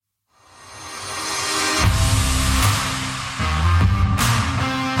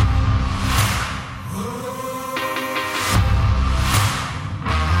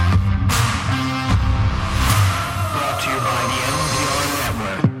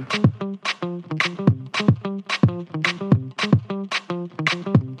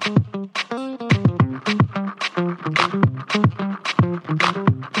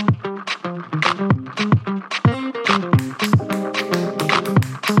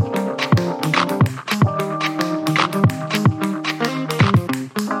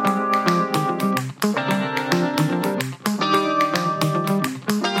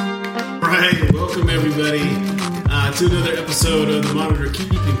to another episode of the Monitor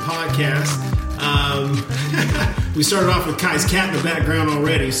Keeping Podcast. We started off with Kai's cat in the background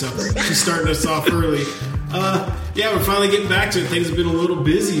already, so she's starting us off early. We're finally getting back to it. Things have been a little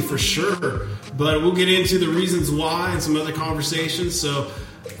busy for sure, but we'll get into the reasons why and some other conversations. So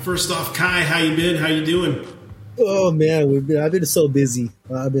first off, Kai, how you been? How you doing? Oh man, I've been so busy.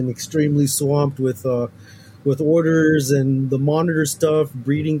 I've been extremely swamped with orders and the monitor stuff,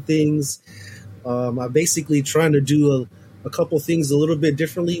 breeding things. I'm basically trying to do a couple things a little bit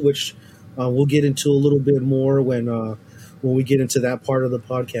differently, which we'll get into a little bit more when we get into that part of the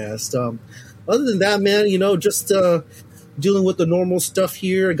podcast. Other than that, man, just dealing with the normal stuff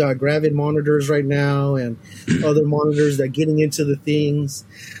here. I got Gravid monitors right now and other monitors that getting into the things,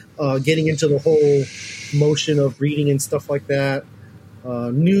 getting into the whole motion of breeding and stuff like that.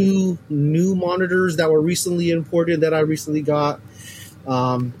 New monitors that were recently imported that I recently got.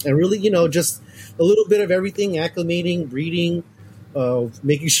 And really, just a little bit of everything, acclimating, breeding,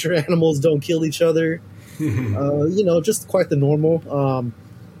 making sure animals don't kill each other. Just quite the normal.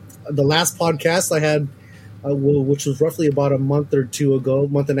 The last podcast I had, which was roughly about a month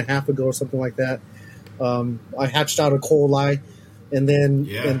and a half ago or something like that, I hatched out a coli, and then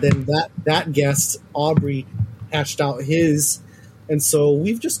that guest, Aubrey, hatched out his. And so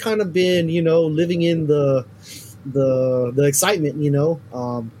we've just kind of been, living in the excitement,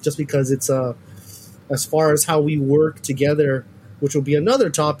 just because it's as far as how we work together, which will be another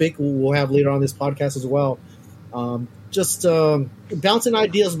topic we'll have later on this podcast as well. Just bouncing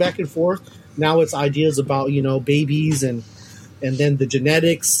ideas back and forth. Now it's ideas about, babies and then the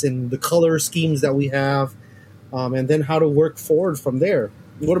genetics and the color schemes that we have, and then how to work forward from there.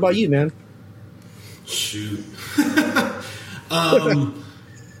 What about you, man? Shoot.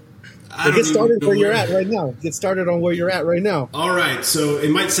 Get started where you're at right now. Get started on where you're at right now. All right. So it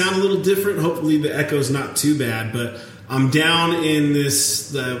might sound a little different. Hopefully the echo's not too bad, but I'm down in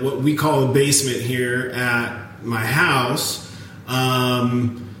this, what we call a basement here at my house.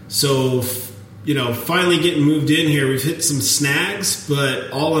 Finally getting moved in here, we've hit some snags,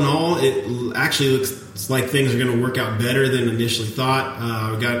 but all in all, it actually looks like things are going to work out better than initially thought.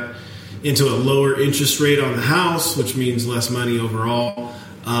 We got into a lower interest rate on the house, which means less money overall.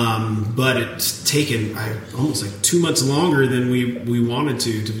 But it's taken almost like 2 months longer than we wanted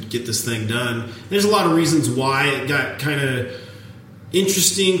to get this thing done. There's a lot of reasons why it got kind of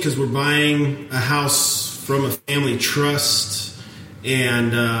interesting, because we're buying a house from a family trust,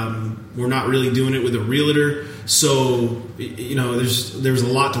 and we're not really doing it with a realtor. So, there's a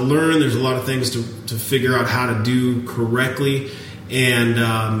lot to learn. There's a lot of things to figure out how to do correctly. And,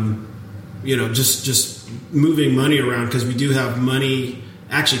 just moving money around, because we do have money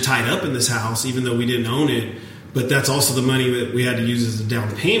actually tied up in this house, even though we didn't own it. But that's also the money that we had to use as a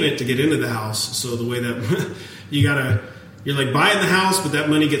down payment to get into the house. So the way that you're like buying the house, but that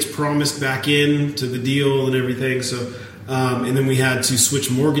money gets promised back in to the deal and everything. So, and then we had to switch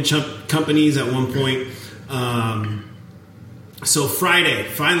mortgage companies at one point. So Friday,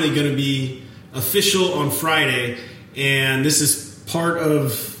 finally going to be official on Friday. And this is part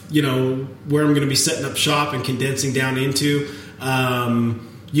of, where I'm going to be setting up shop and condensing down into.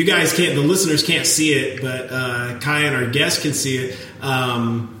 You guys the listeners can't see it, but Kai and our guests can see it.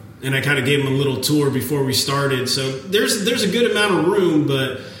 And I kind of gave them a little tour before we started. So there's a good amount of room,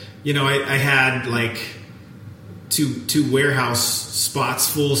 but I had like two warehouse spots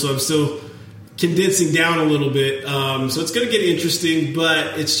full, so I'm still condensing down a little bit. So it's going to get interesting,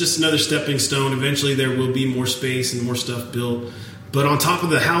 but it's just another stepping stone. Eventually there will be more space and more stuff built. But on top of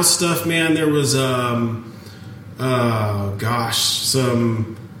the house stuff, man, there was some,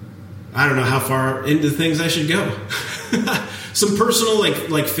 I don't know how far into things I should go. Some personal,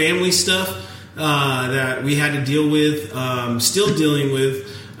 like family stuff that we had to deal with, still dealing with.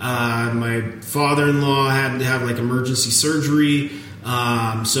 My father-in-law had to have emergency surgery.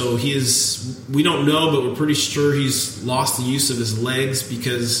 So we don't know, but we're pretty sure he's lost the use of his legs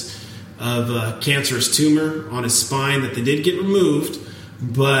because of a cancerous tumor on his spine that they did get removed.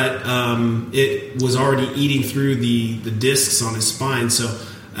 But it was already eating through the discs on his spine. So,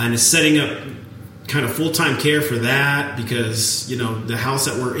 and it's setting up kind of full-time care for that, because, the house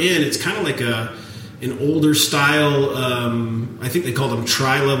that we're in, it's kind of like an older style, I think they call them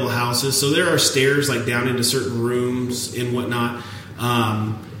tri-level houses. So there are stairs down into certain rooms and whatnot.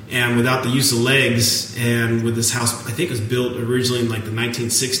 And without the use of legs, and with this house, I think it was built originally in the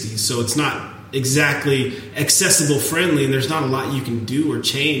 1960s. So it's not exactly accessible friendly, and there's not a lot you can do or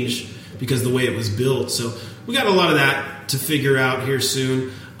change because of the way it was built. So we got a lot of that to figure out here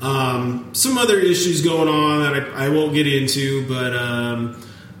soon. Some other issues going on that I won't get into, but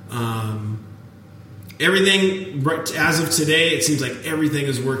everything as of today, it seems like everything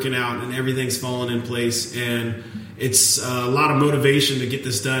is working out and everything's falling in place, and it's a lot of motivation to get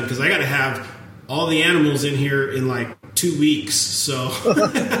this done because I got to have all the animals in here in like 2 weeks. So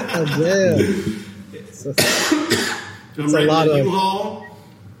It's a lot of U-Haul.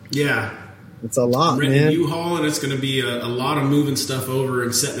 Yeah. It's a lot, renting man. a U-Haul, and it's going to be a lot of moving stuff over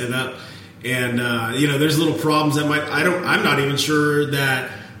and setting it up. And there's little problems that I'm not even sure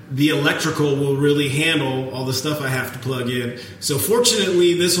that the electrical will really handle all the stuff I have to plug in. So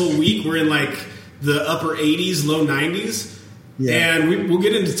fortunately, this whole week we're in like the upper 80s, low 90s. Yeah. And we'll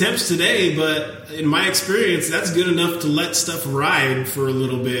get into temps today, but in my experience, that's good enough to let stuff ride for a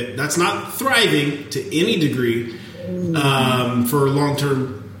little bit. That's not thriving to any degree for a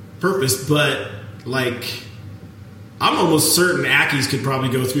long-term purpose, but like I'm almost certain Ackies could probably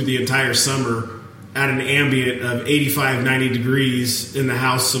go through the entire summer at an ambient of 85, 90 degrees in the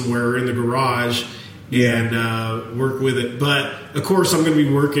house somewhere or in the garage and work with it. But of course, I'm going to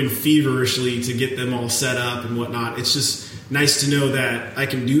be working feverishly to get them all set up and whatnot. It's just nice to know that I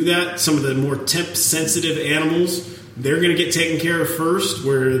can do that. Some of the more temp sensitive animals, they're going to get taken care of first,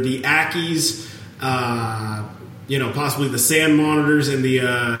 where the Ackies, possibly the sand monitors and the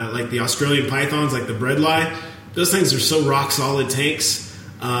like the Australian pythons, like the breadlie, those things are so rock solid tanks.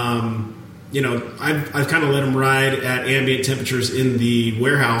 I've kind of let them ride at ambient temperatures in the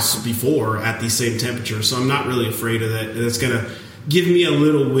warehouse before at the same temperature, so I'm not really afraid of that. It's going to give me a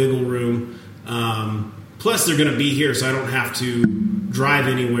little wiggle room. Plus, they're going to be here, so I don't have to drive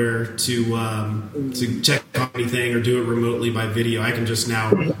anywhere to check on anything or do it remotely by video. I can just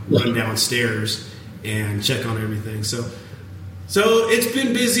now run downstairs and check on everything. So it's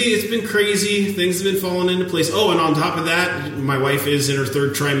been busy. It's been crazy. Things have been falling into place. Oh, and on top of that, my wife is in her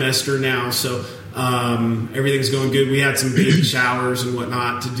third trimester now, so everything's going good. We had some baby showers and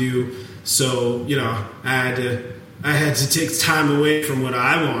whatnot to do, so I had to take time away from what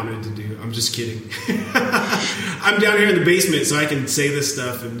I wanted to do. I'm just kidding. I'm down here in the basement, so I can say this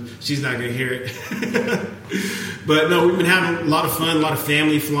stuff, and she's not going to hear it. But no, we've been having a lot of fun, a lot of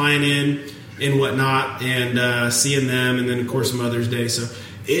family flying in and whatnot, and seeing them, and then of course Mother's Day. So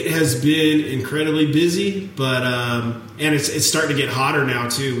it has been incredibly busy, but and it's starting to get hotter now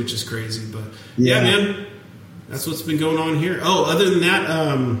too, which is crazy. But yeah, man, that's what's been going on here. Oh, other than that,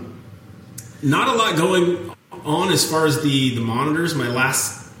 not a lot going on as far as the monitors. My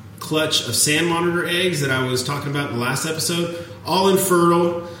last clutch of sand monitor eggs that I was talking about in the last episode, all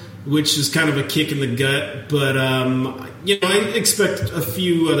infertile, which is kind of a kick in the gut. But I expect a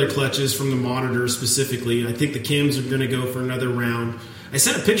few other clutches from the monitors specifically. I think the Kims are going to go for another round. I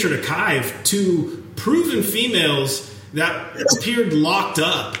sent a picture to Kai of 2 proven females that appeared locked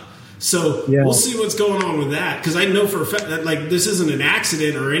up. So we'll see what's going on with that, because I know for a fact that like this isn't an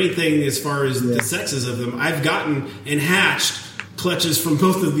accident or anything as far as the sexes of them. I've gotten and hatched clutches from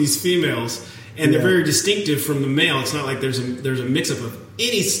both of these females, and they're very distinctive from the male. It's not like there's a mix-up of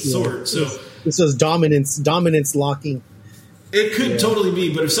any sort. So this is dominance locking. It could totally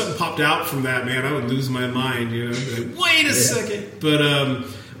be, but if something popped out from that, man, I would lose my mind. Like, wait a second.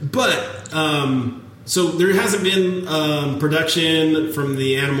 So there hasn't been production from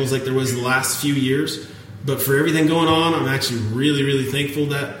the animals like there was the last few years. But for everything going on, I'm actually really, really thankful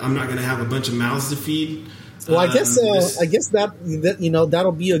that I'm not going to have a bunch of mouths to feed. Well, I guess that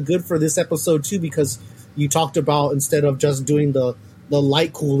that'll be a good for this episode too, because you talked about instead of just doing the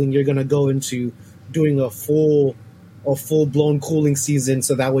light cooling, you're going to go into doing a full blown cooling season,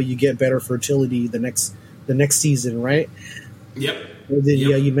 so that way you get better fertility the next season, right? Yep.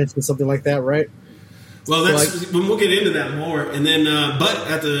 Yeah, you mentioned something like that, right? Well, we'll get into that more, and then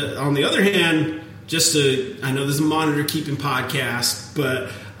but on the other hand, I know this is a monitor keeping podcast,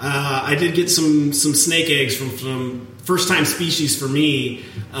 but I did get some snake eggs from some first time species for me.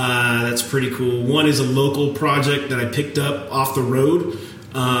 That's pretty cool. One is a local project that I picked up off the road.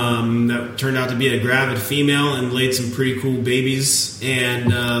 That turned out to be a gravid female and laid some pretty cool babies,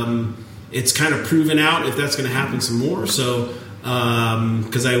 and it's kind of proven out if that's going to happen some more. So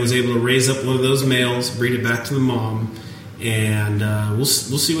because I was able to raise up one of those males, breed it back to the mom, and we'll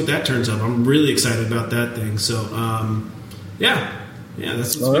see what that turns out. I'm really excited about that thing. So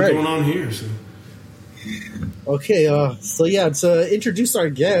that's what's been going on here. So. Okay, to introduce our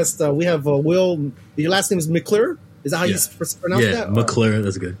guest, we have Will. Your last name is McClure. Is that how you pronounce that? Yeah, McClure.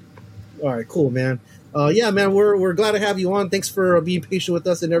 That's good. All right, cool, man. Man, we're glad to have you on. Thanks for being patient with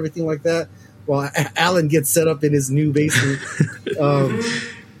us and everything like that. While Alan gets set up in his new basement.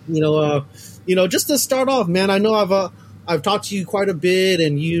 Just to start off, man, I know I've talked to you quite a bit,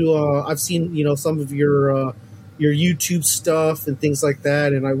 and I've seen some of your YouTube stuff and things like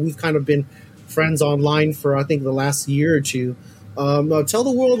that, and we've kind of been friends online for I think the last year or two. Tell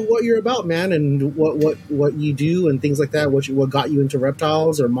the world what you're about, man, and what you do and things like that. What got you into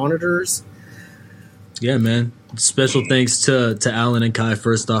reptiles or monitors? Yeah, man. Special thanks to Alan and Kai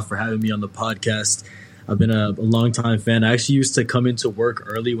first off for having me on the podcast. I've been a long-time fan. I actually used to come into work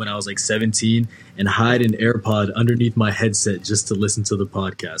early when I was like 17 and hide an AirPod underneath my headset just to listen to the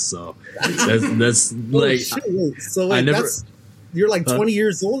podcast. So that's like, shit. So wait, you're like 20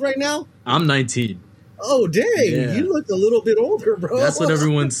 years old right now? I'm 19. Oh dang! Yeah. You look a little bit older, bro. That's what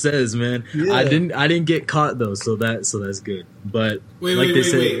everyone says, man. Yeah. I didn't get caught though, so that's good. But wait!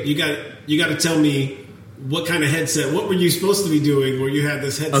 You got to tell me what kind of headset. What were you supposed to be doing where you had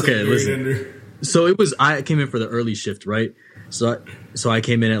this headset buried under? So I came in for the early shift, right? So I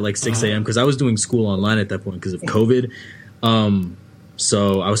came in at like 6 a.m. because I was doing school online at that point because of COVID.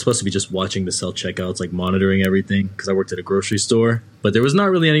 So I was supposed to be just watching the self-checkouts, like monitoring everything because I worked at a grocery store. But there was not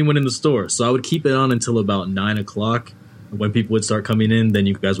really anyone in the store. So I would keep it on until about 9 o'clock. When people would start coming in, then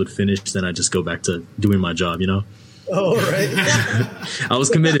you guys would finish. Then I'd just go back to doing my job, you know? Oh, right. I was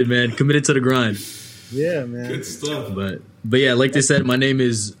committed, man. Committed to the grind. Yeah, man. Good stuff. But yeah, like they said, my name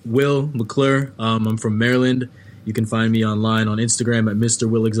is Will McClure. I'm from Maryland. You can find me online on Instagram at Mr.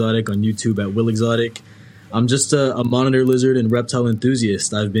 Will Exotic, on YouTube at Will Exotic. I'm just a monitor lizard and reptile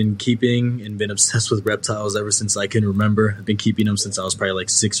enthusiast. I've been keeping and been obsessed with reptiles ever since I can remember. I've been keeping them since I was probably like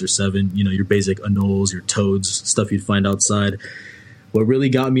 6 or 7. You know, your basic anoles, your toads, stuff you'd find outside. What really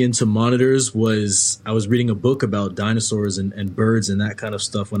got me into monitors was I was reading a book about dinosaurs and birds and that kind of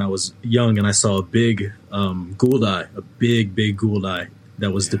stuff when I was young, and I saw a big gould eye, a big gould eye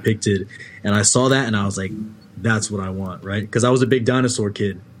that was depicted. And I saw that and I was like, that's what I want, right? Because I was a big dinosaur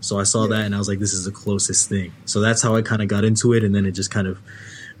kid. So I saw that and I was like, this is the closest thing. So that's how I kind of got into it. And then it just kind of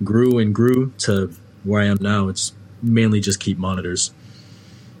grew and grew to where I am now. It's mainly just keep monitors.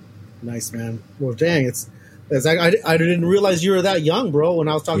 Nice, man. Well, dang, I didn't realize you were that young, bro. When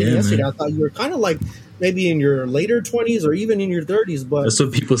I was talking yesterday, man. I thought you were kind of like maybe in your later 20s or even in your 30s. But that's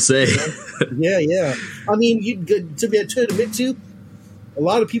what people say. Yeah. I mean, to admit to, a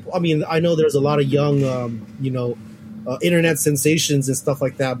lot of people. I mean, I know there's a lot of young, internet sensations and stuff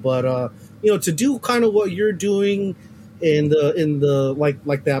like that. But to do kind of what you're doing in the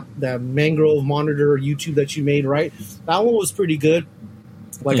like that mangrove monitor YouTube that you made, right? That one was pretty good.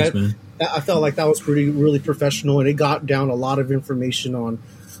 Like Thanks, man. I felt like that was really professional, and it got down a lot of information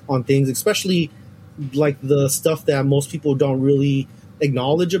on things, especially like the stuff that most people don't really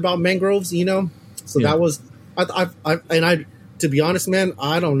acknowledge about mangroves, you know? So that was, to be honest, man,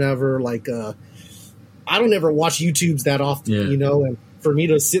 I don't ever watch YouTubes that often, you know, and for me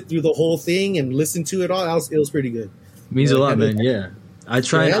to sit through the whole thing and listen to it all, it was pretty good. It means a lot, man. Yeah. I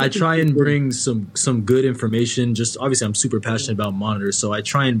try and bring some good information. Just obviously I'm super passionate about monitors, so I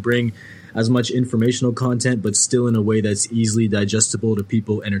try and bring as much informational content, but still in a way that's easily digestible to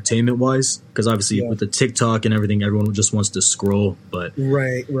people entertainment wise. Because obviously with the TikTok and everything, everyone just wants to scroll. But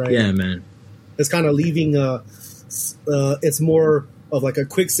right. Yeah, man. It's kind of leaving it's more of like a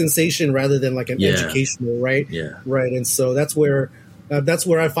quick sensation rather than like an educational, right? Yeah. Right. And so that's where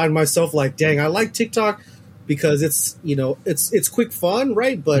I find myself like, dang, I like TikTok because it's, it's quick fun,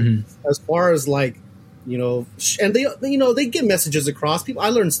 right? But as far as like, and they get messages across. People, I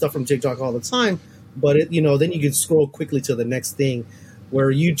learn stuff from TikTok all the time, but then you can scroll quickly to the next thing.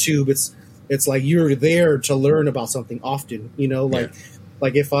 Where YouTube, it's like you're there to learn about something often.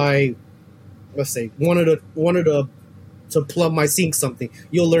 Like if I, let's say, wanted to plumb my sink something,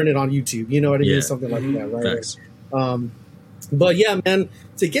 you'll learn it on YouTube. You know what I mean? Something like that, right? Facts. But yeah, man,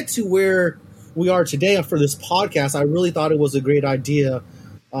 to get to where we are today for this podcast, I really thought it was a great idea.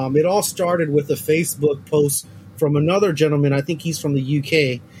 It all started with a Facebook post from another gentleman. I think he's from the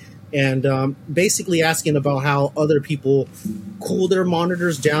UK, and basically asking about how other people cool their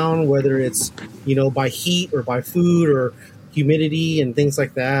monitors down, whether it's by heat or by food or humidity and things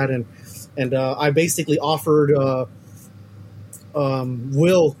like that. And I basically offered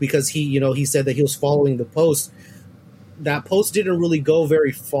Will, because he said that he was following the post. That post didn't really go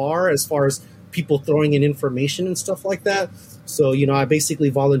very far as people throwing in information and stuff like that. So, I basically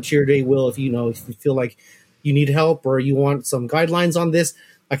volunteered, hey, Will, if you feel like you need help or you want some guidelines on this,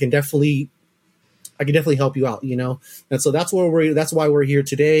 I can definitely help you out, And so that's why we're here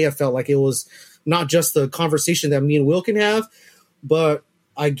today. I felt like it was not just the conversation that me and Will can have, but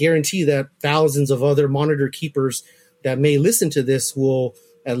I guarantee that thousands of other monitor keepers that may listen to this will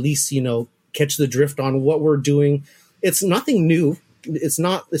at least, catch the drift on what we're doing. It's nothing new. It's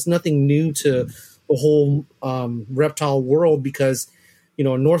nothing new to the whole reptile world because,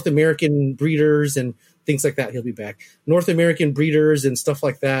 North American breeders and things like that. He'll be back. North American breeders and stuff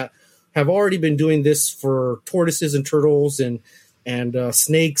like that have already been doing this for tortoises and turtles and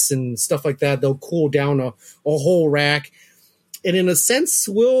snakes and stuff like that. They'll cool down a whole rack. And in a sense,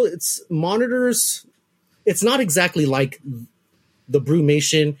 Will, it's monitors. It's not exactly like the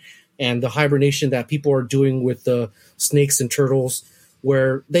brumation and the hibernation that people are doing with the snakes and turtles,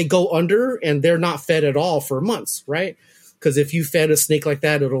 where they go under and they're not fed at all for months, right? Because if you fed a snake like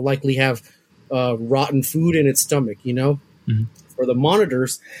that, it'll likely have rotten food in its stomach, you know? Mm-hmm. For the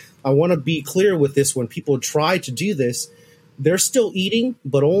monitors, I want to be clear with this. When people try to do this, they're still eating,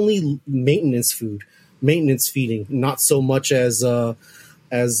 but only maintenance food, maintenance feeding, not so much as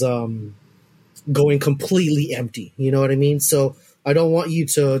going completely empty. You know what I mean? So I don't want you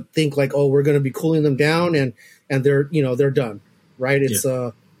to think like, oh, we're going to be cooling them down and they're, you know, they're done, right? It's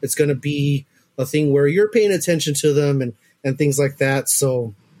it's going to be a thing where you're paying attention to them and things like that.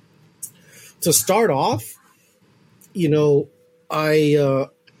 So to start off, you know, I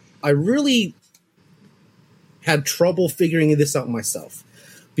really had trouble figuring this out myself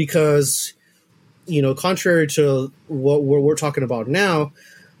because, you know, contrary to what we're talking about now,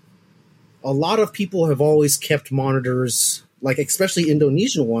 a lot of people have always kept monitors, like especially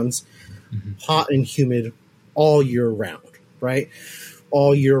Indonesian ones, mm-hmm. hot and humid all year round, right?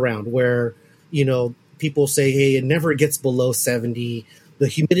 All year round, where, you know, people say, hey, it never gets below 70. The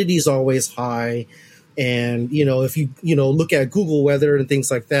humidity is always high. And, you know, if you look at Google weather and things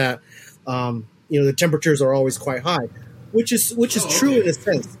like that, you know, the temperatures are always quite high, which is true in a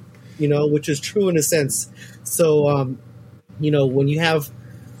sense, you know, which is true in a sense. So, you know, when you have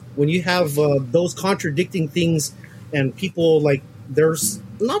those contradicting things and people like, there's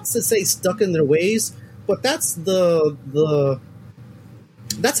not to say stuck in their ways, but that's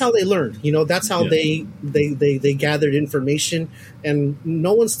that's how they learned, you know, that's how they gathered information, and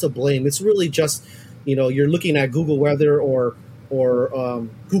no one's to blame. It's really just, you know, you're looking at Google weather or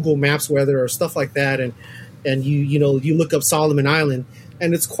Google Maps weather or stuff like that. And you look up Solomon Island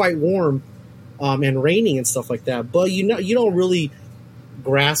and it's quite warm, and raining and stuff like that. But you don't really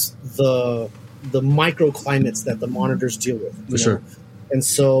grasp the microclimates that the monitors deal with. For sure. And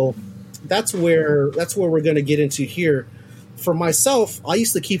so that's where we're going to get into here. For myself, I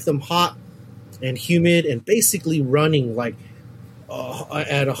used to keep them hot and humid and basically running like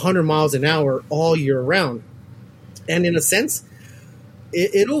at 100 miles an hour all year round. And in a sense,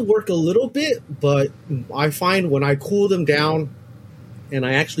 it'll work a little bit, but I find when I cool them down and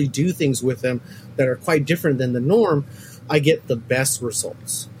I actually do things with them that are quite different than the norm, I get the best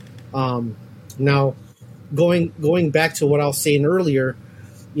results. Now, going back to what I was saying earlier,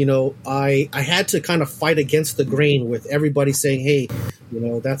 you know, I had to kind of fight against the grain with everybody saying, hey, you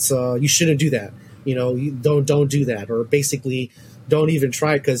know, that's you shouldn't do that. You know, you don't do that, or basically don't even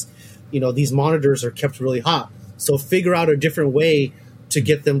try it because, you know, these monitors are kept really hot. So figure out a different way to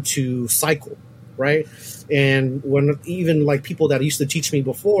get them to cycle, right? And when even like people that used to teach me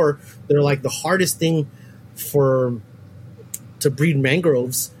before, they're like, the hardest thing to breed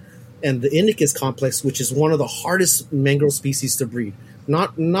mangroves and the Indicus complex, which is one of the hardest mangrove species to breed.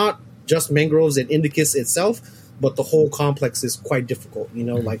 Not just mangroves and Indicus itself, but the whole complex is quite difficult. You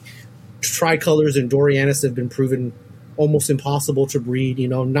know, like tricolors and Dorianus have been proven almost impossible to breed. You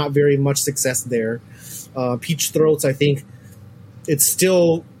know, not very much success there. Peach throats, I think it's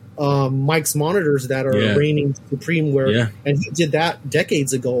still Mike's monitors that are reigning supreme. And he did that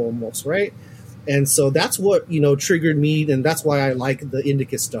decades ago almost, right? And so that's what, you know, triggered me, and that's why I like the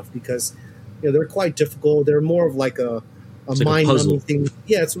Indicus stuff, because, you know, they're quite difficult. They're more of like a mind-numbing thing.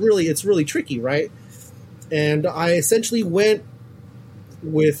 Yeah, it's really tricky, right? And I essentially went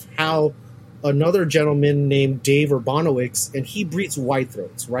with how another gentleman named Dave Urbanowicz, and he breeds white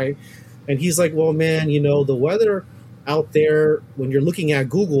throats, right? And he's like, well, man, you know, the weather out there, when you're looking at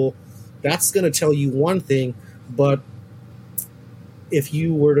Google, that's going to tell you one thing, but if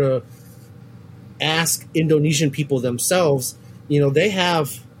you were to ask Indonesian people themselves, you know, they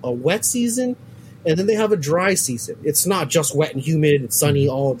have a wet season and then they have a dry season. It's not just wet and humid and sunny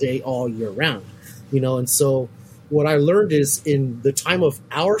all day, all year round, you know. And so what I learned is in the time of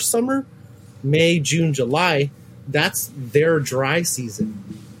our summer, May, June, July, that's their dry season.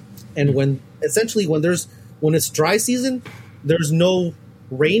 And when it's dry season, there's no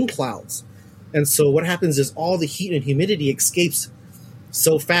rain clouds. And so what happens is all the heat and humidity escapes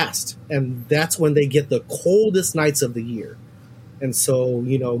so fast, and that's when they get the coldest nights of the year. And so,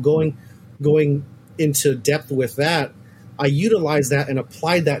 you know, going into depth with that, I utilized that and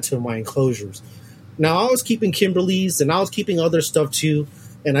applied that to my enclosures. Now, I was keeping Kimberleys and I was keeping other stuff too,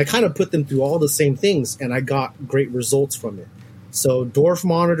 and I kind of put them through all the same things, and I got great results from it. So dwarf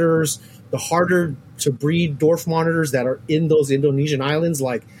monitors, the harder to breed dwarf monitors that are in those Indonesian islands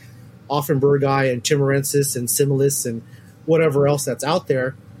like Offenburgi and Timorensis and Similis and whatever else that's out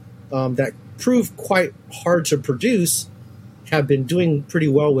there that prove quite hard to produce, have been doing pretty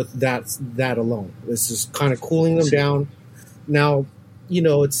well with that alone. It's just kind of cooling them down. Now,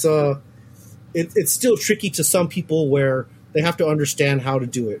 it's still tricky to some people where they have to understand how to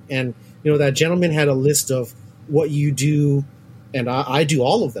do it. And that gentleman had a list of what you do, and I do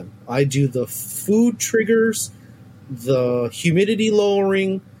all of them. I do the food triggers, the humidity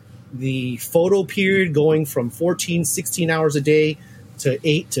lowering, the photo period going from 14, 16 hours a day to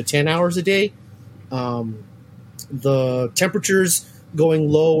 8 to 10 hours a day, the temperatures going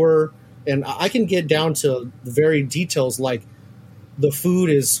lower, and I can get down to the very details, like the food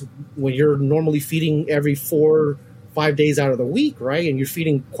is when you're normally feeding every 4-5 days out of the week, right? And you're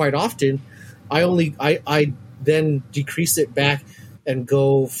feeding quite often. I then decrease it back and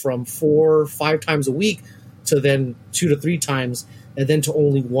go from 4-5 times a week to then 2 to 3 times, and then to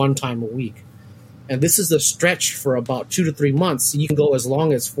only 1 time a week. And this is a stretch for about 2 to 3 months. You can go as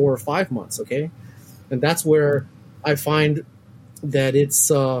long as 4 or 5 months, okay? And that's where I find that it's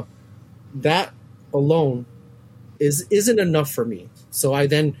that alone isn't enough for me. So I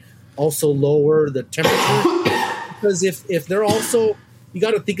then also lower the temperature, because if they're also, you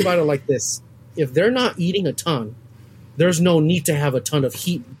got to think about it like this: if they're not eating a ton, there's no need to have a ton of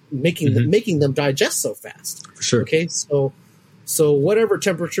heat making them digest so fast. For sure. Okay, so whatever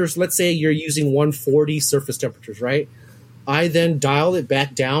temperatures, let's say you're using 140 surface temperatures, right? I then dial it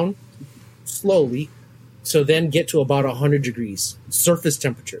back down slowly to then get to about 100 degrees surface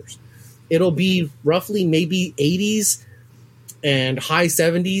temperatures. It'll be roughly maybe 80s and high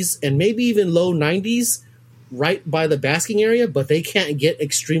 70s and maybe even low 90s right by the basking area, but they can't get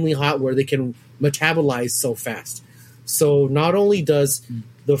extremely hot where they can metabolize so fast. So not only does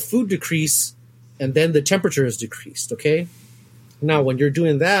the food decrease, and then the temperature is decreased, okay? Now, when you're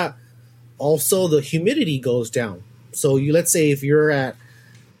doing that, also the humidity goes down. So let's say if you're at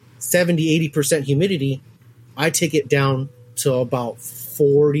 70-80% humidity, I take it down to about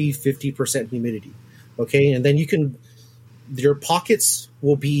 40-50% humidity, okay? And then your pockets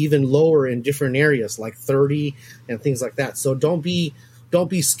will be even lower in different areas, like 30 and things like that. So don't be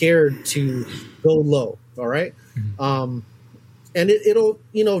scared to go low, all right? And it'll,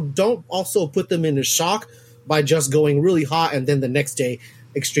 don't also put them into shock by just going really hot and then the next day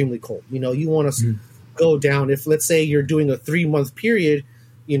extremely cold. You want to go down. If, let's say, you're doing a 3-month period,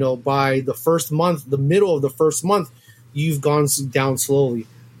 by the first month, the middle of the first month, you've gone down slowly.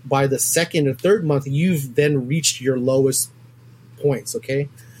 By the second or third month, you've then reached your lowest points. Okay,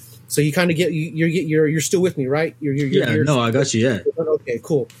 so you kind of you're still with me, right? I got you. Yeah. Okay,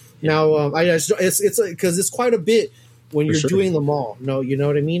 cool. Yeah. Now, it's because it's quite a bit when you're doing them all. No, you know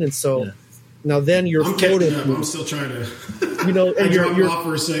what I mean. And so now then I'm still trying to. And your off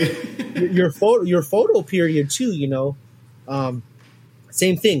for a second. your photo period too.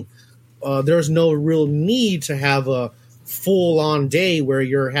 Same thing. There's no real need to have a full-on day where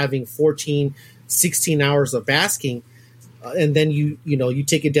you're having 14, 16 hours of basking, and then you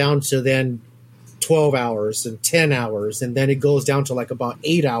take it down to then 12 hours and 10 hours, and then it goes down to like about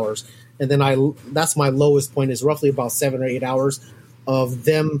 8 hours, and then that's my lowest point, is roughly about 7 or 8 hours of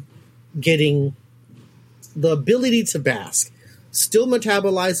them getting the ability to bask, still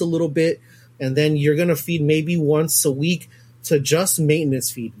metabolize a little bit, and then you're going to feed maybe once a week to just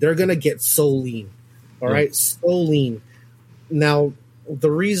maintenance feed. They're going to get so lean. All right. So lean. Now, the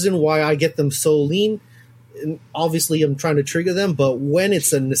reason why I get them so lean, and obviously I'm trying to trigger them, but when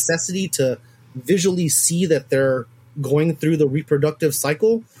it's a necessity to visually see that they're going through the reproductive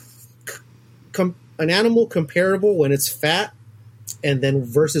cycle, an animal comparable when it's fat and then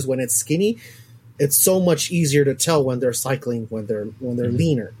versus when it's skinny, it's so much easier to tell when they're cycling, when they're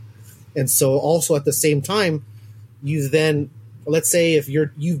leaner. And so also at the same time, you then, let's say if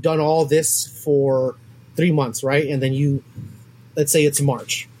you've done all this for 3 months, right? And then let's say it's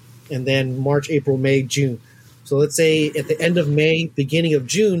March, and then March, April, May, June. So let's say at the end of May, beginning of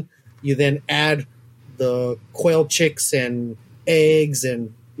June, you then add the quail chicks and eggs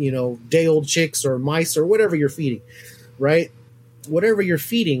and, day-old chicks or mice or whatever you're feeding, right? Whatever you're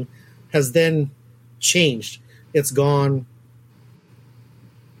feeding has then changed. It's gone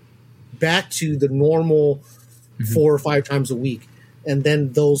back to the normal 4 or 5 times a week. And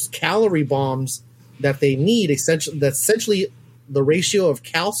then those calorie bombs that they need, essentially the ratio of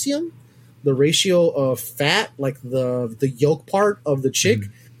calcium, the ratio of fat, like the yolk part of the chick,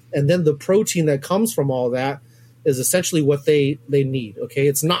 and then the protein that comes from all that is essentially what they need. Okay,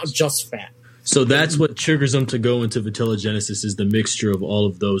 it's not just fat. So that's what triggers them to go into vitellogenesis, is the mixture of all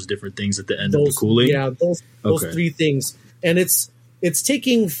of those different things at the end of the cooling? Yeah, those 3 things. And it's it's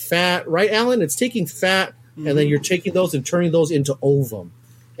taking fat, right, Alan? It's taking fat, and then you're taking those and turning those into ovum,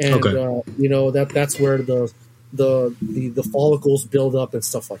 and that's where the follicles build up and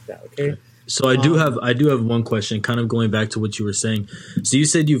stuff like that. Okay. So I do have one question, kind of going back to what you were saying. So you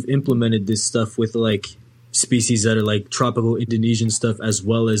said you've implemented this stuff with like species that are like tropical Indonesian stuff, as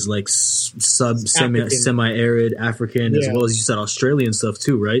well as like semi-arid African, as well as you said Australian stuff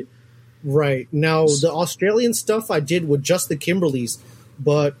too, right? Right. Now the Australian stuff I did with just the Kimberleys,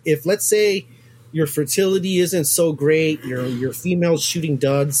 but if let's say your fertility isn't so great, your female's shooting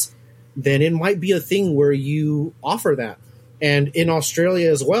duds, then it might be a thing where you offer that. And in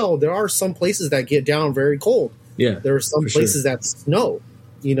Australia as well, there are some places that get down very cold. Yeah, there are some places that snow,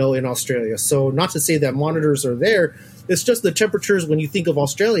 in Australia. So not to say that monitors are there. It's just the temperatures when you think of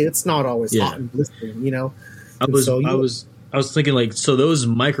Australia, it's not always hot and blistering, I was thinking like, so those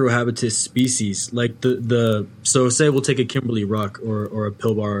microhabitat species, like so say we'll take a Kimberley rock or a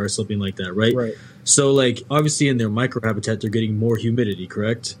Pilbar or something like that, right? Right. So like obviously in their microhabitat, they're getting more humidity,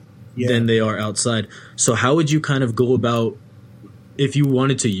 correct? Yeah. Than they are outside. So how would you kind of go about if you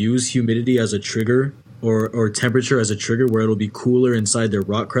wanted to use humidity as a trigger or temperature as a trigger where it'll be cooler inside their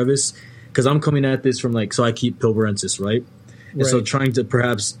rock crevice? Because I'm coming at this from so I keep Pilbarensis, right? And so trying to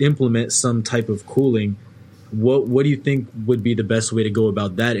perhaps implement some type of cooling, what do you think would be the best way to go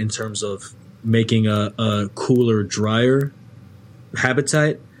about that in terms of making a cooler, drier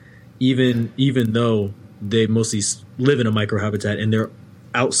habitat, even though they mostly live in a microhabitat and their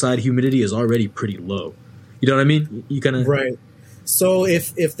outside humidity is already pretty low? You know what I mean? You kind of right. So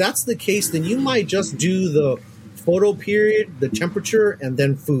if that's the case, then you might just do the photo period, the temperature, and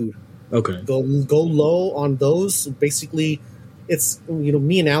then food. Okay. Go low on those. Basically, it's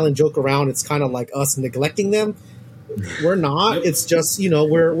me and Alan joke around. It's kind of like us neglecting them. We're not. It's just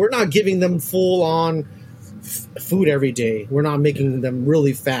we're not giving them full on food every day. We're not making them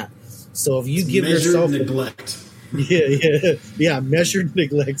really fat. So if you give yourself neglect. Measured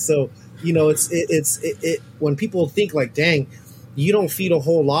neglect. So it's when people think like, dang, you don't feed a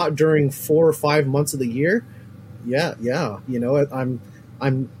whole lot during 4 or 5 months of the year.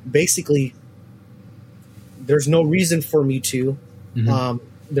 I'm basically, there's no reason for me to. Mm-hmm.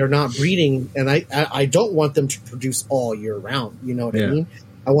 They're not breeding, and I don't want them to produce all year round. You know what I mean?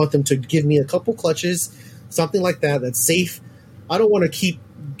 I want them to give me a couple clutches, something like that that's safe. I don't want to keep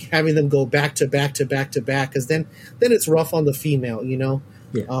having them go back to back to back to back, because then it's rough on the female.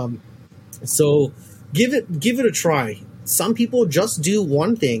 So give it a try. Some people just do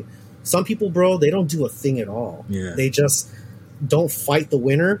one thing. Some people, bro, they don't do a thing at all. Yeah. They just don't fight the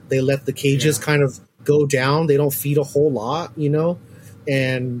winter. They let the cages kind of go down. They don't feed a whole lot,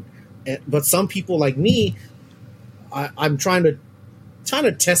 but some people like me, I'm trying to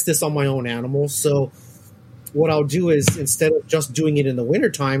test this on my own animals. So what I'll do is, instead of just doing it in the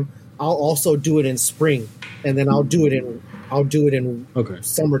wintertime, I'll also do it in spring, and then I'll do it in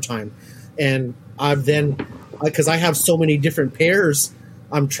summertime. And because I have so many different pairs,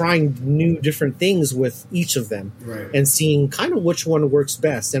 I'm trying new different things with each of them, and seeing kind of which one works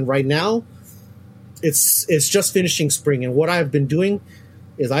best. And right now, it's just finishing spring, and what I've been doing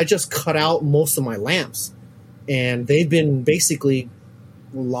is I just cut out most of my lamps, and they've been basically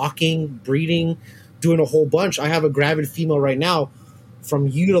locking, breeding, doing a whole bunch. I have a gravid female right now from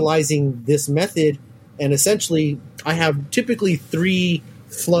utilizing this method, and essentially I have typically 3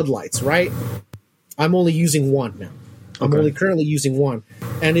 floodlights, right? I'm only using 1 now. I'm only currently using 1,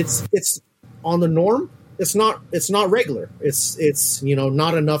 and it's on the norm. It's not regular. It's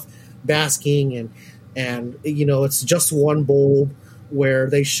not enough basking, and it's just 1 bulb where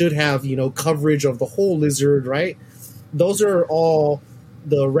they should have coverage of the whole lizard, right? Those are all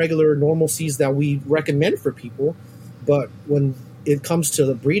the regular normalcies that we recommend for people. But when it comes to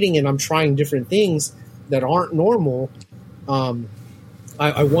the breeding, and I'm trying different things that aren't normal,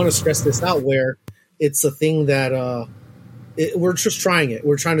 I want to stress this out, where it's a thing that we're just trying it.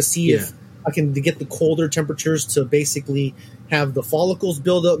 We're trying to see if I can get the colder temperatures to basically have the follicles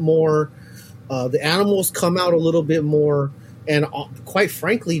build up more, the animals come out a little bit more, and quite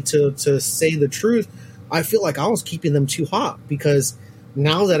frankly, to say the truth, I feel like I was keeping them too hot, because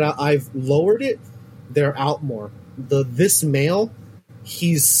now that I've lowered it, they're out more. This male,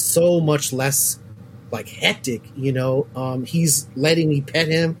 he's so much less like hectic, he's letting me pet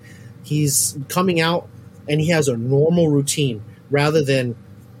him. He's coming out, and he has a normal routine rather than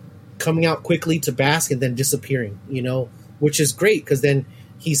coming out quickly to bask and then disappearing, which is great, because then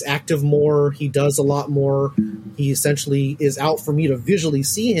he's active more. He does a lot more. He essentially is out for me to visually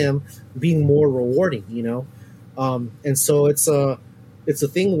see him being more rewarding, and so it's a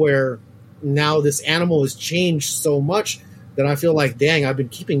thing where now this animal has changed so much then I feel like, dang, I've been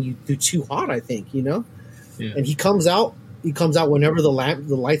keeping you too hot, I think, you know? Yeah. And he comes out whenever the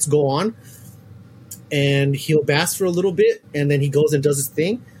lights go on, and he'll bask for a little bit, and then he goes and does his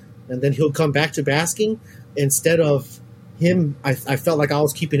thing, and then he'll come back to basking. Instead of him, I felt like I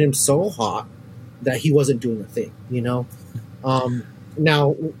was keeping him so hot that he wasn't doing a thing, you know?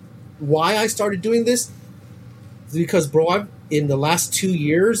 Now, why I started doing this is because, bro, in the last 2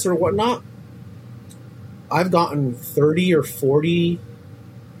 years or whatnot, I've gotten 30 or 40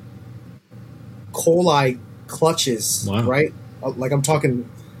 coli clutches, wow. right? Like I'm talking,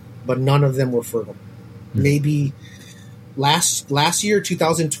 but none of them were fertile. Maybe last year,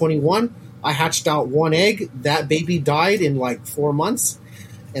 2021, I hatched out one egg. That baby died in like 4 months.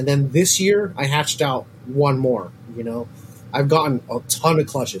 And then this year, I hatched out one more, you know? I've gotten a ton of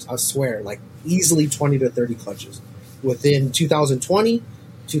clutches, I swear, like easily 20 to 30 clutches within 2020,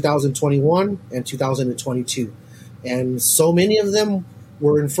 2021, and 2022. And so many of them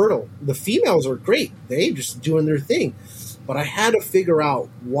were infertile. The females were great. They just doing their thing. But I had to figure out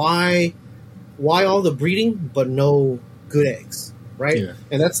why all the breeding, but no good eggs, right? Yeah.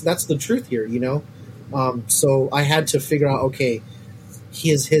 And that's the truth here, you know? So I had to figure out, okay,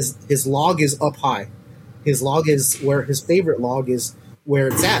 his log is up high. His log is where his favorite log is where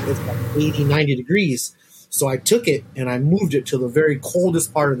it's at. It's like 80, 90 degrees. So I took it and I moved it to the very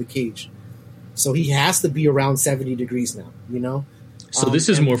coldest part of the cage. So he has to be around 70 degrees now, you know? So this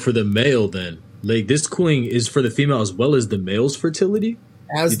is more for the male then. Like this cooling is for the female as well as the male's fertility?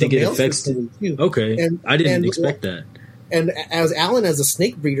 As you think the it male's affects fertility too. Okay. I didn't expect that. And as Alan, as a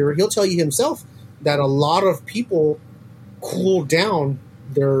snake breeder, he'll tell you himself that a lot of people cool down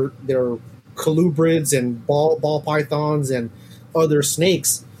their colubrids and ball pythons and other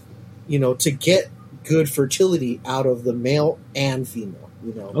snakes, you know, to get good fertility out of the male and female,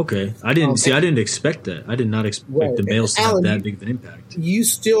 you know. Okay. I didn't expect that. I did not expect the males to have that big of an impact. You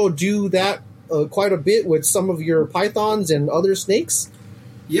still do that quite a bit with some of your pythons and other snakes?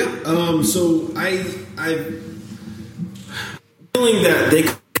 Yeah. So I'm feeling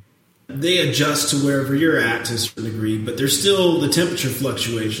that they adjust to wherever you're at to a certain degree, but there's still the temperature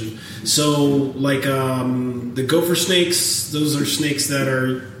fluctuation. So like the gopher snakes, those are snakes that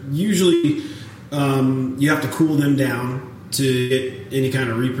are usually you have to cool them down to get any kind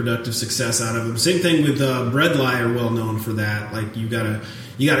of reproductive success out of them. Same thing with breadlie are well known for that. Like you gotta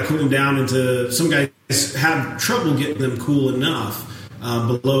cool them down into, some guys have trouble getting them cool enough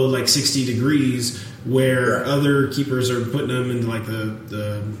below like 60 degrees, where other keepers are putting them into like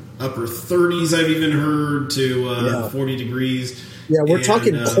the upper 30s. I've even heard to 40 degrees. Yeah, we're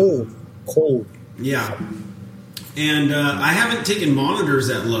talking cold. Yeah. And I haven't taken monitors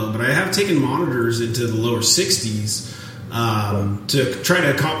that low, but I have taken monitors into the lower 60s to try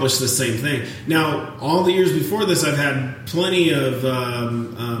to accomplish the same thing. Now, all the years before this, I've had plenty of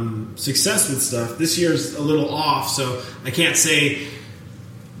success with stuff. This year's a little off, so I can't say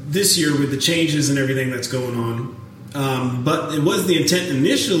this year with the changes and everything that's going on. But it was the intent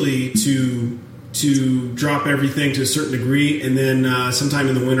initially to drop everything to a certain degree, and then sometime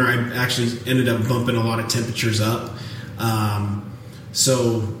in the winter I actually ended up bumping a lot of temperatures up.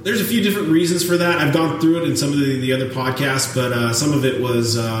 So there's a few different reasons for that. I've gone through it in some of the other podcasts, but some of it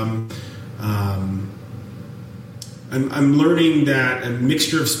was I'm learning that a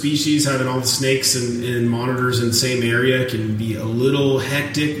mixture of species, having all the snakes and monitors in the same area, can be a little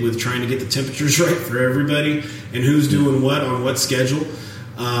hectic with trying to get the temperatures right for everybody and who's doing what on what schedule.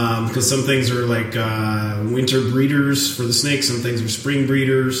 Because some things are like winter breeders for the snakes, some things are spring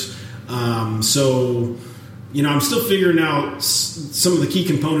breeders. So, you know, I'm still figuring out some of the key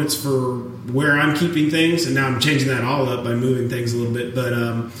components for where I'm keeping things, and now I'm changing that all up by moving things a little bit. But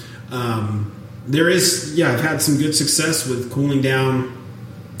there is, I've had some good success with cooling down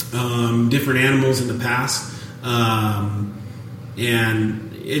different animals in the past. And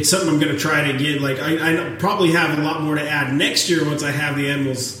it's something I'm going to try it again. Like I probably have a lot more to add next year once I have the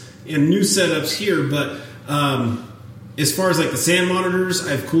animals in new setups here. But as far as like the sand monitors,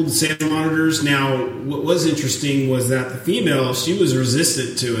 I've cooled the sand monitors. Now, what was interesting was that the female, she was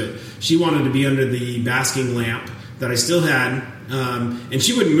resistant to it. She wanted to be under the basking lamp that I still had. And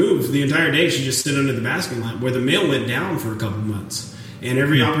she wouldn't move the entire day. She'd just sit under the basking lamp, where the male went down for a couple months. And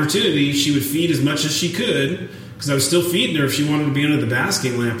every opportunity, she would feed as much as she could, because I was still feeding her if she wanted to be under the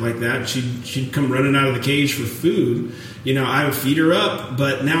basking lamp like that. She'd come running out of the cage for food. You know, I would feed her up,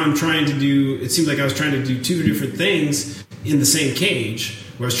 but now I'm trying to do, it seems like I was trying to do two different things in the same cage,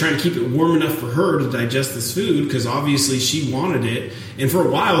 where I was trying to keep it warm enough for her to digest this food, because obviously she wanted it. And for a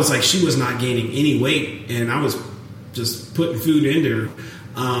while, it's like she was not gaining any weight, and I was just putting food into her.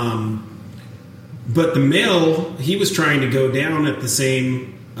 But the male, he was trying to go down at the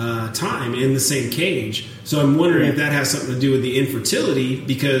same time in the same cage. So I'm wondering if that has something to do with the infertility,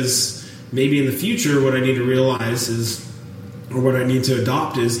 because maybe in the future what I need to realize is, or what I need to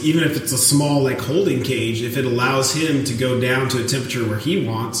adopt is, even if it's a small like holding cage, if it allows him to go down to a temperature where he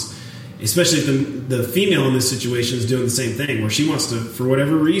wants, especially if the female in this situation is doing the same thing, where she wants to, for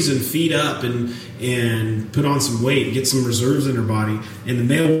whatever reason, feed up and put on some weight, get some reserves in her body, and the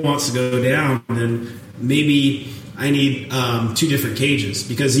male wants to go down, then maybe I need 2 different cages,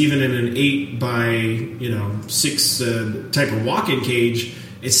 because even in an 8 by 6 type of walk-in cage,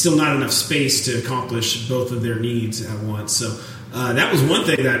 it's still not enough space to accomplish both of their needs at once. So that was one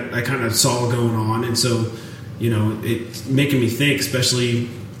thing that I kind of saw going on, and so it's making me think, especially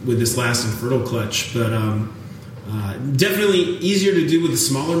with this last infertile clutch. But definitely easier to do with the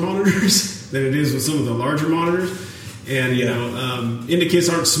smaller monitors than it is with some of the larger monitors. And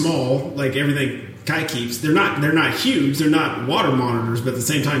indicats aren't small like everything Kai keeps. They're not huge. They're not water monitors, but at the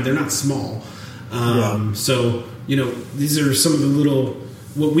same time, they're not small. So these are some of the little.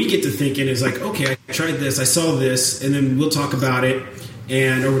 What we get to thinking is like, okay, I tried this, I saw this, and then we'll talk about it,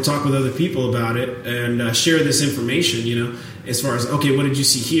 or we'll talk with other people about it and share this information. As far as, okay, what did you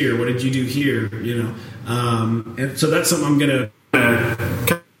see here? What did you do here? And so that's something I'm gonna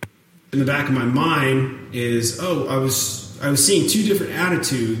in the back of my mind is, I was seeing 2 different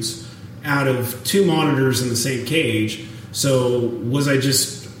attitudes out of 2 monitors in the same cage. So was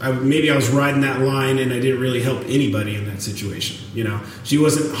maybe I was riding that line and I didn't really help anybody in that situation. She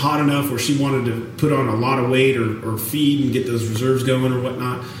wasn't hot enough where she wanted to put on a lot of weight or feed and get those reserves going or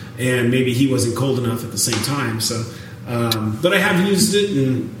whatnot, and maybe he wasn't cold enough at the same time. So, but I have used it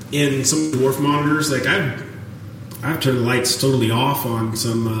in some dwarf monitors. Like I've turned the lights totally off on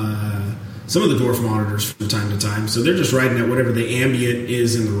some of the dwarf monitors from time to time. So they're just riding at whatever the ambient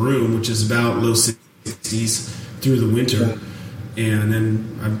is in the room, which is about low 60s through the winter. Yeah. And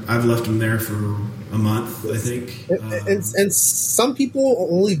then I've left them there for a month, I think. And some people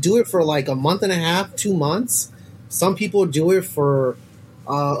only do it for like a month and a half, 2 months. Some people do it for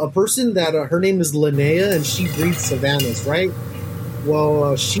a person that her name is Linnea, and she breeds savannas, right?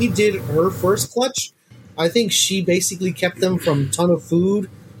 Well, she did her first clutch. I think she basically kept them from a ton of food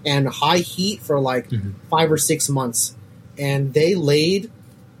and high heat for like 5 or 6 months. And they laid,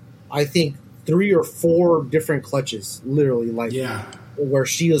 I think, 3 or 4 different clutches, literally, like where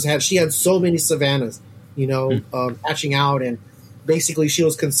she had so many savannas, hatching out, and basically she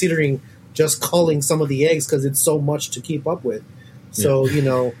was considering just culling some of the eggs because it's so much to keep up with. So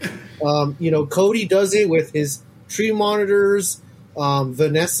Cody does it with his tree monitors.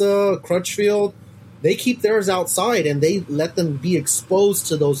 Vanessa Crutchfield, they keep theirs outside and they let them be exposed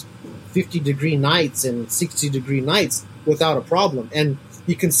to those 50-degree nights and 60-degree nights without a problem. And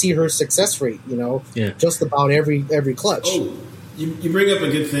you can see her success rate, just about every clutch. Oh, you bring up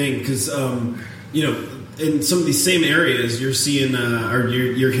a good thing because, in some of these same areas, you're seeing or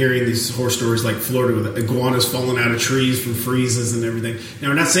you're hearing these horror stories like Florida with iguanas falling out of trees from freezes and everything. Now,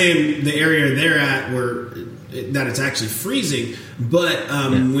 we're not saying the area they're at that it's actually freezing, but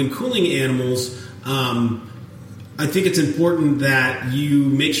when cooling animals, I think it's important that you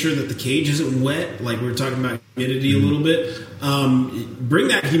make sure that the cage isn't wet. Like we were talking about humidity a little bit. Bring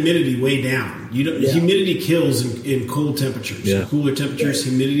that humidity way down. Humidity kills in cold temperatures. Yeah. Cooler temperatures,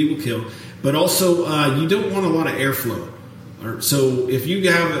 humidity will kill. But also, you don't want a lot of airflow. So if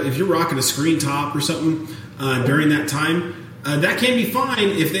you're rocking a screen top or something during that time, that can be fine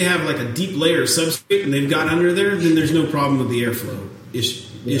if they have like a deep layer of substrate and they've got under there. Then there's no problem with the airflow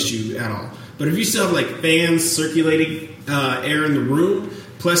issue at all. But if you still have like fans circulating air in the room,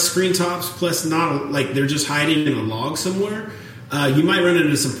 plus screen tops, plus not like they're just hiding in a log somewhere, you might run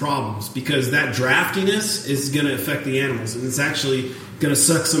into some problems because that draftiness is going to affect the animals, and it's actually going to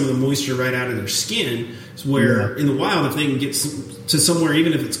suck some of the moisture right out of their skin. Where in the wild, if they can get to somewhere,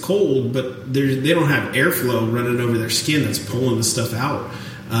 even if it's cold, but they don't have airflow running over their skin that's pulling the stuff out,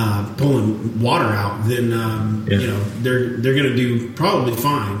 pulling water out, then they're going to do probably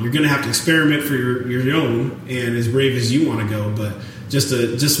fine. You're going to have to experiment for your own and as brave as you want to go, but just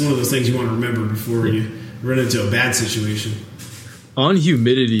one of those things you want to remember before you run into a bad situation. On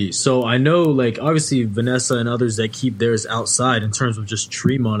humidity, so I know, like, obviously Vanessa and others that keep theirs outside in terms of just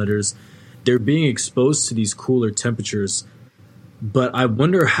tree monitors, they're being exposed to these cooler temperatures. But I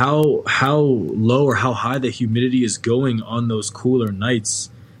wonder how low or how high the humidity is going on those cooler nights.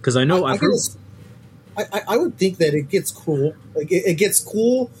 Because I know I've heard. I would think that it gets cool. Like it gets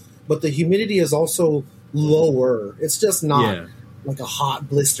cool, but the humidity is also lower. It's just not like a hot,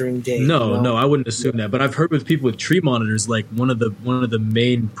 blistering day. No, I wouldn't assume that. But I've heard with people with tree monitors, like one of the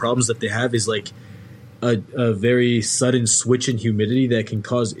main problems that they have is like a very sudden switch in humidity that can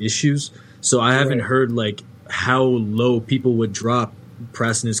cause issues. So I haven't heard like how low people would drop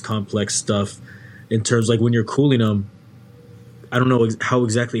Prasinus complex stuff in terms like when you're cooling them. I don't know how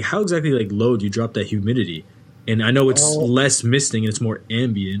exactly like low do you drop that humidity? And I know it's less misting and it's more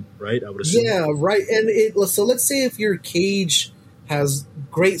ambient, right? I would assume. Yeah, right. And so let's say if your cage has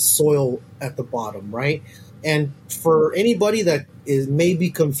great soil at the bottom, right? And for anybody that is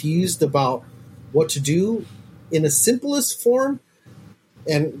maybe confused about what to do, in the simplest form,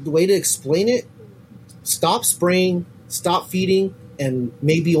 and the way to explain it, stop spraying, stop feeding, and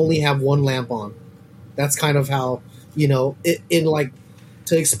maybe only have one lamp on. That's kind of how, in like,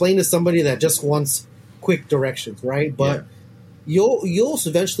 to explain to somebody that just wants quick directions, right? But you'll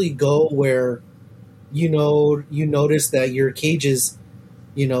eventually go where, you notice that your cage is,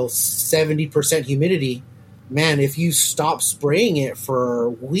 70% humidity. Man, if you stop spraying it for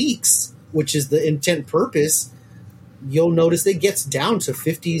weeks, which is the intent purpose, you'll notice it gets down to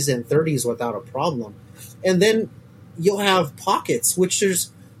 50s and 30s without a problem. And then you'll have pockets, which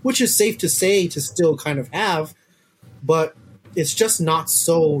is safe to say to still kind of have, but it's just not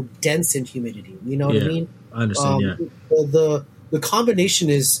so dense in humidity. You know what I mean? I understand, The combination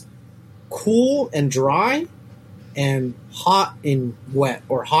is cool and dry and hot and wet,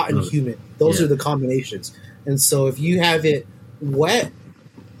 or hot and humid. Those are the combinations. And so if you have it wet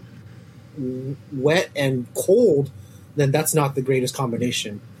and cold, then that's not the greatest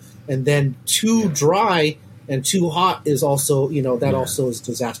combination. And then too dry and too hot is also, also is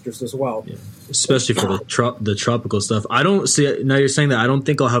disastrous as well. Yeah. Especially for the tropical stuff. I don't see, now you're saying that, I don't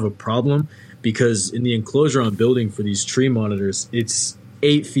think I'll have a problem, because in the enclosure I'm building for these tree monitors, it's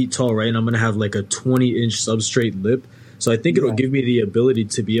 8 feet tall, right? And I'm going to have like a 20-inch substrate lip. So I think it'll give me the ability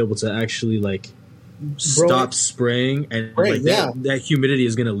to be able to actually like stop spraying, and that humidity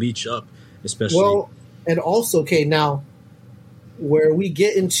is going to leach up, especially. Well, and also, okay, now where we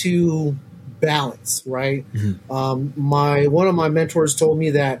get into balance, right? Mm-hmm. One of my mentors told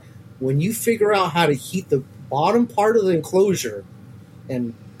me that when you figure out how to heat the bottom part of the enclosure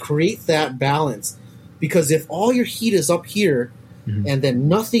and create that balance, because if all your heat is up here and then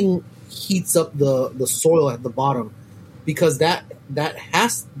nothing heats up the soil at the bottom, because that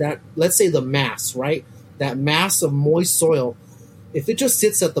let's say the mass, right? That mass of moist soil, if it just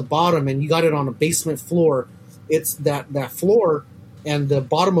sits at the bottom and you got it on a basement floor, it's that floor and the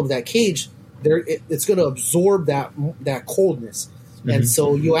bottom of that cage, it's going to absorb that coldness. And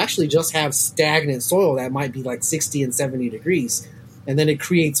so you actually just have stagnant soil that might be like 60 and 70 degrees. And then it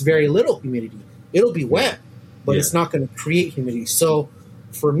creates very little humidity. It'll be wet, but it's not going to create humidity. So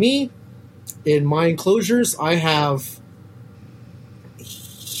for me, in my enclosures, I have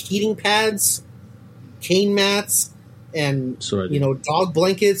heating pads, cane mats, and dog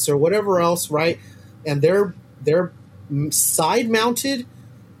blankets or whatever else, right? And they're side mounted,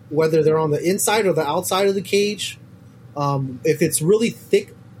 whether they're on the inside or the outside of the cage. If it's really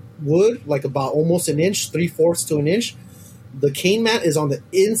thick wood, like about almost an inch, 3/4 to an inch, the cane mat is on the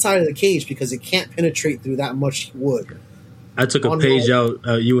inside of the cage because it can't penetrate through that much wood. I took a page out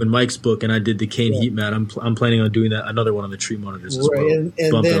you and Mike's book, and I did the cane heat mat. I'm planning on doing that, another one on the tree monitors as well, and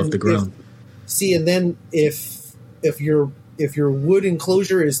bump it off the ground. And then if your wood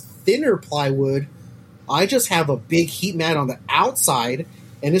enclosure is thinner plywood, I just have a big heat mat on the outside,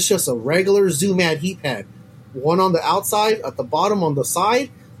 and it's just a regular Zoomad heat pad. One on the outside, at the bottom on the side,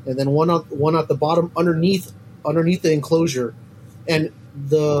 and then one at the bottom underneath the enclosure. And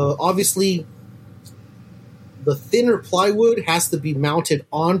obviously the thinner plywood has to be mounted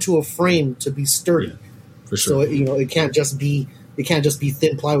onto a frame to be sturdy. Yeah, for sure. So it can't just be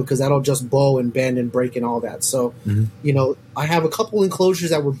thin plywood, because that'll just bow and bend and break and all that. So I have a couple enclosures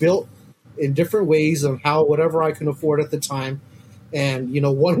that were built in different ways of whatever I can afford at the time. And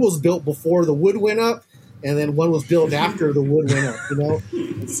one was built before the wood went up, and then one was built after the wood went up.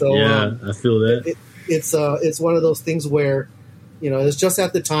 So I feel that it's one of those things where it's just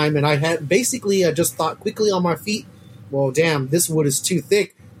at the time, and I just thought quickly on my feet, well, damn, this wood is too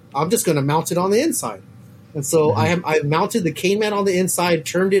thick. I'm just going to mount it on the inside. And so I mounted the cane mat on the inside,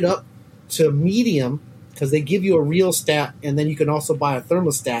 turned it up to medium, because they give you a rheostat, and then you can also buy a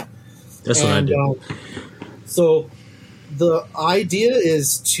thermostat. That's what I did. So the idea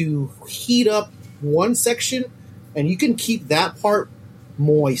is to heat up one section, and you can keep that part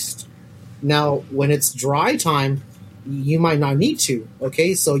moist. Now, when it's dry time, you might not need to,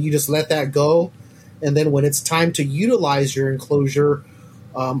 okay? So you just let that go, and then when it's time to utilize your enclosure,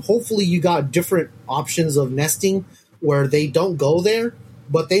 hopefully you got different options of nesting where they don't go there,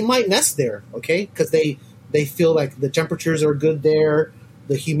 but they might nest there, okay? Because they feel like the temperatures are good there,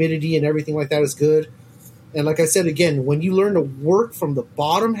 the humidity and everything like that is good. And like I said again, when you learn to work from the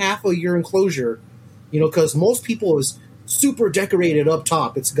bottom half of your enclosure, because most people is super decorated up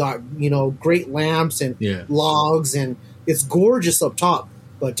top. It's got great lamps and logs, and it's gorgeous up top.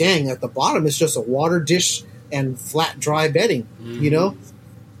 But dang, at the bottom, it's just a water dish and flat, dry bedding. Mm-hmm.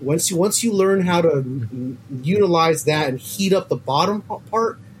 Once you learn how to utilize that and heat up the bottom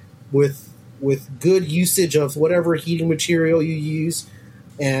part with good usage of whatever heating material you use,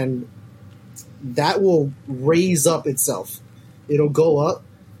 and that will raise up itself. It'll go up,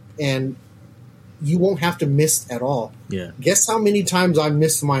 and you won't have to mist at all. Yeah. Guess how many times I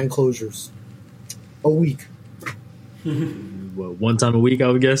missed my enclosures? A week. Well, one time a week, I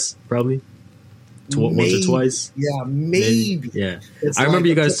would guess, probably. Once or twice. Yeah, maybe. Yeah, I remember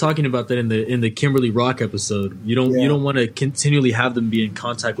you guys talking about that in the Kimberly Rock episode. You don't want to continually have them be in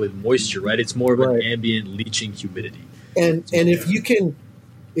contact with moisture, right? It's more of an ambient leaching humidity. And if you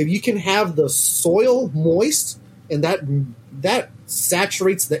can have the soil moist, and that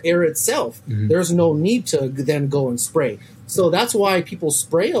saturates the air itself, there's no need to then go and spray. So that's why people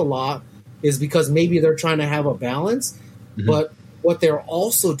spray a lot, is because maybe they're trying to have a balance, but what they're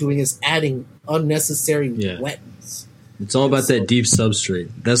also doing is adding unnecessary wetness. It's all about that deep substrate.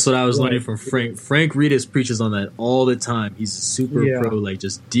 That's what I was learning from Frank. Frank Reedus preaches on that all the time. He's a super pro, like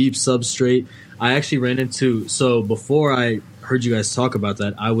just deep substrate. I actually ran into, so before I heard you guys talk about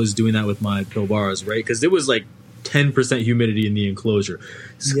that, I was doing that with my Pilbaras, right? Because it was like 10% humidity in the enclosure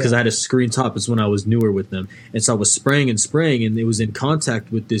because I had a screen top. It's when I was newer with them. And so I was spraying, and it was in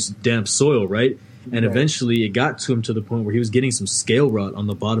contact with this damp soil, right? And eventually it got to him to the point where he was getting some scale rot on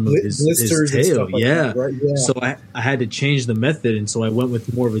the bottom of his tail. Like that, right? So I had to change the method. And so I went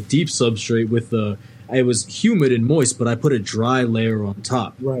with more of a deep substrate with it was humid and moist, but I put a dry layer on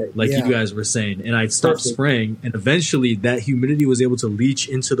top, like you guys were saying. And I stopped spraying, and eventually that humidity was able to leach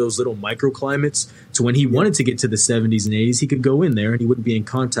into those little microclimates. So when he wanted to get to the 70s and 80s, he could go in there and he wouldn't be in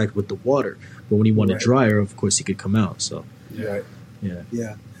contact with the water. But when he wanted drier, of course, he could come out. So yeah.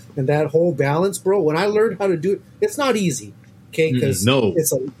 And that whole balance, bro, when I learned how to do it, it's not easy, okay? Because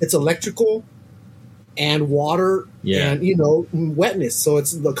it's electrical and water and, wetness. So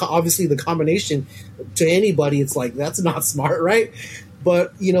it's obviously the combination to anybody. It's like, that's not smart, right?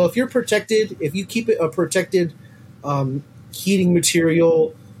 But, if you're protected, if you keep it a protected heating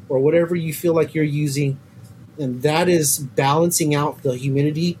material or whatever you feel like you're using, and that is balancing out the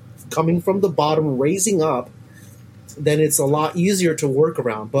humidity coming from the bottom, raising up, then it's a lot easier to work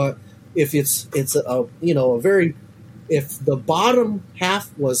around. But if if the bottom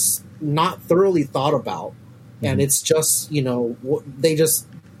half was not thoroughly thought about, and it's just they just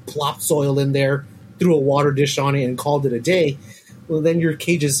plopped soil in there, threw a water dish on it, and called it a day, well, then your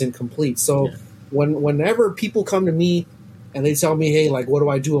cage is incomplete. So whenever people come to me and they tell me, hey, like, what do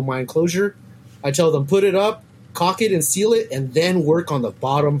I do with my enclosure? I tell them, put it up, caulk it, and seal it, and then work on the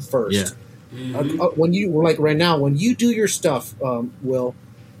bottom first. When you like right now, when you do your stuff, Will,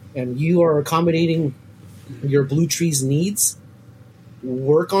 and you are accommodating your Blue Tree's needs,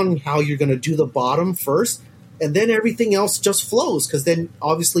 work on how you're going to do the bottom first, and then everything else just flows, because then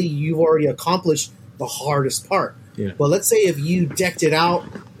obviously you've already accomplished the hardest part. But let's say if you decked it out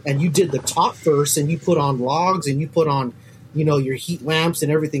and you did the top first, and you put on logs and you put on your heat lamps and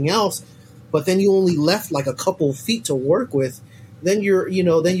everything else, but then you only left like a couple feet to work with, then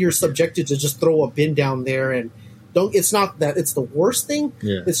you're subjected to just throw a bin down there. And it's not that it's the worst thing.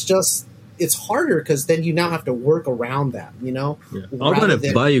 It's just, it's harder because then you now have to work around that, I'm going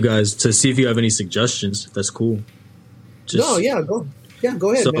to buy you guys to see if you have any suggestions. That's cool. Go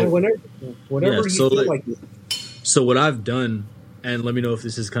ahead, man. Whenever you feel like it. So what I've done, and let me know if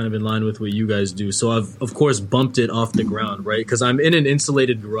this is kind of in line with what you guys do. So I've, of course, bumped it off the ground, right? Because I'm in an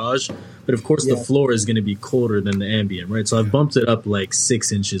insulated garage, but of course the floor is going to be colder than the ambient, right? So I've bumped it up like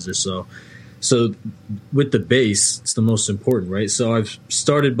 6 inches or so. So with the base, it's the most important, right? So I've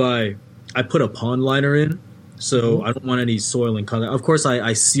started I put a pond liner in, so I don't want any soil and contact. Of course,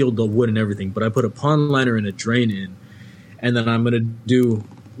 I sealed the wood and everything, but I put a pond liner and a drain in, and then I'm going to do,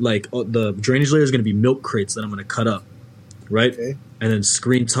 like, the drainage layer is going to be milk crates that I'm going to cut up. Right, and then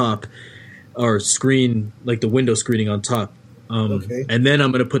screen top, or screen like the window screening on top, and then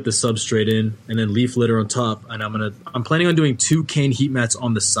I'm gonna put the substrate in, and then leaf litter on top, and I'm planning on doing 2 cane heat mats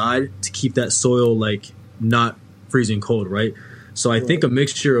on the side to keep that soil like not freezing cold, right? So I think a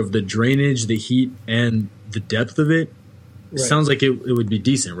mixture of the drainage, the heat, and the depth of it sounds like it would be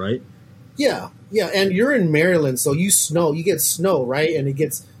decent, right? Yeah, and you're in Maryland, so you get snow, right? And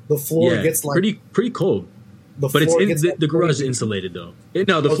the floor gets like pretty cold. But the garage is insulated, though.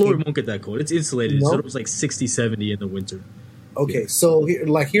 The floor won't get that cold. It's insulated. So it was like 60, 70 in the winter. Okay, so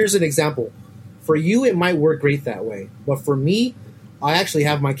here's an example. For you, it might work great that way. But for me, I actually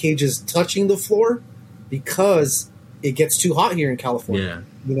have my cages touching the floor because it gets too hot here in California. Yeah.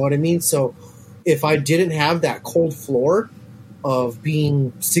 You know what I mean? So if I didn't have that cold floor of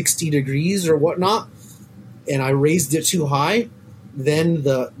being 60 degrees or whatnot, and I raised it too high, then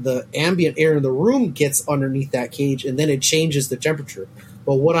the ambient air in the room gets underneath that cage, and then it changes the temperature.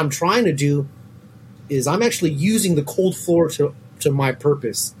 But what I'm trying to do is I'm actually using the cold floor to my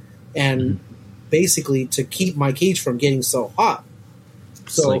purpose, and basically to keep my cage from getting so hot.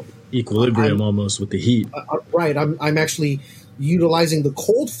 It's So like equilibrium almost with the heat. right, I'm actually utilizing the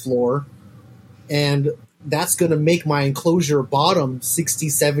cold floor, and that's going to make my enclosure bottom 60,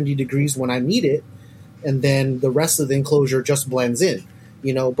 70 degrees when I need it, and then the rest of the enclosure just blends in,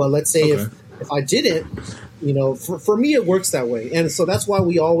 you know. But let's say if I didn't, you know, for me it works that way. And so that's why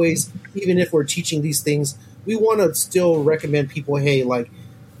we always, even if we're teaching these things, we want to still recommend people, hey, like,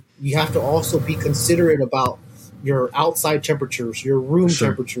 you have to also be considerate about your outside temperatures, your room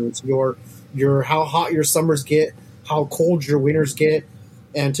temperatures, your how hot your summers get, how cold your winters get.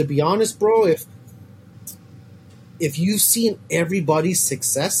 And to be honest, bro, if you've seen everybody's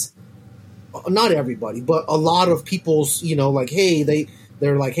success, not everybody, but a lot of people's, you know, like, hey,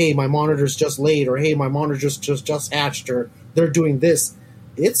 they're like, hey, my monitor's just laid, or hey, my monitor just hatched, or they're doing this.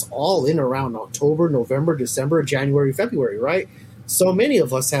 It's all in around October, November, December, January, February, right? So many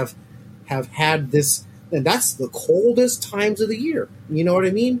of us have had this, and that's the coldest times of the year. You know what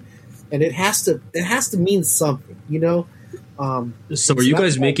I mean? And it has to mean something, you know? So are you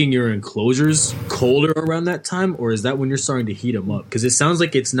guys making your enclosures colder around that time, or is that when you're starting to heat them up? Because it sounds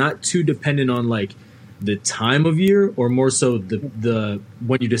like it's not too dependent on like the time of year, or more so the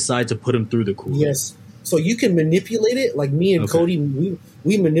when you decide to put them through the cooler. Yes. So you can manipulate it, like me and Cody.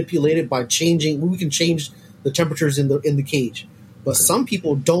 We manipulate it by changing. We can change the temperatures in the cage, but some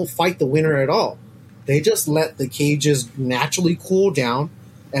people don't fight the winter at all. They just let the cages naturally cool down,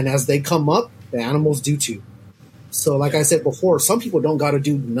 and as they come up, the animals do too. So, like I said before, some people don't got to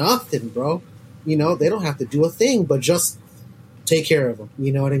do nothing, bro. You know, they don't have to do a thing, but just take care of them.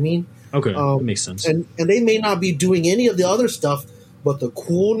 You know what I mean? Okay, that makes sense. And they may not be doing any of the other stuff, but the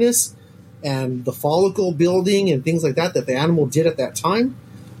coolness and the follicle building and things like that the animal did at that time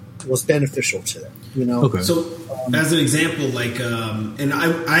was beneficial to them. You know? Okay. So, as an example, like, and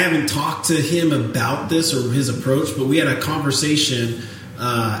I haven't talked to him about this or his approach, but we had a conversation.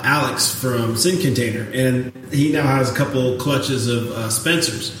 Alex from Sin Container, and he now has a couple clutches of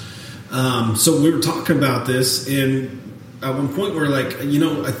Spencer's. So we were talking about this, and at one point we're like, you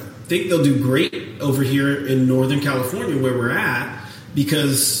know, I think they'll do great over here in Northern California where we're at,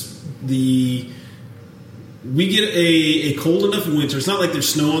 because we get a cold enough winter. It's not like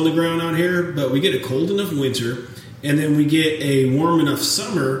there's snow on the ground out here, but we get a cold enough winter, and then we get a warm enough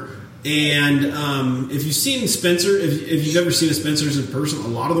summer. And if you've seen Spencer, if you've ever seen a Spencer's in person, a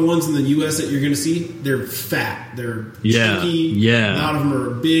lot of the ones in the U.S. that you're going to see, they're fat, they're chunky. Yeah. A lot of them are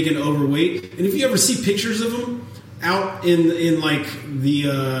big and overweight. And if you ever see pictures of them out in like the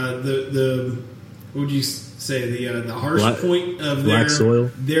what would you say, the harsh point of black soil,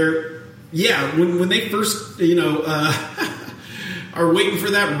 when they first are waiting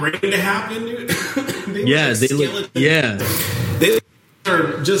for that rain to happen. They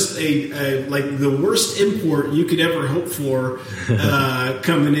are just a like the worst import you could ever hope for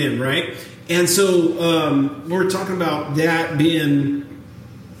coming in, right? And so we're talking about that being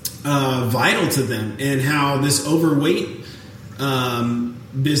vital to them, and how this overweight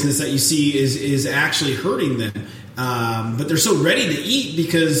business that you see is actually hurting them. But they're so ready to eat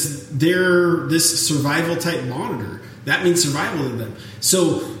because they're this survival type monitor. That means survival to them.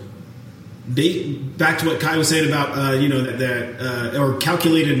 So back to what Kai was saying about that or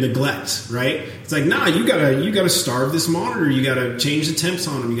calculated neglect, right? It's like, nah, you gotta starve this monitor. You gotta change the temps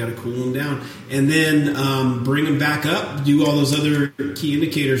on them. You gotta cool them down, and then bring them back up. Do all those other key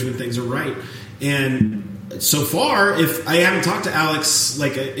indicators when things are right. And so far, if I haven't talked to Alex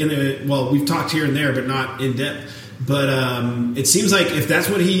we've talked here and there, but not in depth. But it seems like if that's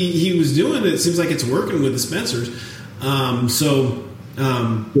what he was doing, it seems like it's working with the Spencers.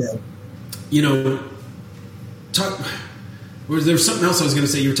 There's something else I was going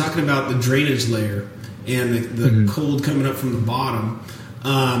to say. You were talking about the drainage layer and the cold coming up from the bottom.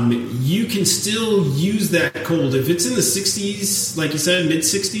 You can still use that cold. If it's in the 60s, like you said,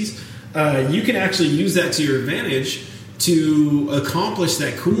 mid-60s, you can actually use that to your advantage to accomplish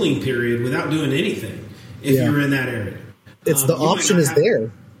that cooling period without doing anything if you're in that area. It's the option is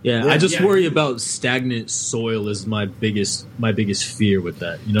there. Yeah, I just worry about stagnant soil is my biggest fear with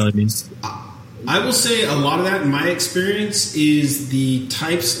that. You know what I mean? I will say a lot of that, in my experience, is the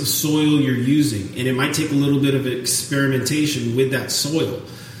types of soil you're using, and it might take a little bit of experimentation with that soil.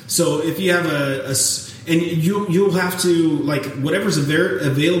 So if you have and you'll have to, like, whatever's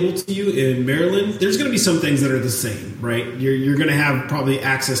available to you in Maryland, there's going to be some things that are the same, right? You're going to have probably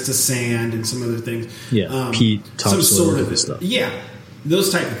access to sand and some other things. Yeah, peat, topsoil, some sort of stuff. Yeah,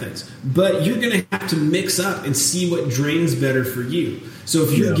 those type of things. But you're going to have to mix up and see what drains better for you. So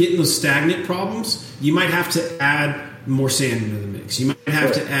if you're getting those stagnant problems, you might have to add more sand into the mix. You might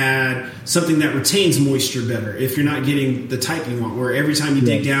have to add something that retains moisture better if you're not getting the type you want, where every time you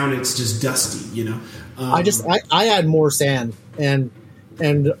dig down, it's just dusty, you know? I add more sand, and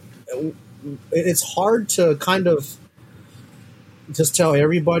it's hard to kind of just tell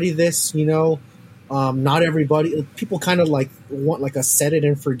everybody this, you know. Not everybody. People kind of like want like a set it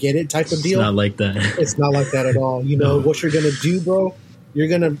and forget it type of deal. It's not like that. It's not like that at all. You know what you're gonna do, bro? You're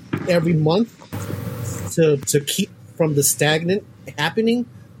gonna every month to keep from the stagnant happening,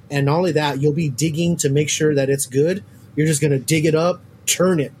 and not only that, you'll be digging to make sure that it's good. You're just gonna dig it up,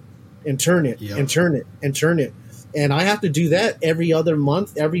 turn it, and turn it, and turn it, and turn it. And I have to do that every other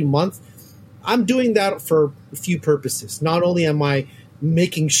month. Every month, I'm doing that for a few purposes. Not only am I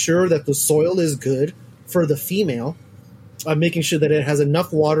making sure that the soil is good for the female, I'm making sure that it has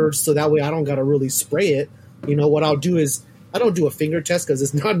enough water so that way I don't got to really spray it. You know, what I'll do is I don't do a finger test because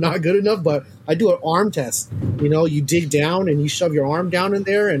it's not good enough, but I do an arm test. You know, you dig down and you shove your arm down in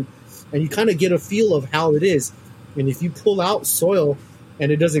there and you kind of get a feel of how it is. And if you pull out soil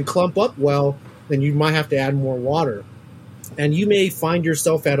and it doesn't clump up well, then you might have to add more water. And you may find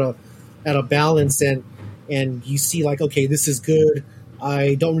yourself at a balance and you see like, okay, this is good.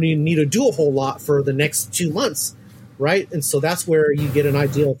 I don't really need to do a whole lot for the next 2 months, right? And so that's where you get an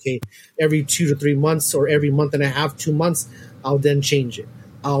idea, okay, every 2 to 3 months or every month and a half, 2 months, I'll then change it.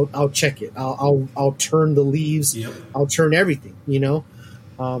 I'll check it. I'll turn the leaves. Yep. I'll turn everything, you know?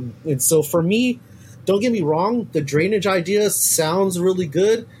 And so for me, don't get me wrong, the drainage idea sounds really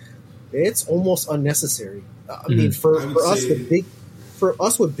good. It's almost unnecessary. I mean, for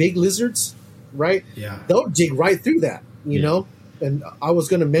us with big lizards, right? Yeah. They'll dig right through that, you know? And I was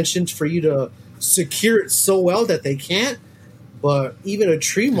going to mention for you to secure it so well that they can't. But even a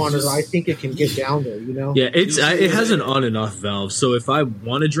tree monitor, I think it can get down there, you know? Yeah, it has an on and off valve. So if I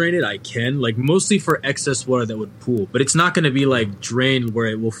want to drain it, I can. Like, mostly for excess water that would pool. But it's not going to be, like, drained where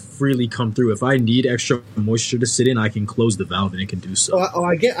it will freely come through. If I need extra moisture to sit in, I can close the valve and it can do so.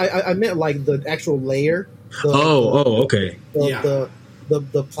 I meant, like, the actual layer. Okay.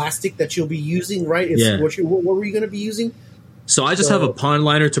 The plastic that you'll be using, right? What were you going to be using? So I just have a pond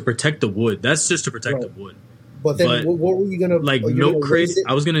liner to protect the wood. That's just to protect the wood. But then what were you going to... Like milk crate?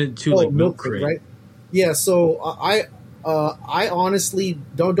 I was going to do like milk crate. Right? Yeah, so I honestly,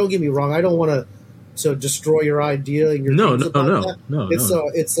 don't get me wrong, I don't want to destroy your idea and your No.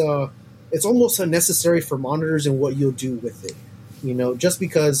 It's almost unnecessary for monitors and what you'll do with it. You know, just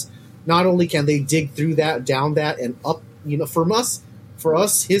because not only can they dig through that, down that, and up, you know, for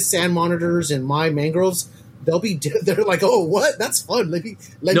us, his sand monitors and my mangroves, they're like, oh, what? That's fun. Let me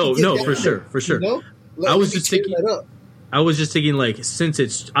for sure. You know? I was just thinking, like,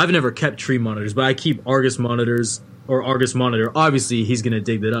 since I've never kept tree monitors, but I keep Argus monitors or Argus monitor. Obviously, he's going to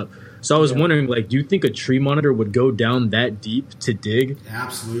dig that up. So I was wondering, like, do you think a tree monitor would go down that deep to dig?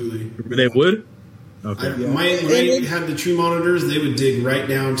 Absolutely. They would? Okay. When I had the tree monitors, they would dig right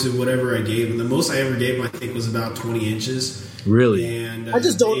down to whatever I gave them. The most I ever gave them, I think, was about 20 inches. Really? And I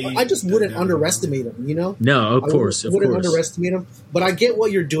just wouldn't underestimate them, you know? No, of course. I wouldn't underestimate them. But I get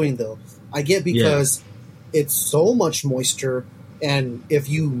what you're doing, though. I get because it's so much moisture, and if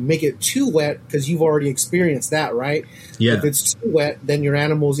you make it too wet, because you've already experienced that, right? Yeah. If it's too wet, then your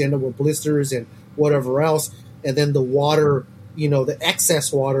animals end up with blisters and whatever else, and then the water, you know, the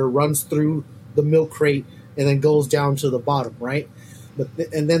excess water runs through the milk crate and then goes down to the bottom, right?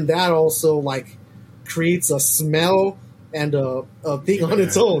 And then that also, like, creates a smell and a thing on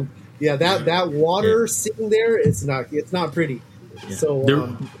its own. Yeah, that water sitting there, it's not pretty. Yeah.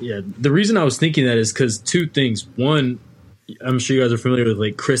 So the reason I was thinking that is because two things. One, I'm sure you guys are familiar with,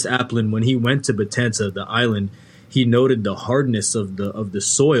 like, Chris Applin. When he went to Batanza, the island, he noted the hardness of the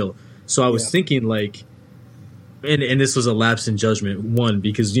soil. So I was thinking, like, and this was a lapse in judgment. One,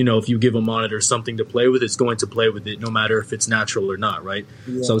 because, you know, if you give a monitor something to play with, it's going to play with it no matter if it's natural or not, right?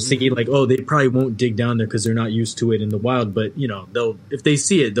 Yeah. So I was thinking, like, oh, they probably won't dig down there because they're not used to it in the wild. But, you know, if they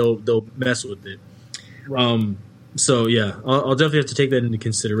see it, they'll mess with it. Right. So, yeah, I'll definitely have to take that into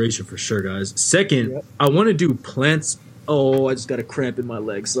consideration for sure, guys. Second, I want to do plants. Oh, I just got a cramp in my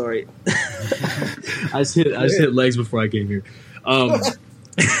leg. Sorry. I just hit legs before I came here.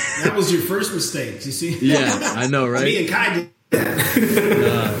 Now that was your first mistake. You see? Yeah, I know, right? Me and Kai did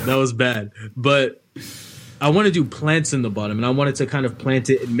that. That was bad. But I want to do plants in the bottom, and I wanted to kind of plant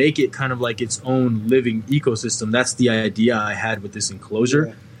it and make it kind of like its own living ecosystem. That's the idea I had with this enclosure.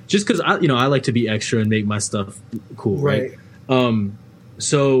 Yeah. Just because I like to be extra and make my stuff cool, right?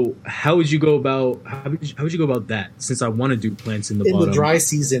 So how would you go about that? Since I want to do plants in the bottom. The dry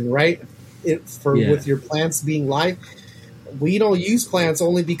season, right? With your plants being live, we don't use plants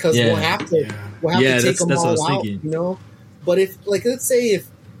only because we'll have to take them all out, you know. But if, like, let's say if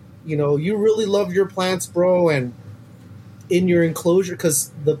you really love your plants, bro, and in your enclosure,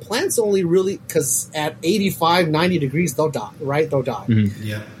 because the plants only really, because at 85, 90 degrees they'll die, right? They'll die. Mm-hmm.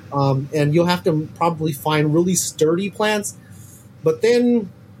 Yeah. And you'll have to probably find really sturdy plants. But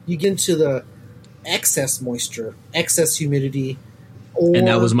then you get into the excess moisture, excess humidity. And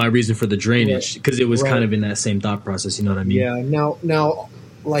that was my reason for the drainage, because it was kind of in that same thought process. You know what I mean? Yeah. Now,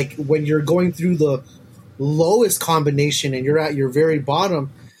 like when you're going through the lowest combination and you're at your very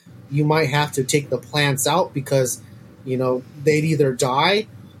bottom, you might have to take the plants out because, they'd either die,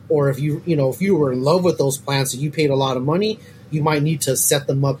 or if you were in love with those plants and you paid a lot of money, you might need to set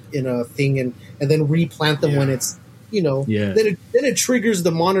them up in a thing and then replant them when it's, then it triggers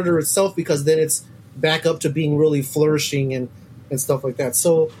the monitor itself, because then it's back up to being really flourishing and stuff like that.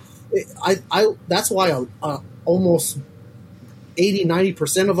 So I that's why almost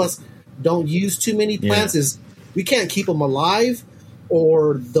 80-90% of us don't use too many plants is we can't keep them alive,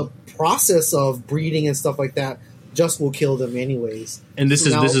 or the process of breeding and stuff like that just will kill them anyways. And this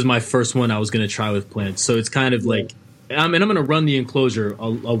is my first one I was going to try with plants. So it's kind of like, I'm going to run the enclosure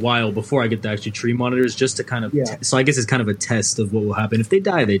a while before I get the actual tree monitors, just to kind of so I guess it's kind of a test of what will happen. If they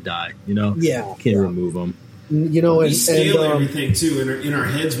die, they die, can't remove them. We scale everything too in our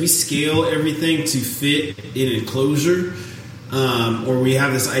heads. We scale everything to fit in enclosure, or we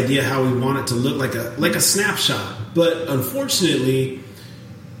have this idea how we want it to look, like a snapshot. But unfortunately,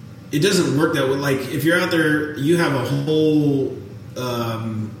 it doesn't work that way. Like if you're out there, you have a whole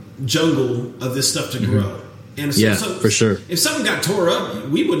jungle of this stuff to grow. And so, for sure. If something got tore up,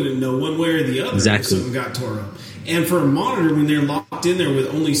 we wouldn't know one way or the other if something got tore up. And for a monitor, when they're locked in there with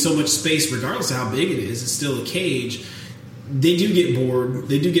only so much space, regardless of how big it is, it's still a cage. They do get bored.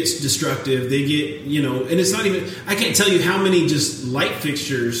 They do get destructive. They get, and it's not even, I can't tell you how many just light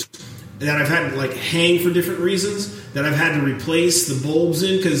fixtures that I've had to hang for different reasons that I've had to replace the bulbs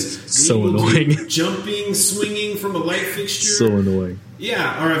in, because so annoying. Jumping, swinging from a light fixture. So annoying.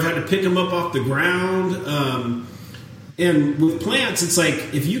 Yeah, or I've had to pick them up off the ground. And with plants, it's like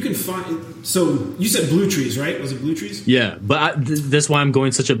if you can find. So you said blue trees, right? Was it blue trees? Yeah, but that's why I'm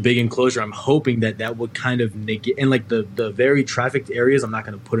going such a big enclosure. I'm hoping that would kind of negate, and like the very trafficked areas, I'm not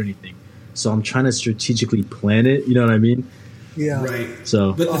going to put anything. So I'm trying to strategically plan it. You know what I mean? Yeah. Right.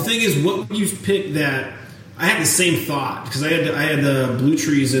 So, but the thing is, what would you pick that? I had the same thought, because I had the blue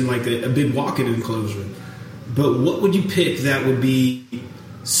trees in like a big walk-in enclosure. But what would you pick that would be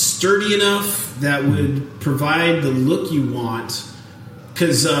sturdy enough, that would provide the look you want?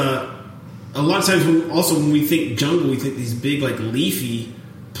 Because a lot of times, when we think jungle, we think these big leafy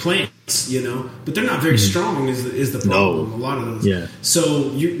plants, but they're not very strong. Is the problem? No. A lot of those. Yeah.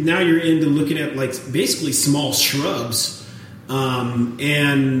 So you're into looking at basically small shrubs.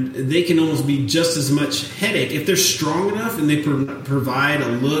 And they can almost be just as much headache if they're strong enough and they provide a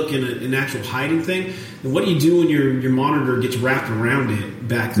look and an actual hiding thing. And what do you do when your monitor gets wrapped around it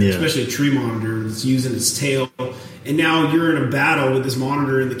back there, especially a tree monitor that's using its tail, and now you're in a battle with this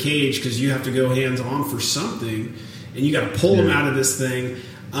monitor in the cage because you have to go hands on for something, and you got to pull them out of this thing.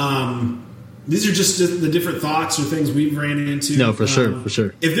 These are just the different thoughts or things we've ran into. No, for sure.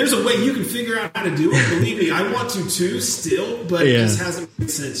 If there's a way you can figure out how to do it, believe me, I want to too still, but it just hasn't made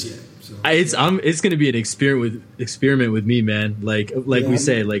sense yet. So. It's going to be an experiment with me, man. Like we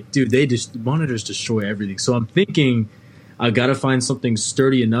say, dude, monitors destroy everything. So I'm thinking I got to find something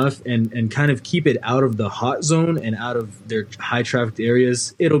sturdy enough and kind of keep it out of the hot zone and out of their high trafficked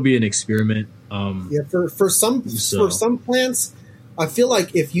areas. It'll be an experiment. For some plants, I feel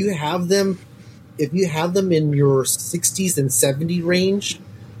like if you have them in your 60s and 70 range,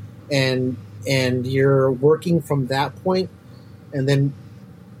 and you're working from that point, and then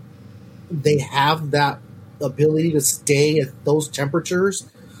they have that ability to stay at those temperatures,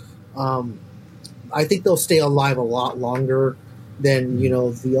 I think they'll stay alive a lot longer than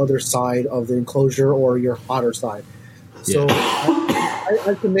the other side of the enclosure or your hotter side. So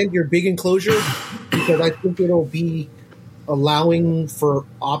I commend your big enclosure, because I think it'll be allowing for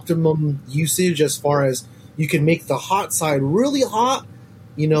optimum usage, as far as you can make the hot side really hot,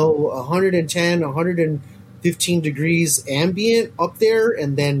 110, 15 degrees ambient up there,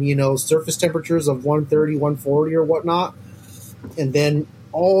 and then, surface temperatures of 130, 140 or whatnot. And then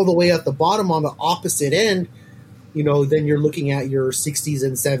all the way at the bottom on the opposite end, then you're looking at your 60s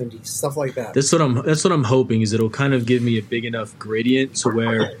and 70s, stuff like that. That's what I'm hoping, is it'll kind of give me a big enough gradient to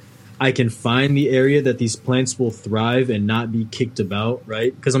where I can find the area that these plants will thrive and not be kicked about,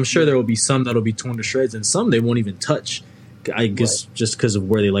 right? Because I'm sure there will be some that'll be torn to shreds, and some they won't even touch, I guess, just because of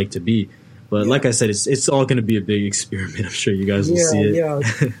where they like to be. But like I said, it's all going to be a big experiment. I'm sure you guys will see it. Yeah,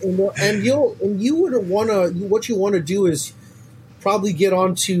 and you would want to. What you want to do is probably get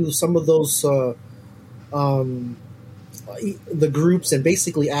onto some of those the groups and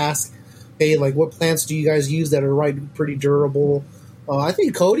basically ask, hey, like, what plants do you guys use that are pretty durable? I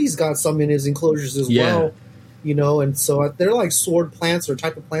think Cody's got some in his enclosures as well. And so they're like sword plants or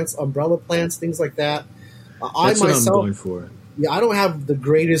type of plants, umbrella plants, things like that. That's what I'm going for. Yeah, I don't have the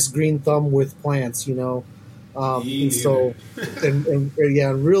greatest green thumb with plants, and so, and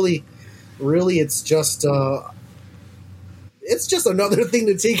really, it's just another thing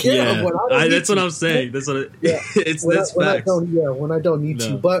to take care of. When that's what I'm saying. That's what it's facts. When I don't need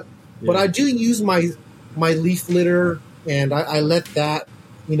to, but I do use my leaf litter, and I let that,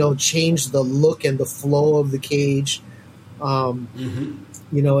 change the look and the flow of the cage,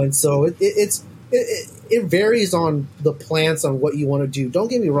 and so it varies on the plants on what you want to do. Don't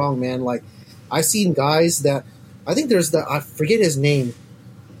get me wrong, man. Like, I've seen guys that I think I forget his name.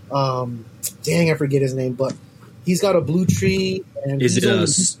 I forget his name, but he's got a blue tree. And is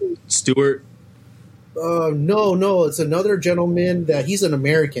it Stewart? No, it's another gentleman that he's an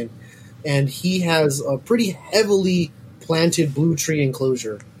American, and he has a pretty heavily planted blue tree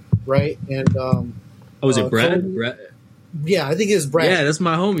enclosure, right? And is it Brad? Brad? Yeah, I think it's Brad. Yeah, that's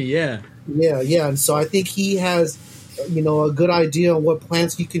my homie. Yeah. Yeah, and so I think he has, a good idea on what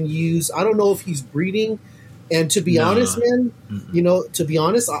plants you can use. I don't know if he's breeding, and to be honest, man,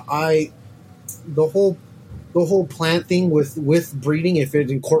 I the whole plant thing with breeding, if it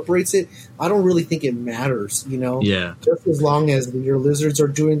incorporates it, I don't really think it matters, Yeah. Just as long as your lizards are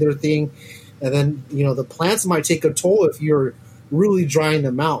doing their thing, and then the plants might take a toll if you're really drying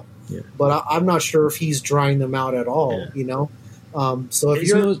them out. Yeah. But I'm not sure if he's drying them out at all. So if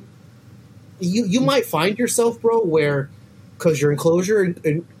you're you might find yourself, bro, where, because your enclosure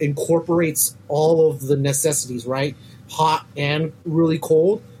incorporates all of the necessities, right? Hot and really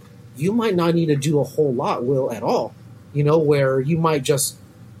cold. You might not need to do a whole lot, Will, at all. Where you might just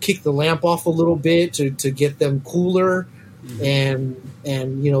kick the lamp off a little bit to get them cooler, and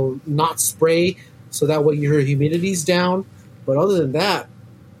not spray, so that way your humidity's down. But other than that,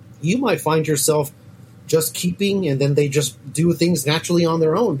 you might find yourself just keeping, and then they just do things naturally on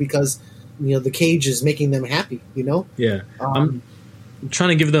their own because the cage is making them happy, Yeah. I'm trying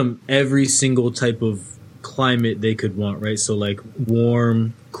to give them every single type of climate they could want, right? So like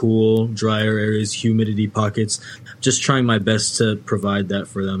warm, cool, drier areas, humidity pockets. Just trying my best to provide that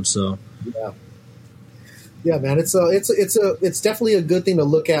for them. So yeah, man, it's definitely a good thing to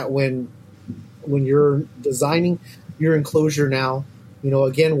look at when you're designing your enclosure now.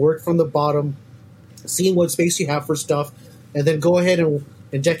 Again, work from the bottom, seeing what space you have for stuff, and then go ahead and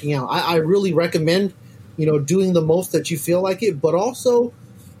decking out. I really recommend, doing the most that you feel like it, but also,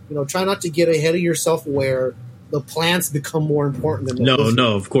 try not to get ahead of yourself where the plants become more important than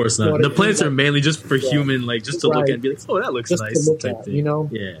no, of course not. The plants are mainly just for human, like just to look at and be like, oh, that looks just nice. To look at,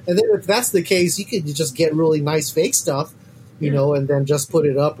 Yeah. And then if that's the case, you could just get really nice fake stuff, and then just put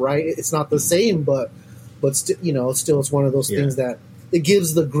it up, right? It's not the same, but still it's one of those things that it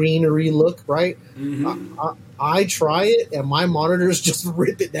gives the greenery look, right? Mm-hmm. I try it, and my monitors just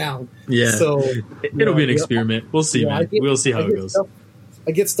rip it down. Yeah, so it'll be an experiment. We'll see, man. We'll see how it goes.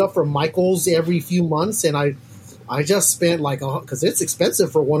 I get stuff from Michael's every few months, and I just spent because it's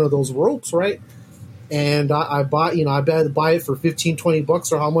expensive for one of those ropes, right? And I buy it for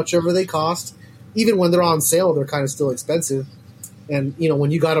 $15-$20 or how much ever they cost. Even when they're on sale, they're kind of still expensive. And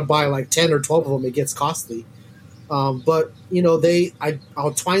when you got to buy like 10 or 12 of them, it gets costly. But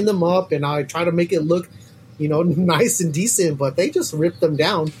I'll twine them up and I try to make it look, nice and decent, but they just rip them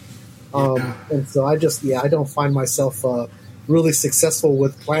down. And so I don't find myself really successful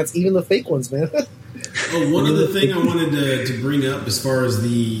with plants, even the fake ones, man. One other thing I wanted to bring up as far as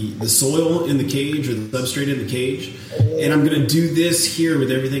the soil in the cage or the substrate in the cage, and I'm going to do this here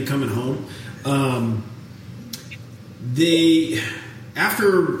with everything coming home.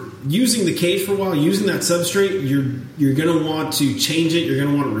 After using the cage for a while, using that substrate, you're going to want to change it. You're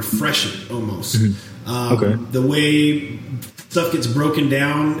going to want to refresh it almost. Mm-hmm. Okay. The way stuff gets broken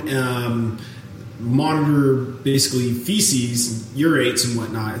down, monitor basically feces, urates, and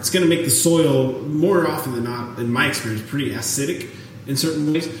whatnot, it's going to make the soil more often than not, in my experience, pretty acidic in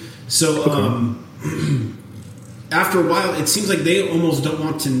certain ways. So after a while, it seems like they almost don't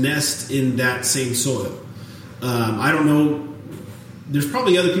want to nest in that same soil. I don't know. There's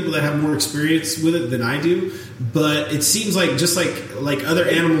probably other people that have more experience with it than I do, but it seems like just like other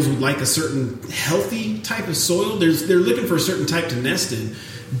animals would like a certain healthy type of soil. They're looking for a certain type to nest in,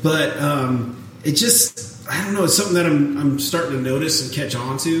 but it just, I don't know. It's something that I'm starting to notice and catch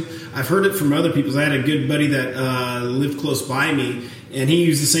on to. I've heard it from other people. I had a good buddy that lived close by me, and he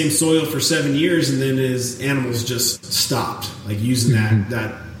used the same soil for 7 years, and then his animals just stopped like using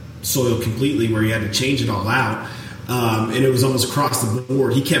that soil completely, where he had to change it all out. And it was almost across the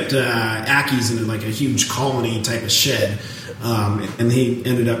board. He kept Ackies in like a huge colony type of shed, and he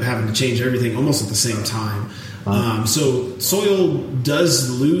ended up having to change everything almost at the same time. So soil does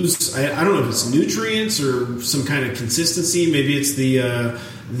lose. I don't know if it's nutrients or some kind of consistency. Maybe it's the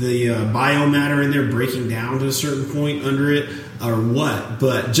biomatter in there breaking down to a certain point under it, or what.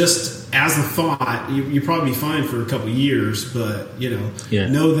 But just as a thought, you probably be fine for a couple of years. But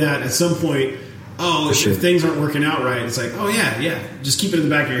know that at some point. If things aren't working out right, it's like, just keep it in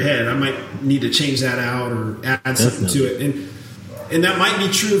the back of your head. I might need to change that out or add something to it. And that might be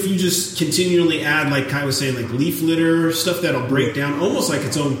true if you just continually add, like Kai was saying, like leaf litter, stuff that'll break down, almost like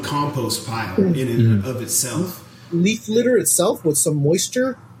its own compost pile in and of itself. Leaf litter itself with some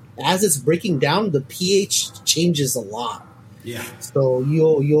moisture, as it's breaking down, the pH changes a lot. Yeah. So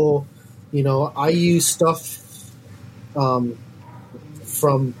you'll I use stuff from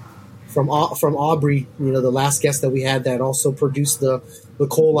Aubrey, the last guest that we had that also produced the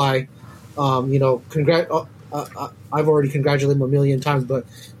coli. I've already congratulated him a million times, but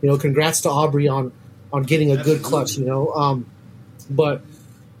congrats to Aubrey on getting a good clutch. But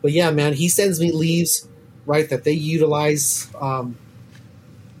yeah, man, he sends me leaves, right, that they utilize.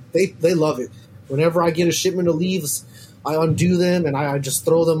 They love it. Whenever I get a shipment of leaves, I undo them and I just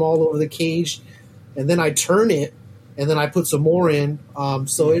throw them all over the cage, and then I turn it, and then I put some more in.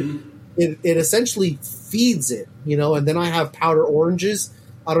 It essentially feeds it, and then I have powder oranges.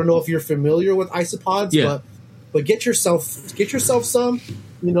 I don't know if you're familiar with isopods, but get yourself some,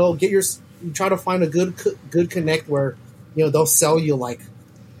 try to find a good connect where, they'll sell you like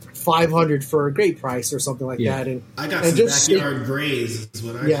 500 for a great price or something like that. And I got some backyard grays is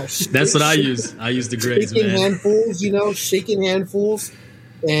what I that's what I use. I use the grays, shaking handfuls, shaking handfuls.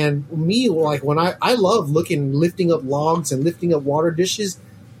 And me, like when I love lifting up logs and lifting up water dishes.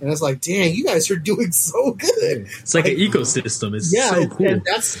 And I was like, dang, you guys are doing so good. It's like an ecosystem. It's so cool. And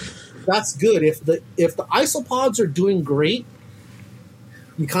that's good. If the isopods are doing great,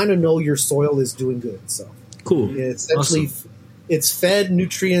 you kind of know your soil is doing good. So cool. Essentially, it's fed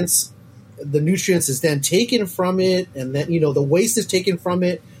nutrients. The nutrients is then taken from it, and then the waste is taken from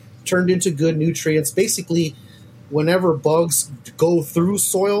it, turned into good nutrients. Basically, whenever bugs go through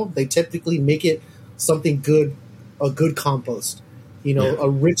soil, they typically make it something good, a good compost. A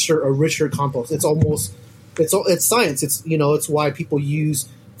richer compost. It's science. It's why people use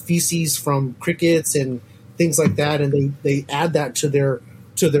feces from crickets and things like that, and they add that to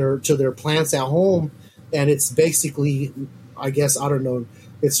their plants at home, and it's basically, I guess, I don't know,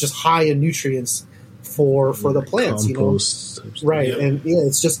 it's just high in nutrients for the plants, compost, right? Yep. And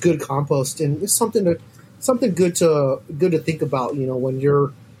it's just good compost, and it's something good to think about, when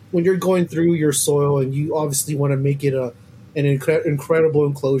you're going through your soil, and you obviously want to make it an incredible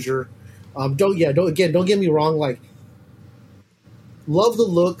enclosure. Don't get me wrong. Like, love the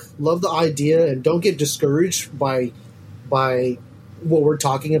look, love the idea, and don't get discouraged by what we're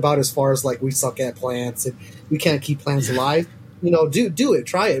talking about as far as like we suck at plants and we can't keep plants alive. Do it,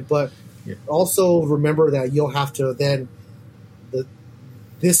 try it, but also remember that you'll have to then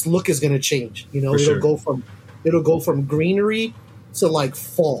this look is going to change. It'll go from greenery to like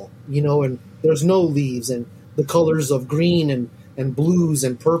fall. And there's no leaves and the colors of green and blues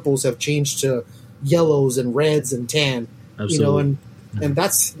and purples have changed to yellows and reds and tan. Absolutely. And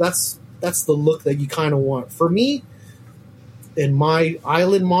that's the look that you kind of want. For me, in my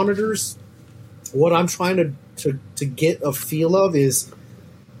island monitors, what I'm trying to get a feel of is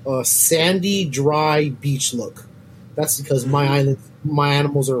a sandy, dry beach look. That's because my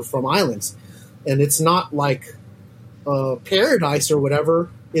animals are from islands, and it's not like paradise or whatever.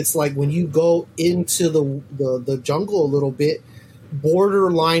 It's like when you go into the jungle a little bit,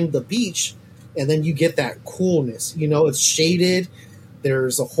 borderline the beach, and then you get that coolness. It's shaded.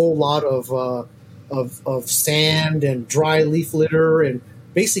 There's a whole lot of sand and dry leaf litter and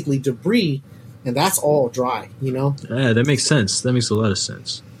basically debris, and that's all dry. Yeah, that makes sense. That makes a lot of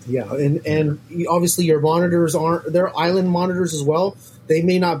sense. Yeah, and obviously your monitors aren't, they're island monitors as well. They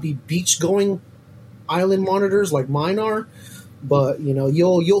may not be beach going island monitors like mine are, but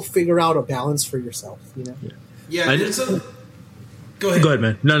you'll figure out a balance for yourself. Yeah, go ahead. Go ahead,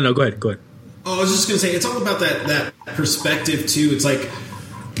 man. No, go ahead. Oh, I was just gonna say it's all about that perspective too. It's like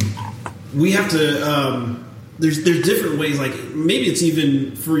we have to. There's different ways. Like maybe it's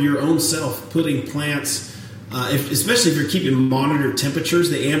even for your own self putting plants. Especially if you're keeping monitor temperatures,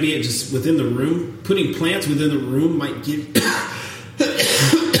 the ambient just within the room, putting plants within the room might give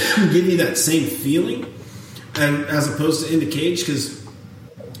give you that same feeling, and as opposed to in the cage, because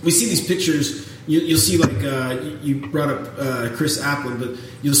we see these pictures. You'll see like you brought up Chris Applin, but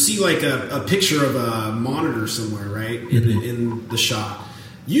you'll see like a picture of a monitor somewhere, right, in the shot.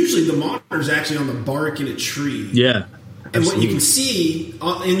 Usually the monitor is actually on the bark in a tree. Yeah. And what you can see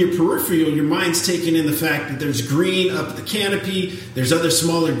in your peripheral, your mind's taking in the fact that there's green up at the canopy, there's other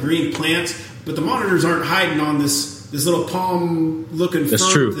smaller green plants, but the monitors aren't hiding on this little palm-looking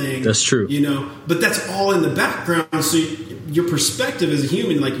fern thing. That's true. But that's all in the background, so your perspective as a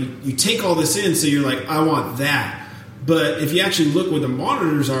human, like you take all this in, so you're like, I want that. But if you actually look where the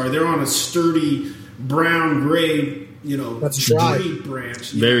monitors are, they're on a sturdy brown-gray, that's dry tree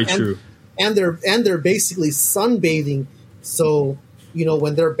branch. Very true. And they're basically sunbathing. So,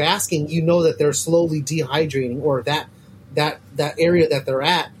 when they're basking, that they're slowly dehydrating, or that area that they're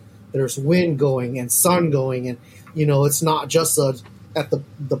at, there's wind going and sun going. And, it's not just at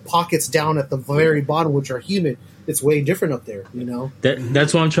the pockets down at the very bottom, which are humid. It's way different up there,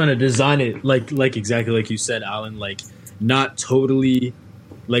 That's why I'm trying to design it like exactly like you said, Alan, like not totally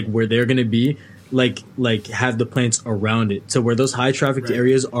like where they're going to be, like have the plants around it. So where those high trafficked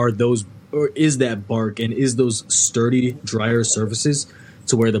areas are or is that bark and is those sturdy, drier surfaces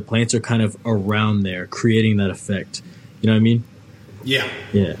to where the plants are kind of around there, creating that effect. You know what I mean? Yeah.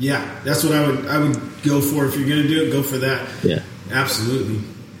 That's what I would go for. If you're going to do it, go for that. Yeah, absolutely.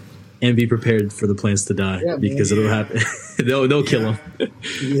 And be prepared for the plants to die because it'll happen. they'll kill them.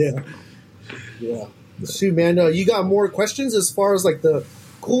 Yeah. Shoot, man, you got more questions as far as like the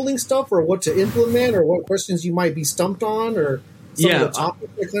cooling stuff, or what to implement, or what questions you might be stumped on, or some of the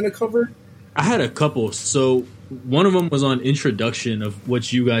topics I kind of covered? I had a couple. So one of them was on introduction of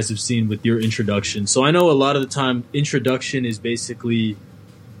what you guys have seen with your introduction. So I know a lot of the time introduction is basically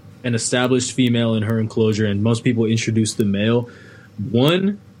an established female in her enclosure, and most people introduce the male.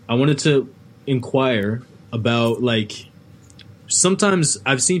 One, I wanted to inquire about, like, sometimes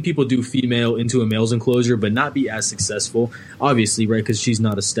I've seen people do female into a male's enclosure but not be as successful, obviously, right, because she's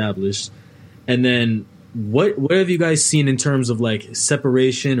not established. And then what have you guys seen in terms of like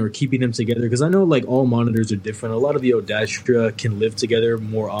separation or keeping them together? Because I know like all monitors are different. A lot of the Odastria can live together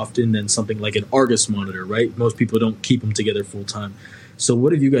more often than something like an Argus monitor, right? Most people don't keep them together full time. So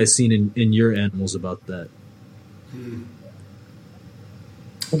what have you guys seen in your animals about that?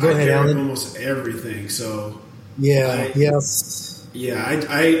 Go ahead, Alan. Almost everything. So I'm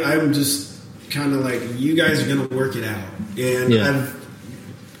just kind of like, you guys are going to work it out, and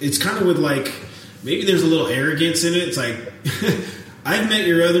it's kind of with like, maybe there's a little arrogance in it. It's like, I've met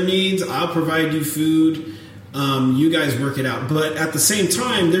your other needs. I'll provide you food. You guys work it out. But at the same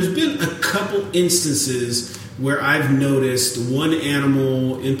time, there's been a couple instances where I've noticed one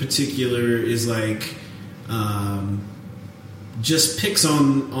animal in particular is like, just picks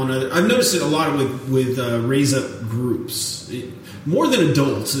on other. I've noticed it a lot with raise up groups, more than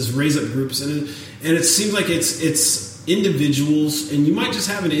adults, is raise up groups, and it seems like it's individuals, and you might just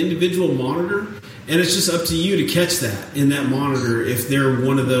have an individual monitor. And it's just up to you to catch that in that monitor if they're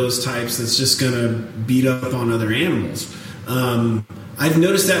one of those types that's just going to beat up on other animals. I've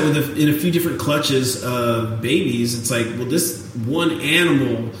noticed that in a few different clutches of babies. It's like, well, this one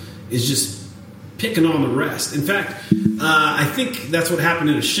animal is just picking on the rest. In fact, I think that's what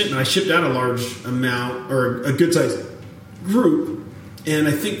happened in a shipment. I shipped out a large amount, or a good-sized group, and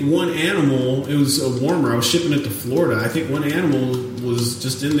I think one animal, it was a warmer. I was shipping it to Florida. I think one animal was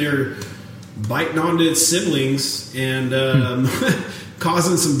just in there biting onto its siblings and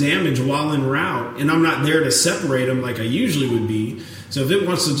causing some damage while en route. And I'm not there to separate them like I usually would be. So if it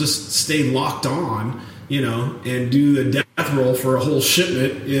wants to just stay locked on, and do the death roll for a whole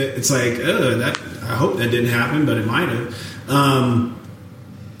shipment, it's like, I hope that didn't happen, but it might have.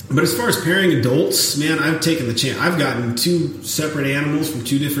 But as far as pairing adults, man, I've taken the chance. I've gotten two separate animals from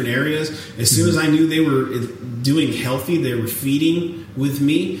two different areas. As soon as I knew they were doing healthy, they were feeding with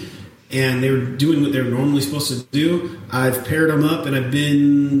me, and they were doing what they're normally supposed to do, I've paired them up, and I've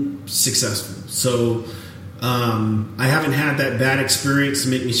been successful. So I haven't had that bad experience to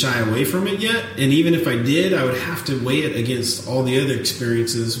make me shy away from it yet. And even if I did, I would have to weigh it against all the other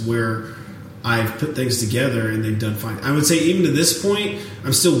experiences where I've put things together and they've done fine. I would say even to this point,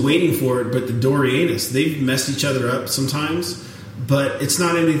 I'm still waiting for it, but the Dorianus, they've messed each other up sometimes, but it's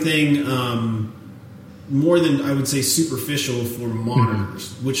not anything more than, I would say, superficial for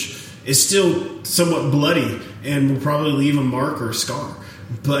monitors, which is still somewhat bloody and will probably leave a mark or a scar.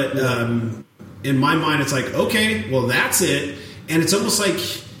 But in my mind, it's like, okay, well, that's it. And it's almost like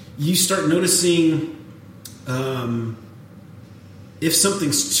you start noticing if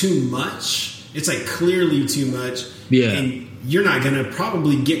something's too much, it's like clearly too much. Yeah. And you're not going to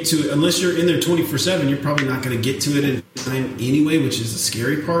probably get to it unless you're in there 24/7. You're probably not going to get to it in time anyway, which is the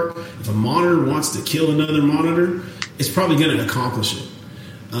scary part. If a monitor wants to kill another monitor, it's probably going to accomplish it.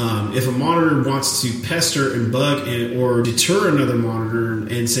 If a monitor wants to pester and bug or deter another monitor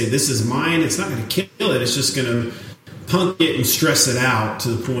and say, this is mine, it's not going to kill it. It's just going to punk it and stress it out to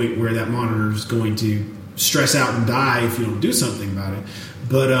the point where that monitor is going to stress out and die if you don't do something about it.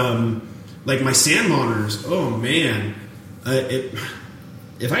 But like my sand monitors, oh man,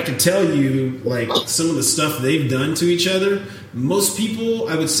 if I could tell you like some of the stuff they've done to each other, most people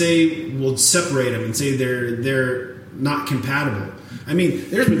I would say will separate them and say they're not compatible. I mean,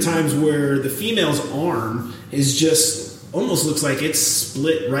 there's been times where the female's arm is just almost looks like it's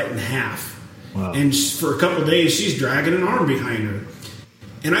split right in half. Wow. And for a couple of days, she's dragging an arm behind her.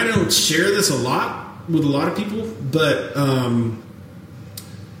 And I don't share this a lot with a lot of people, but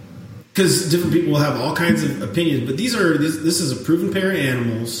because different people will have all kinds of opinions. But this is a proven pair of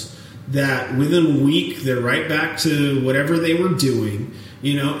animals that within a week they're right back to whatever they were doing.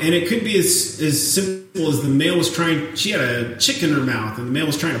 You know, and it could be as simple as the male was she had a chick in her mouth, and the male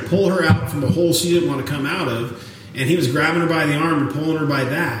was trying to pull her out from a hole she didn't want to come out of, and he was grabbing her by the arm and pulling her by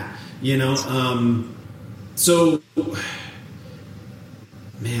that, you know. So,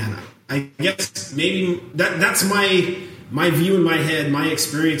 man, I guess maybe that's my view in my head. My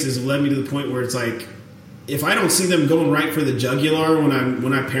experiences have led me to the point where it's like, if I don't see them going right for the jugular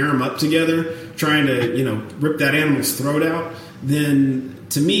when I pair them up together, trying to, you know, rip that animal's throat out, then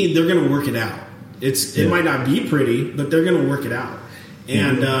to me they're going to work it out. It might not be pretty, but they're going to work it out.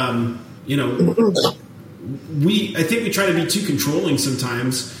 And you know, I think we try to be too controlling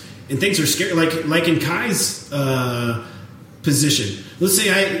sometimes, and things are scary. Like in Kai's position, let's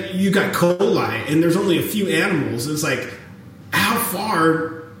say you got coli, and there's only a few animals. It's like, how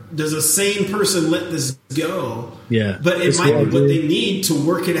far does a sane person let this go? Yeah, but it might be what they need to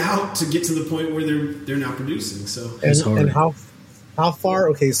work it out to get to the point where they're now producing. So and how far?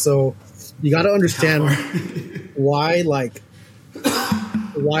 Okay, so you got to understand why I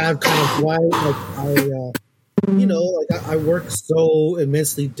work so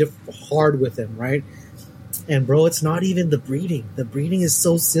immensely hard with them, right? And bro, it's not even the breeding. The breeding is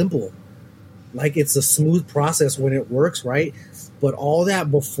so simple. Like, it's a smooth process when it works, right? But all that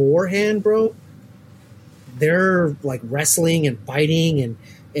beforehand, bro, they're like wrestling and fighting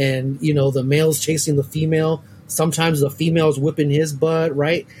and you know, the male's chasing the female. Sometimes the female's whipping his butt,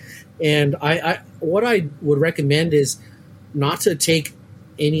 right? And what I would recommend is not to take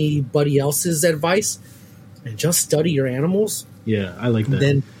anybody else's advice and just study your animals. Yeah, I like that.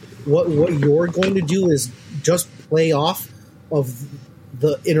 Then what you're going to do is just play off of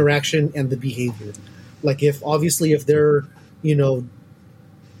the interaction and the behavior. Like, if they're, you know,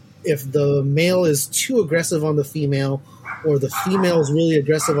 if the male is too aggressive on the female, or the female is really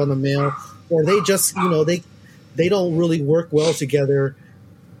aggressive on the male, or they just, you know, they don't really work well together,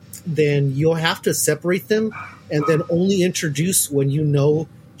 then you'll have to separate them and then only introduce when you know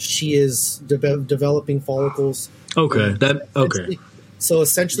she is developing follicles. Okay. So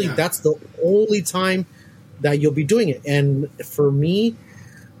essentially, that's the only time that you'll be doing it. And for me,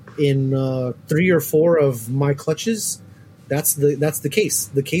 in 3 or 4 of my clutches, that's the case.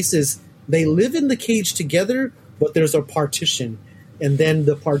 The case is they live in the cage together, but there's a partition, and then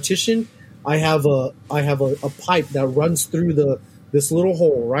the partition, I have a pipe that runs through this little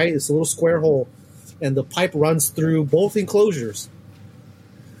hole, right? This little square hole, and the pipe runs through both enclosures.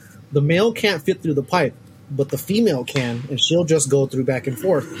 The male can't fit through the pipe, but the female can, and she'll just go through back and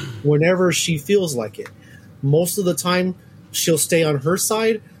forth whenever she feels like it. Most of the time, she'll stay on her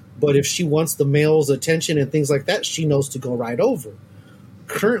side, but if she wants the male's attention and things like that, she knows to go right over.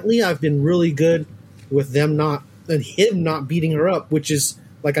 Currently, I've been really good with him not beating her up, which is,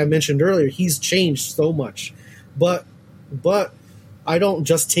 like I mentioned earlier, he's changed so much. But I don't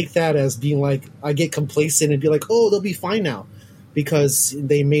just take that as being like, I get complacent and be like, oh, they'll be fine now. Because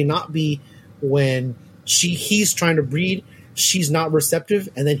they may not be when he's trying to breed, she's not receptive,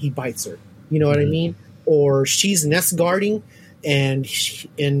 and then he bites her. You know what I mean? or she's nest guarding and she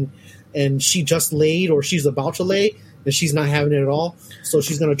just laid or she's about to lay and she's not having it at all, so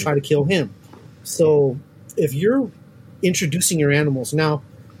she's going to try to kill him. So if you're introducing your animals now,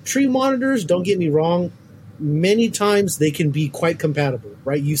 tree monitors, don't get me wrong, many times they can be quite compatible,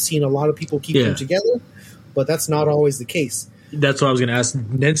 right? You've seen a lot of people keep them together, but that's not always the case. That's what I was going to ask.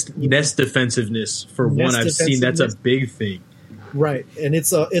 Nest defensiveness, for one, I've seen that's a big thing. Right, and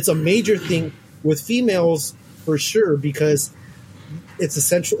it's a major thing with females for sure, because it's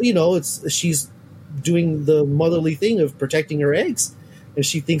essential. She's doing the motherly thing of protecting her eggs, and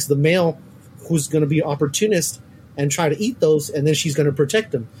she thinks the male who's going to be opportunist and try to eat those, and then she's going to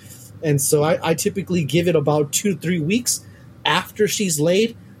protect them. And so I typically give it about 2 to 3 weeks after she's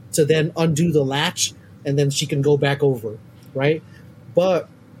laid to then undo the latch, and then she can go back over, right? But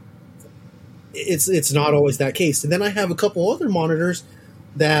it's not always that case. And then I have a couple other monitors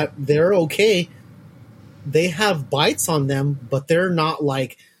that they're okay. They have bites on them, but they're not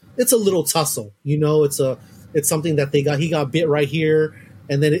like, it's a little tussle, it's something that he got bit right here,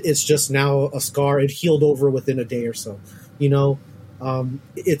 and then it's just now a scar. It healed over within a day or so,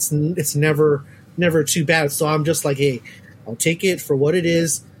 it's never too bad. So I'm just like, hey, I'll take it for what it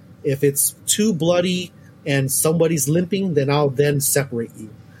is. If it's too bloody and somebody's limping, then I'll then separate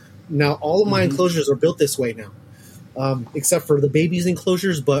you. Now, all of my enclosures are built this way now, except for the babies'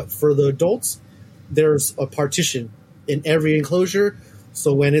 enclosures. But for the adults, there's a partition in every enclosure.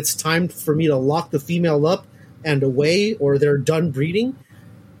 So when it's time for me to lock the female up and away, or they're done breeding,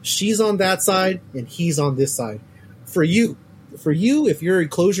 she's on that side and he's on this side. For you, if your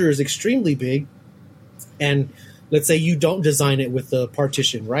enclosure is extremely big, and let's say you don't design it with the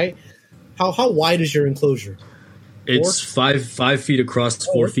partition, right? How wide is your enclosure? It's 5 feet across,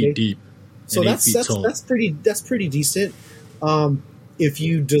 4 feet deep. So that's pretty decent. If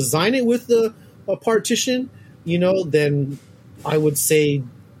you design it with a partition, then I would say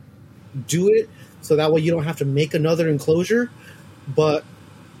do it, so that way you don't have to make another enclosure. But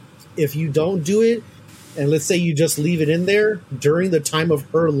if you don't do it, and let's say you just leave it in there during the time of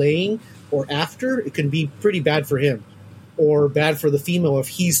her laying or after, it can be pretty bad for him, or bad for the female if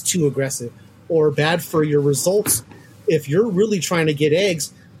he's too aggressive, or bad for your results if you're really trying to get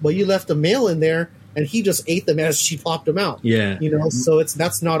eggs, but you left a male in there and he just ate them as she popped them out. Yeah. So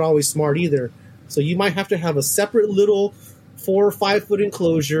that's not always smart either. So you might have to have a separate little 4 or 5 foot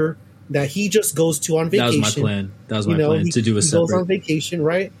enclosure that he just goes to on vacation. That was my plan to do a separate. He goes on vacation,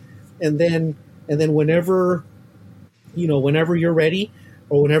 right? And then whenever you're ready,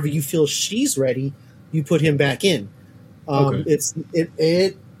 or whenever you feel she's ready, you put him back in.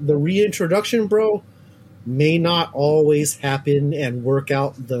 The reintroduction, bro, may not always happen and work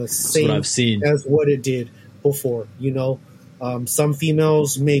out the same as what it did before. Some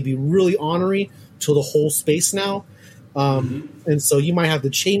females may be really ornery to the whole space now. And so you might have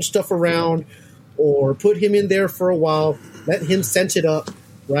to change stuff around, or put him in there for a while, let him scent it up,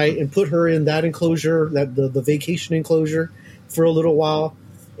 right? And put her in that enclosure, the vacation enclosure, for a little while,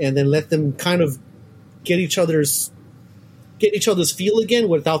 and then let them kind of get each other's feel again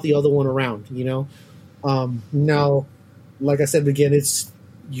without the other one around, Now, like I said again,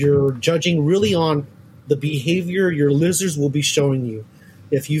 you're judging really on the behavior your lizards will be showing you.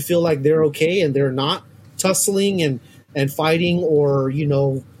 If you feel like they're okay and they're not tussling and fighting, or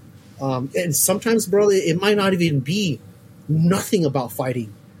and sometimes, bro, it might not even be nothing about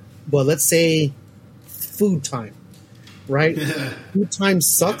fighting, but let's say food time, right? Food time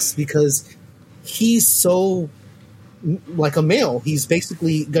sucks because he's so like a male. He's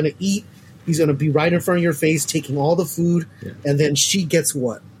basically going to eat. He's going to be right in front of your face, taking all the food. Yeah. And then she gets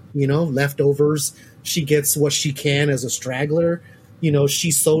what? Leftovers. She gets what she can as a straggler.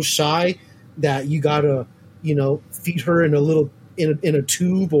 She's so shy that you got to, feed her in a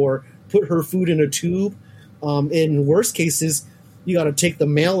tube, or put her food in a tube. In worst cases, you got to take the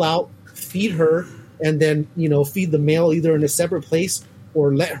male out, feed her, and then, feed the male either in a separate place,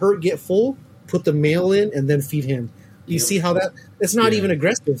 or let her get full, put the male in, and then feed him. You see how it's not even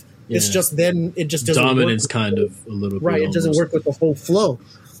aggressive. Yeah. It's just then it just doesn't dominance work kind of a little bit. Right, it doesn't work with the whole flow.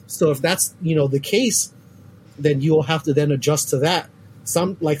 So if that's the case, then you'll have to then adjust to that.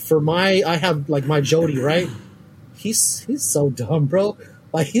 I have my Jody, right? He's so dumb, bro.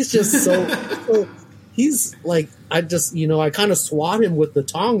 Like he's just so he's like, I just I kind of swat him with the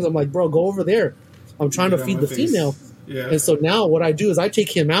tongs. I'm like, bro, go over there. I'm trying to feed the female. Yeah. And so now what I do is I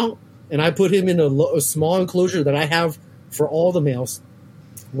take him out and I put him in a small enclosure that I have for all the males.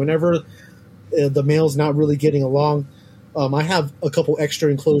 Whenever the male's not really getting along, I have a couple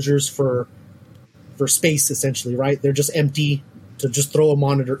extra enclosures for space, essentially, right? They're just empty to just throw a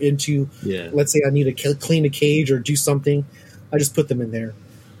monitor into. Yeah. Let's say I need to clean a cage or do something, I just put them in there.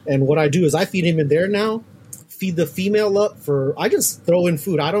 And what I do is I feed him in there now, feed the female up I just throw in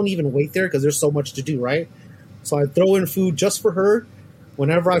food. I don't even wait there because there's so much to do, right? So I throw in food just for her.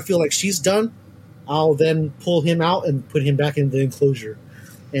 Whenever I feel like she's done, I'll then pull him out and put him back in the enclosure.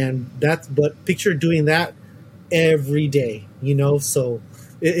 But picture doing that every day, so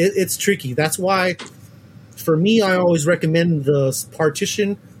it's tricky. That's why for me, I always recommend the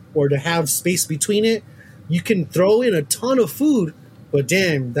partition or to have space between it. You can throw in a ton of food, but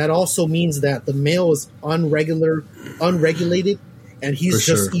damn, that also means that the male is unregulated, and he's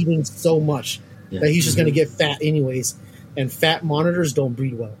just eating so much that he's just going to get fat anyways. And fat monitors don't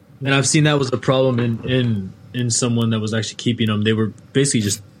breed well. And I've seen that was a problem in someone that was actually keeping them. They were basically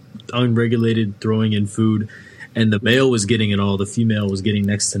just unregulated, throwing in food, and the male was getting it all. The female was getting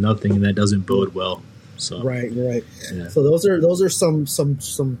next to nothing, and that doesn't bode well. So right. Yeah. So those are some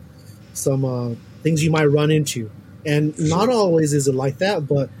things you might run into, and not always is it like that,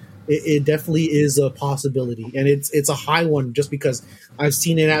 but it definitely is a possibility, and it's a high one just because I've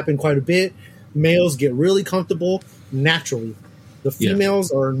seen it happen quite a bit. Males get really comfortable naturally. The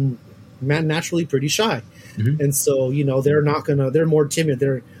females are naturally pretty shy, and so they're more timid.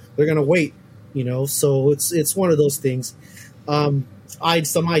 They're gonna wait, So it's one of those things. Some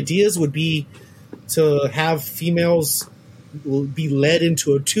ideas would be to have females be led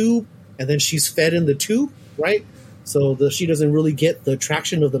into a tube, and then she's fed in the tube, right? So she doesn't really get the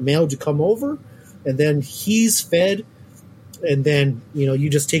traction of the male to come over, and then he's fed, and then you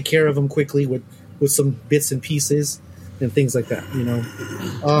just take care of him quickly with some bits and pieces and things like that.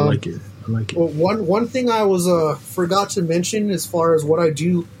 I like it. Well, one thing I was forgot to mention as far as what I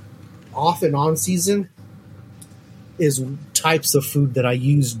do off and on season is types of food that I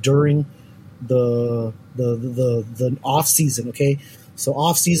use during the off season. Okay, so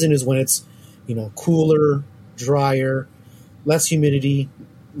off season is when it's cooler, drier, less humidity,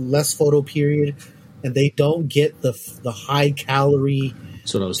 less photo period, and they don't get the high calorie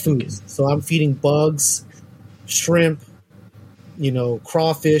foods. Thinking. So I'm feeding bugs, shrimp,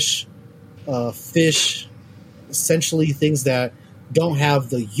 crawfish, fish, essentially things that don't have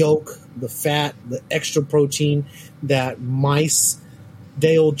the yolk, the fat, the extra protein that mice,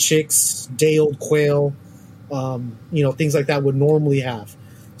 day-old chicks, day-old quail, things like that would normally have.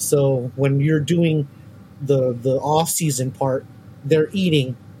 So when you're doing the off-season part, they're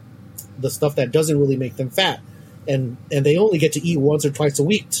eating the stuff that doesn't really make them fat. And they only get to eat once or twice a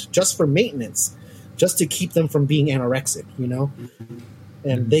week just for maintenance, just to keep them from being anorexic,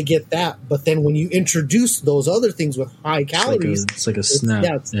 And they get that. But then when you introduce those other things with high calories... It's like a snack.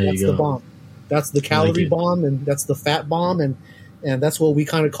 That's the bomb. That's the calorie bomb, and that's the fat bomb, and that's what we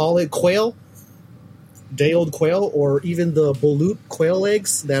kind of call it. Quail, day-old quail, or even the balut quail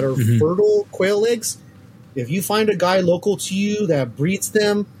eggs that are fertile quail eggs. If you find a guy local to you that breeds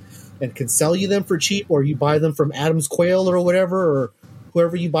them and can sell you them for cheap, or you buy them from Adam's Quail or whatever, or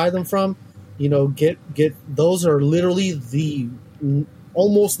whoever you buy them from, get those are literally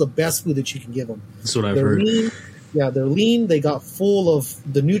almost the best food that you can give them. That's what I've heard. Lean. Yeah, they're lean. They got full of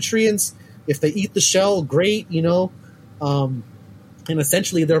the nutrients. If they eat the shell, great, and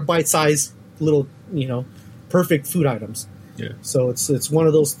essentially they're bite-sized little, perfect food items. Yeah. So it's one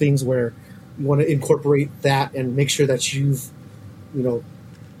of those things where you want to incorporate that and make sure that you've,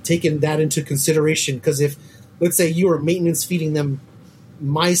 taken that into consideration. Because if, let's say, you are maintenance feeding them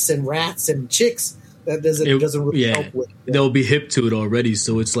mice and rats and chicks, that doesn't really help with. Yeah. They'll be hip to it already,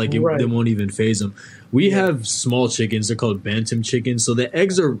 so it's like they won't even phase them. We have small chickens; they're called bantam chickens. So the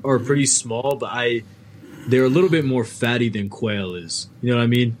eggs are pretty small, but they're a little bit more fatty than quail is. You know what I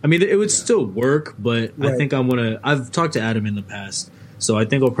mean? I mean, it would still work, but I think I've talked to Adam in the past, so I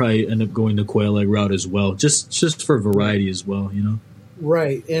think I'll probably end up going the quail egg route as well, just for variety as well.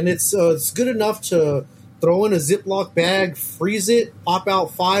 Right, and it's good enough to throw in a Ziploc bag, freeze it, pop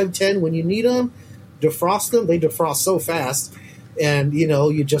out 5, 10 when you need them, defrost them. They defrost so fast, and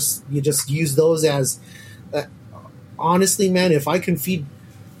you just use those as. Honestly, man, if I can feed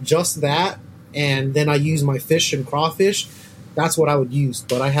just that, and then I use my fish and crawfish, that's what I would use.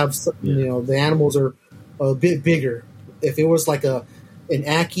 But I have, the animals are a bit bigger. If it was like an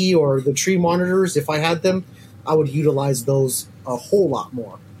Ackie or the tree monitors, if I had them, I would utilize those a whole lot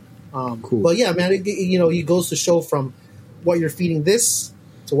more. Cool. But yeah, man, it goes to show from what you're feeding this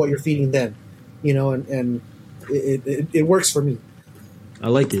to what you're feeding then, and it works for me. I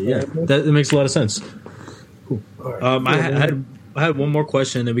like it. Yeah, that makes a lot of sense. Cool. Right. I had one more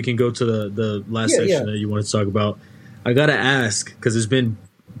question, and then we can go to the last section that you wanted to talk about. I gotta ask because it's been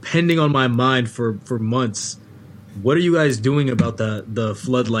pending on my mind for months. What are you guys doing about the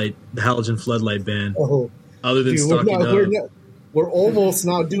floodlight, the halogen floodlight ban? Oh, Other than dude, stocking up? we're almost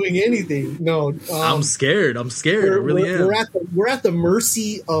not doing anything. No, I'm scared. I really am. We're at the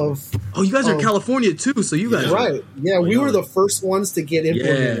mercy of. Oh, you guys are in California too, so you guys right? Yeah, we were the first ones to get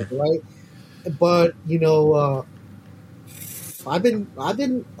implemented, right? But I've been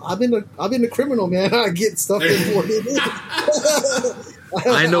a criminal, man. I get stuff imported.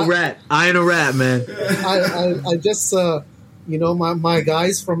 I ain't no rat, man. I just my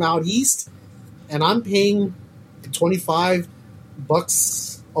guys from out east, and I'm paying $25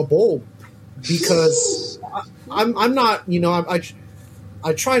 a bulb because I'm not,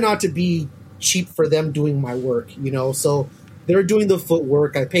 I try not to be cheap for them doing my work, so they're doing the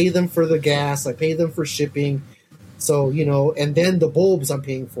footwork. I pay them for the gas. I pay them for shipping. So, and then the bulbs I'm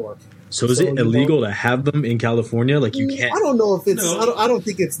paying for. So is it illegal to have them in California? Like you can't. I don't know if it's. No. I don't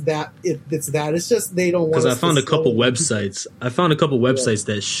think it's that. It's that. It's just they don't want. Because I found a couple websites.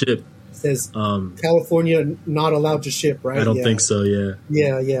 That ship. Says California not allowed to ship, right? I don't think so. Yeah.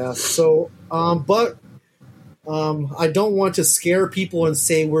 Yeah. So, but I don't want to scare people and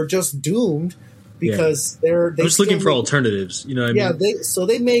say we're just doomed because they're. I'm just looking for alternatives. You know what I mean? Yeah.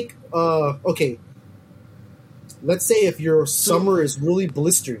 They make. Okay. Let's say if your summer is really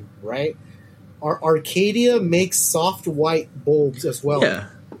blistering, right? Arcadia makes soft white bulbs as well. Yeah,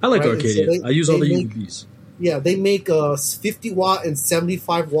 I like Arcadia. So I use all the UVs. Yeah, they make a 50 watt and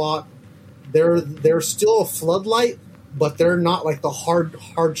 75 watt. They're still a floodlight, but they're not like the hard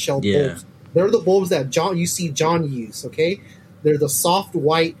shell bulbs. They're the bulbs that John use. Okay, they're the soft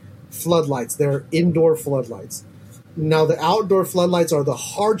white floodlights. They're indoor floodlights. Now, the outdoor floodlights are the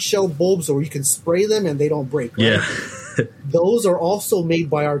hard shell bulbs where you can spray them and they don't break. Right? Yeah. Those are also made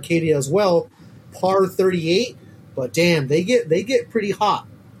by Arcadia as well, par 38, but damn, they get pretty hot.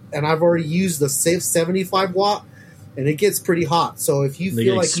 And I've already used the safe 75 watt, and it gets pretty hot. So if you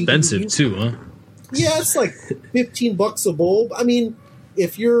feel like expensive too, huh? Yeah, it's like $15 a bulb. I mean,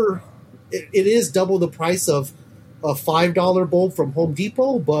 it is double the price of a $5 bulb from Home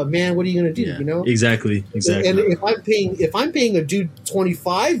Depot, but man, what are you going to do? Yeah, exactly. And if I'm paying a dude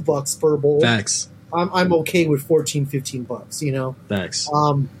 $25 per bulb, facts. I'm okay with $14-15. Facts.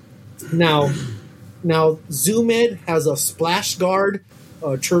 Now Zoom Ed has a splash guard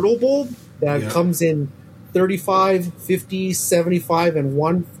turtle bulb that comes in 35, 50, 75, and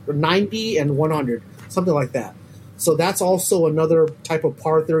 90 and 100, something like that. So that's also another type of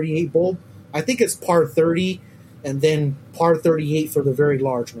par 38 bulb. I think it's par 30. And then par 38 for the very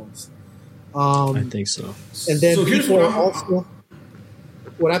large ones. I think so. And then people are also...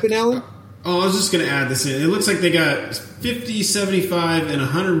 What happened, Alan? Oh, I was just going to add this in. It looks like they got 50, 75, and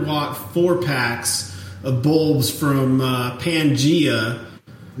 100 watt 4-packs of bulbs from Pangea.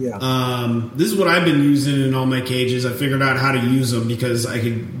 Yeah. This is what I've been using in all my cages. I figured out how to use them because I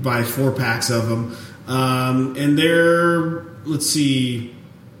could buy 4-packs of them. And they're, let's see,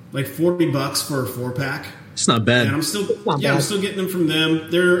 like $40 for a 4-pack. It's not bad. And I'm still getting them from them.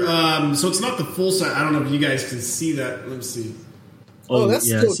 They're so it's not the full size. I don't know if you guys can see that. Let me see. Oh, that's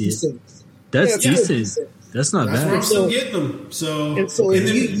still decent. That's decent. That's not bad. That's where I'm still getting them. So if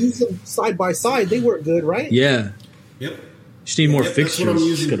you use them side by side, they work good, right? Yeah. Yep. Just need more fixtures.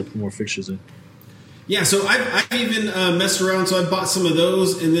 Just got to put more fixtures in. Yeah, so I've even messed around. So I bought some of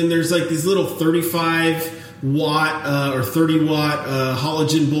those, and then there's like these little 35 watt or 30 watt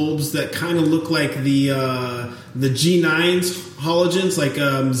halogen bulbs that kind of look like the G9's halogens, like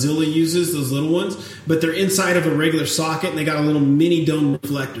Zilla uses, those little ones, but they're inside of a regular socket and they got a little mini dome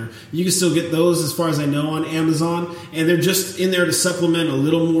reflector. You can still get those, as far as I know, on Amazon, and they're just in there to supplement a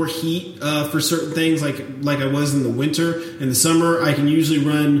little more heat for certain things, like I was in the winter. In the summer, I can usually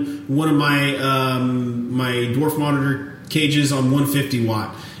run one of my my dwarf monitor cages on 150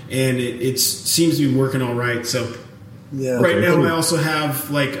 watt. And it seems to be working all right. So right now I also have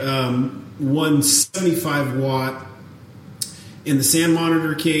like 175 watt in the sand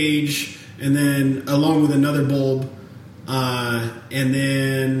monitor cage, and then along with another bulb, and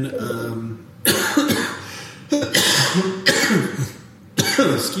then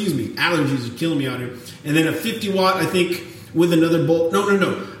excuse me, allergies are killing me out here. And then a 50 watt, I think, with another bulb.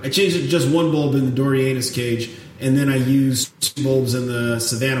 No. I changed it to just one bulb in the Dorianus cage. And then I used 2 bulbs in the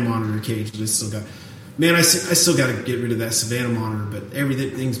Savannah monitor cage. I still got to get rid of that Savannah monitor, but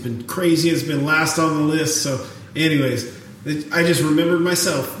everything's been crazy. It's been last on the list. So, anyways, I just remembered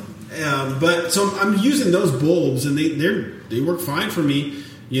myself. But so I'm using those bulbs, and they work fine for me.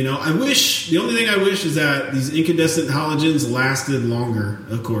 The only thing I wish is that these incandescent halogens lasted longer.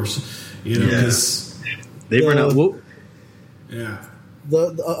 Of course, because they burn out. Yeah.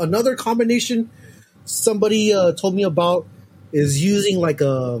 Another combination somebody told me about is using like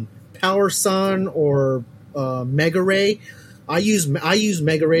a Power Sun or Mega Ray. I use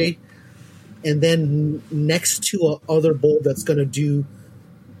Mega Ray, and then next to a other bulb that's going to do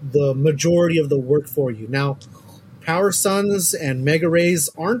the majority of the work for you. Now, Power Suns and Mega Rays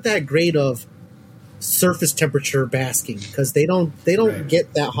aren't that great of surface temperature basking because they don't Right.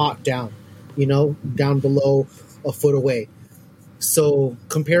 get that hot down, down below a foot away. So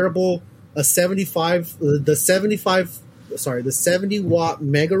comparable, the 70 watt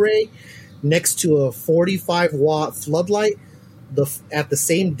Mega Ray next to a 45 watt floodlight, at the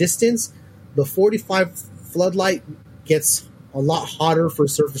same distance, the 45 floodlight gets a lot hotter for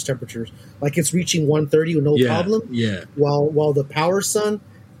surface temperatures. Like it's reaching 130 with no problem. Yeah. While the Power Sun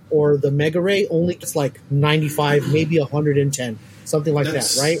or the Mega Ray only gets like 95, maybe 110, something like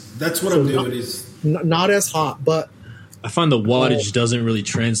that, right? That's what I'm doing. Not as hot, but I find the wattage doesn't really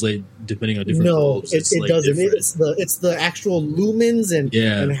translate depending on different bulbs. It doesn't. Different. It's the actual lumens and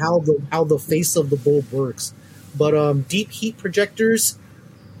how the face of the bulb works. But deep heat projectors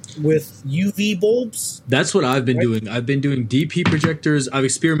with UV bulbs. That's what I've been doing. I've been doing deep heat projectors. I've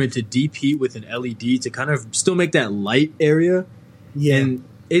experimented deep heat with an LED to kind of still make that light area. Yeah. And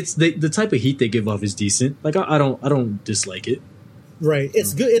it's the type of heat they give off is decent. Like I don't dislike it. Right.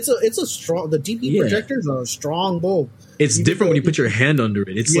 It's good. It's a strong. The deep heat projectors are a strong bulb. It's different when you put your hand under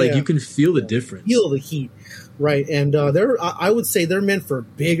it. It's like you can feel the difference. Feel the heat, right? And I would say they're meant for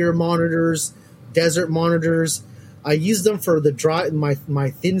bigger monitors, desert monitors. I use them for the dry my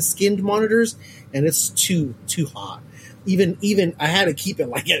thin-skinned monitors, and it's too hot. Even I had to keep it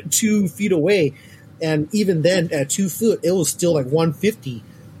like at 2 feet away, and even then at 2 foot, it was still like 150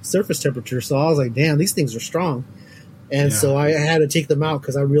 surface temperature. So I was like, damn, these things are strong. And so I had to take them out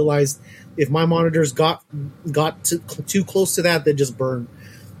because I realized if my monitors got too close to that, they'd just burn.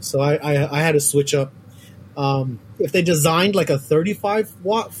 So I had to switch up. If they designed like a 35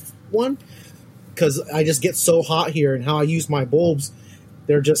 watt one, because I just get so hot here and how I use my bulbs,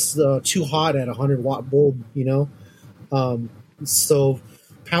 they're just too hot at a 100 watt bulb, So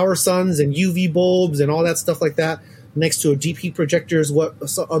Power Suns and UV bulbs and all that stuff like that next to a deep heat projector is what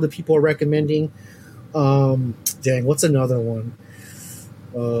other people are recommending. What's another one?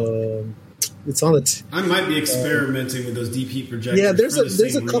 It's on the. I might be experimenting with those deep heat projectors. Yeah, there's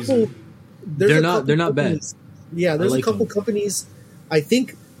a couple. They're not bad. Yeah, there's a couple companies. I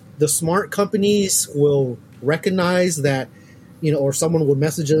think the smart companies will recognize that, or someone would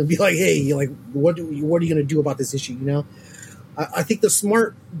message them and be like, "Hey, what are you going to do about this issue?" I think the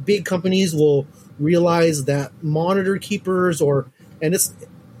smart big companies will realize that monitor keepers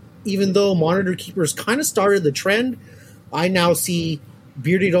even though monitor keepers kind of started the trend, I now see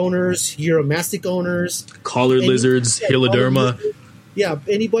bearded owners, Uromastic owners, collar lizards, Heloderma.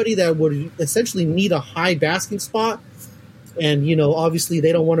 Anybody that would essentially need a high basking spot, and obviously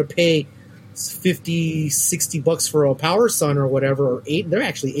they don't want to pay $50-$60 for a Power Sun or whatever, or they're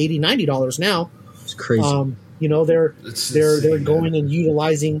actually $80-$90 now. It's crazy. They're going and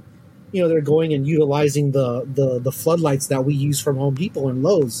utilizing. They're going and utilizing the floodlights that we use from Home Depot and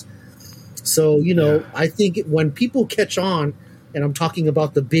Lowe's. So, I think when people catch on, and I'm talking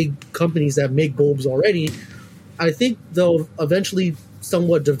about the big companies that make bulbs already, I think they'll eventually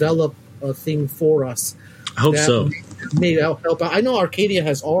somewhat develop a thing for us. I hope so. May help out. I know Arcadia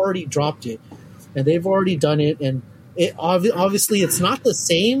has already dropped it, and they've already done it, and obviously it's not the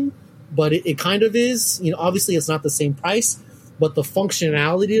same, but it kind of is. Obviously it's not the same price, but the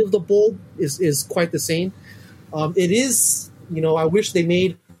functionality of the bulb is quite the same. It is, I wish they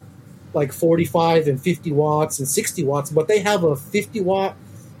made like 45 and 50 watts and 60 watts, but they have a 50 watt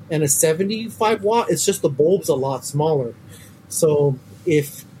and a 75 watt. It's just the bulb's a lot smaller. So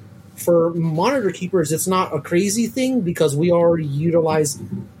if for monitor keepers, it's not a crazy thing because we already utilize,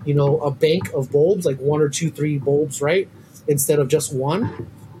 a bank of bulbs, like 1 or 2, 3 bulbs, right? Instead of just one.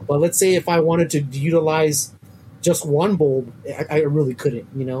 But let's say if I wanted to utilize just one bulb, I really couldn't,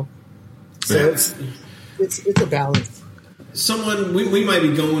 So it's a balance. We might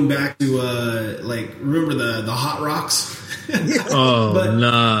be going back to remember the Hot Rocks?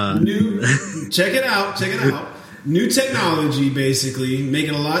 Nah. Check it out. New technology, basically, make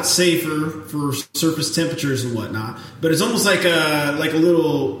it a lot safer for surface temperatures and whatnot. But it's almost like a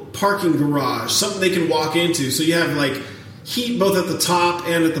little parking garage, something they can walk into. So you have heat both at the top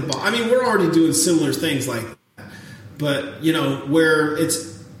and at the bottom. I mean, we're already doing similar things like that. But where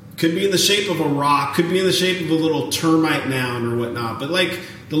could be in the shape of a rock, could be in the shape of a little termite mound or whatnot. But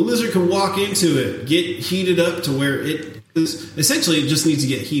the lizard can walk into it, get heated up to where it essentially it just needs to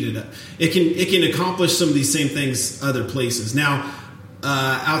get heated up. It can accomplish some of these same things other places. Now,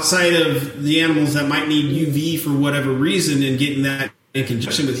 outside of the animals that might need UV for whatever reason and getting that in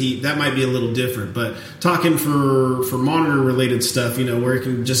conjunction with heat, that might be a little different. But talking for monitor related stuff, where it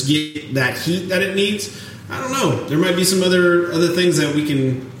can just get that heat that it needs, I don't know. There might be some other things that we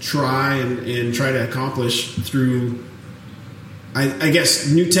can try and try to accomplish through, I guess,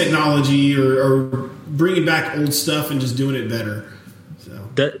 new technology or bringing back old stuff and just doing it better. So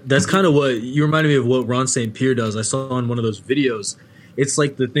that's kind of what you reminded me of. What Ron St. Pierre does. I saw on one of those videos. It's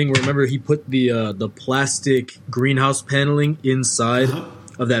like the thing where, remember, he put the plastic greenhouse paneling inside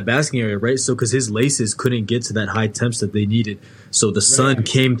of that basking area, right? So because his laces couldn't get to that high temps that they needed, so the sun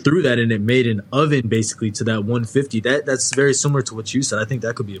came through that and it made an oven basically to that 150. That's very similar to what you said. I think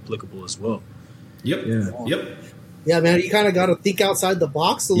that could be applicable as well. Yep. Yeah. Yep. Yeah, man, you kind of got to think outside the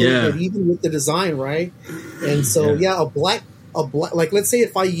box a little bit, even with the design, right? And so, a black, like, let's say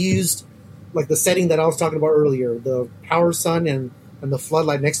if I used like the setting that I was talking about earlier, the power sun and the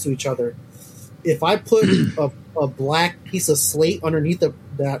floodlight next to each other. If I put a black piece of slate underneath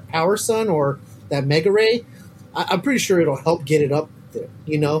that power sun or that mega ray, I'm pretty sure it'll help get it up there,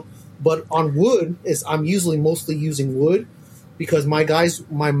 But on wood, I'm usually mostly using wood because my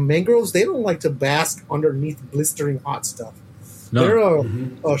mangroves, they don't like to bask underneath blistering hot stuff. No. They're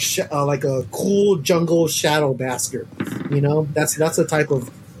like a cool jungle shadow basker, That's the type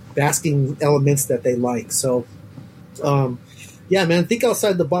of basking elements that they like. So, yeah, man, think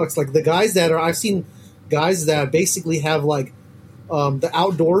outside the box. Like I've seen guys that basically have like the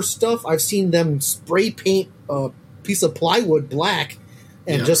outdoor stuff. I've seen them spray paint a piece of plywood black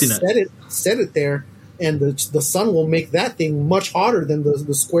and just set it there, and the sun will make that thing much hotter than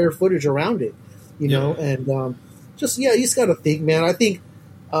the square footage around it, And you just got to think, man. I think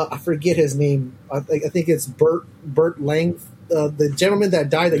I forget his name. I think it's Bert Lang, the gentleman that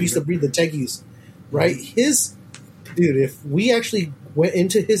died that used to breed the tegus, right? Dude, if we actually went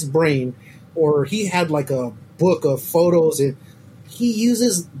into his brain, or he had like a book of photos, and he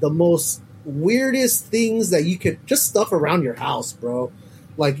uses the most weirdest things that you could just stuff around your house, bro.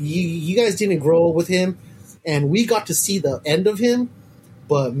 Like you guys didn't grow up with him, and we got to see the end of him.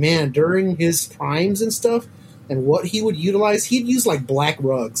 But man, during his primes and stuff, and what he would utilize, he'd use like black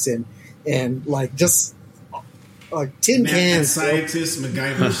rugs and like just tin cans, scientists,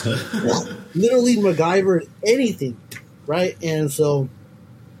 MacGyver stuff. Literally MacGyver, anything, right? And so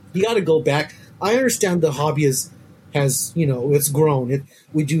you got to go back. I understand the hobby has it's grown.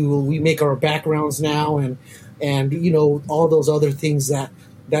 We make our backgrounds now, and all those other things that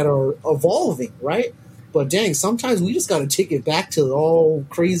are evolving, right? But dang, sometimes we just got to take it back to all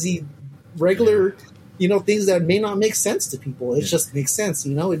crazy, regular, things that may not make sense to people. It just makes sense,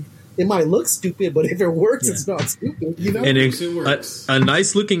 It might look stupid, but if it works, it's not stupid, And it works. A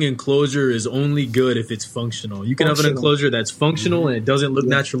nice looking enclosure is only good if it's functional. You can have an enclosure that's functional and it doesn't look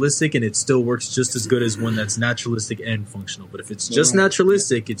naturalistic, and it still works just as good as one that's naturalistic and functional. But if it's just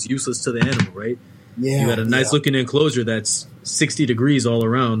naturalistic, it's useless to the animal, right? Yeah. You got a nice looking enclosure that's 60 degrees all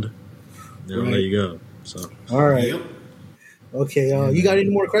around. There you go. So all right. Yep. Okay, you got any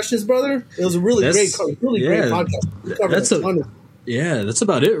more questions, brother? It was a really great podcast. That's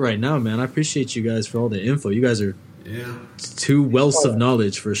about it right now, man. I appreciate you guys for all the info. You guys are two wealths of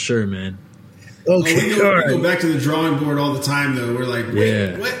knowledge for sure, man. Okay, we go back to the drawing board all the time, though. We're like,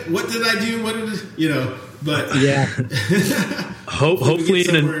 wait, what did I do? What did But hopefully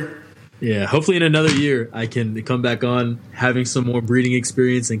in another year I can come back on having some more breeding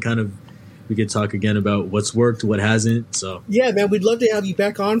experience and kind of we could talk again about what's worked, what hasn't. So yeah, man, we'd love to have you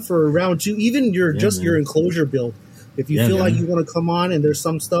back on for round 2, even your enclosure build. If you feel like you want to come on and there's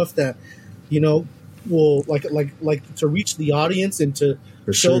some stuff that, will like to reach the audience and to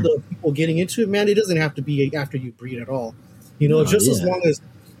show the people getting into it, man, it doesn't have to be after you breed at all. As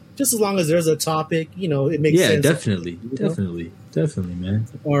long as there's a topic, it makes sense. Yeah, definitely, man.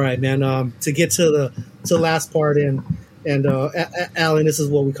 All right, man. To get to the last part and Alan, this is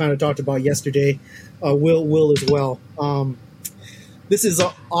what we kind of talked about yesterday. Will as well. This is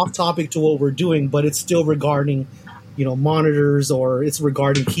off topic to what we're doing, but it's still regarding monitors, or it's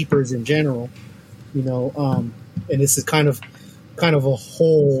regarding keepers in general, and this is kind of a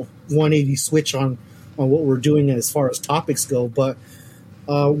whole 180 switch on what we're doing as far as topics go. But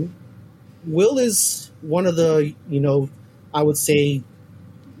Will is one of the, I would say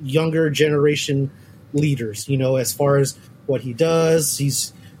younger generation leaders, as far as what he does.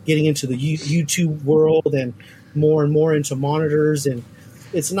 He's getting into the YouTube world and more into monitors, and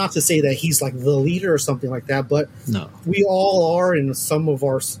it's not to say that he's like the leader or something like that, but no, we all are in some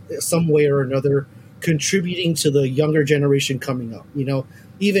way or another contributing to the younger generation coming up.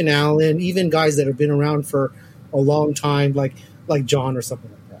 Even Alan, even guys that have been around for a long time. Like like John or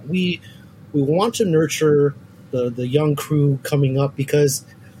something like that. We want to nurture the young crew coming up because,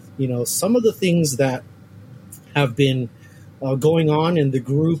 some of the things that have been going on in the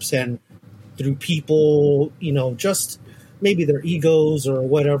groups and through people, just maybe their egos or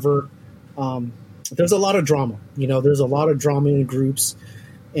whatever. There's a lot of drama, there's a lot of drama in groups,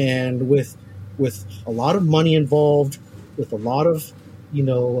 and with a lot of money involved, with a lot of,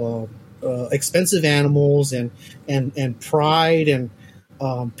 expensive animals and pride and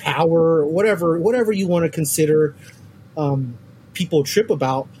power, whatever you want to consider, people trip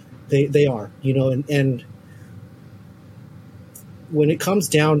about, they are, and when it comes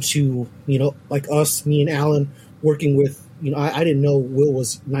down to, like us, me and Alan working with, I didn't know Will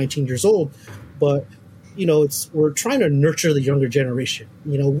was 19 years old, but, we're trying to nurture the younger generation,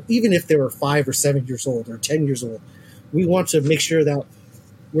 even if they were 5 or 7 years old or 10 years old, we want to make sure that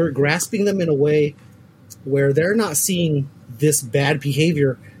we're grasping them in a way where they're not seeing this bad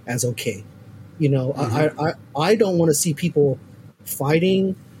behavior as okay. I don't want to see people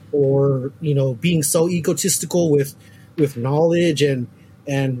fighting or, being so egotistical with knowledge and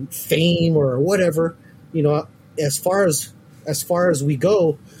fame or whatever. As far as we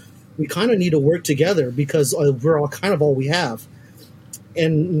go, we kind of need to work together because we're all kind of all we have.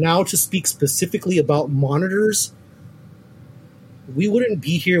 And now to speak specifically about monitors, we wouldn't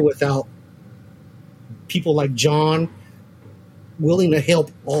be here without people like John willing to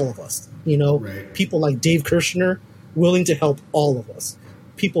help all of us. Right. People like Dave Kirshner willing to help all of us.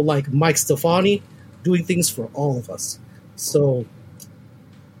 People like Mike Stefani doing things for all of us. So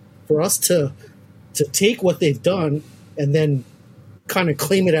for us to take what they've done and then kind of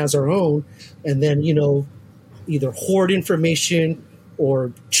claim it as our own and then, either hoard information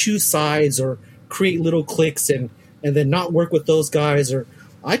or choose sides or create little cliques and then not work with those guys, or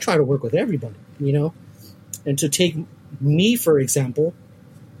I try to work with everybody, and to take me, for example,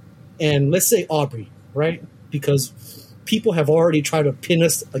 and let's say Aubrey, right? Because people have already tried to pin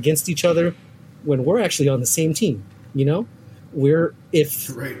us against each other when we're actually on the same team, if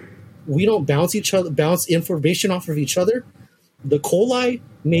Right. we don't bounce information off of each other, the coli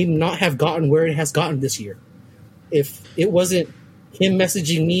may not have gotten where it has gotten this year. If it wasn't him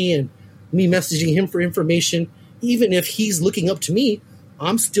messaging me and me messaging him for information, even if he's looking up to me,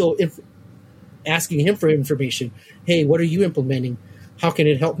 I'm still asking him for information. Hey, what are you implementing? How can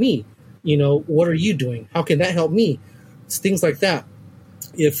it help me? What are you doing? How can that help me? It's things like that.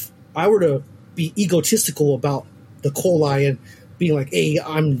 If I were to be egotistical about the coli and being like, hey,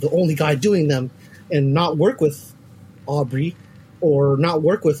 I'm the only guy doing them, and not work with Aubrey or not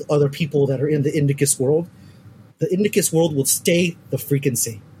work with other people that are in the Indicus world, the Indicus world would stay the freaking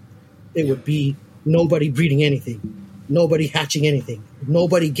same. It would be nobody breeding anything, nobody hatching anything,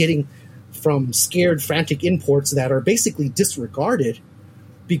 nobody getting from scared, frantic imports that are basically disregarded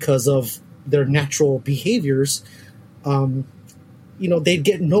because of their natural behaviors. They'd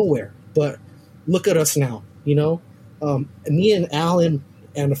get nowhere. But look at us now, me and Alan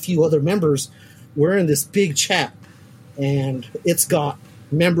and a few other members, we're in this big chat, and it's got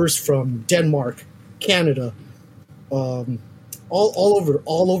members from Denmark, Canada, all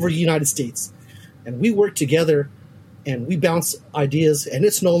over the United States. And we work together and we bounce ideas, and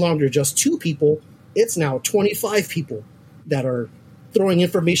it's no longer just 2 people, it's now 25 people that are throwing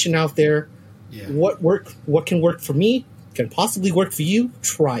information out there. Yeah. What can work for me can possibly work for you.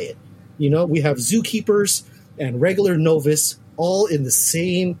 Try it. We have zookeepers and regular novice all in the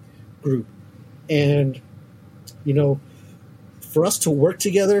same group. And, for us to work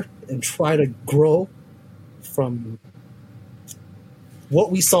together and try to grow from what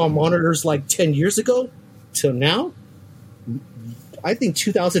we saw monitors like 10 years ago till now, I think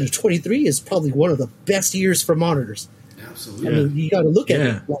 2023 is probably one of the best years for monitors. Absolutely. I mean, you got to look at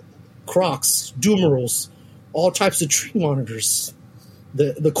it. Like Crocs, Dumerals, all types of tree monitors.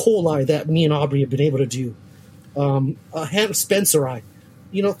 The coli that me and Aubrey have been able to do. Ham Spencer,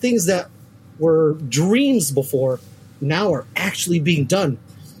 things that were dreams before now are actually being done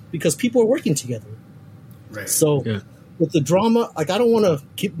because people are working together. Right. So with the drama, like I don't want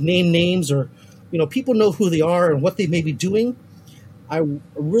to name names or, people know who they are and what they may be doing. I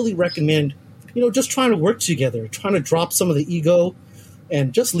really recommend, just trying to work together, trying to drop some of the ego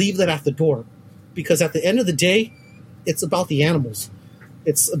and just leave that at the door. Because at the end of the day, it's about the animals.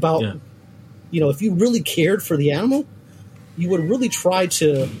 It's about, if you really cared for the animal, you would really try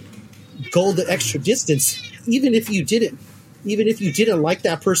to go the extra distance, even if you didn't like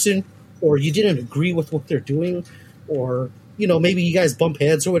that person or you didn't agree with what they're doing or, maybe you guys bump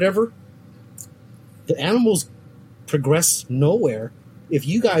heads or whatever. The animals progress nowhere if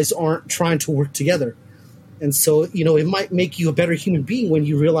you guys aren't trying to work together. And so, it might make you a better human being when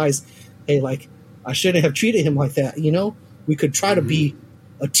you realize, hey, like, I shouldn't have treated him like that. We could try to be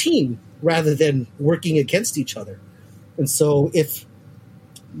a team rather than working against each other. And so if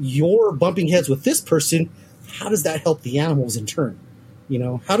you're bumping heads with this person, how does that help the animals in turn?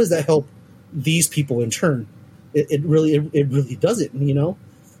 How does that help these people in turn? It really doesn't,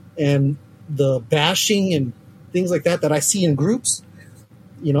 and the bashing and things like that I see in groups,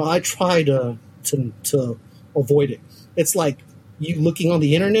 I try to avoid it. It's like you looking on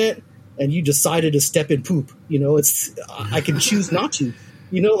the internet and you decided to step in poop. I can choose not to.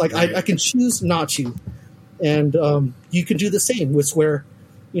 I can choose not to. And you can do the same, with where,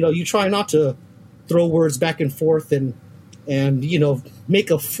 you try not to throw words back and forth and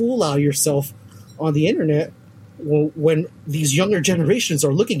make a fool out of yourself on the internet when these younger generations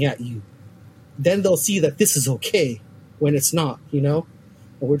are looking at you. Then they'll see that this is okay when it's not, And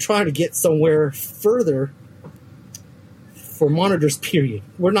we're trying to get somewhere further for monitors, period.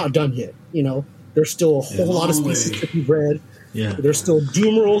 We're not done yet, There's still a whole lot of species to be bred. Yeah. There's still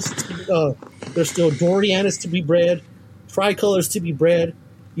Dumerals, there's still Dorianas to be bred, tricolors to be bred,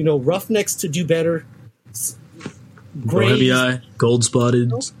 roughnecks to do better, grays, gold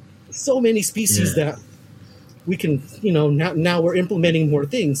spotted. So many species that we can, now we're implementing more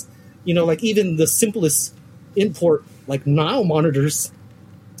things. Like even the simplest import, like Nile monitors,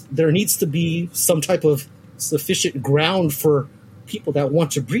 there needs to be some type of sufficient ground for people that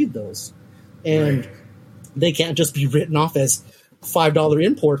want to breed those. And they can't just be written off as $5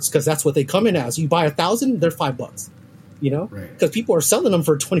 imports, because that's what they come in as. You buy 1,000, they're $5, because people are selling them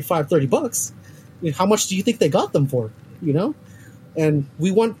for $25, $30. How much do you think they got them for? And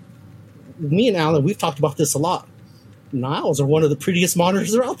me and Alan, we've talked about this a lot. Niles are one of the prettiest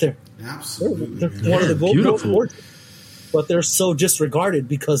monitors that are out there. Absolutely. They're one of the beautiful. But they're so disregarded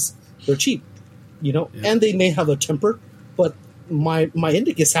because they're cheap, and they may have a temper, but my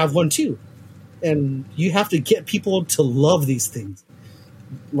Indicus have one too. And you have to get people to love these things.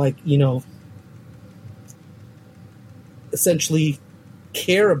 Like, essentially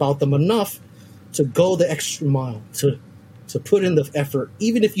care about them enough to go the extra mile, to put in the effort,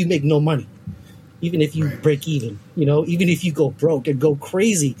 even if you make no money, even if you break even, even if you go broke and go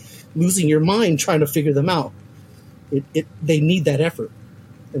crazy, losing your mind trying to figure them out. They need that effort.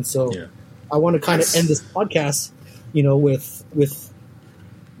 And so I want to kind of end this podcast, with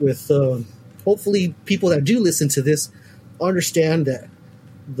hopefully people that do listen to this understand that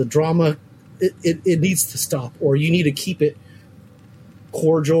the drama, it needs to stop, or you need to keep it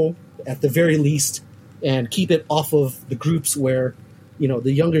cordial at the very least, and keep it off of the groups where,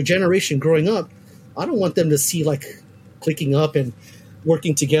 the younger generation growing up, I don't want them to see like clicking up and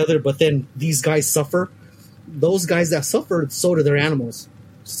working together, but then these guys suffer. Those guys that suffer, so do their animals.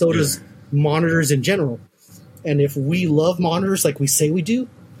 So does monitors in general. And if we love monitors like we say we do,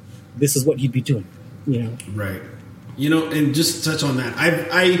 this is what you'd be doing, Right. And just to touch on that,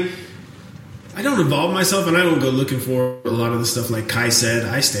 I don't involve myself, and I don't go looking for a lot of the stuff like Kai said.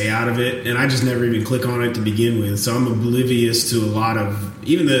 I stay out of it, and I just never even click on it to begin with. So I'm oblivious to a lot of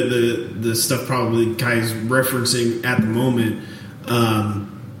even the stuff probably Kai's referencing at the moment.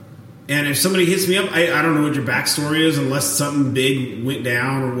 And if somebody hits me up, I don't know what your backstory is, unless something big went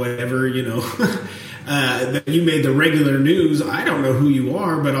down or whatever, that you made the regular news. I don't know who you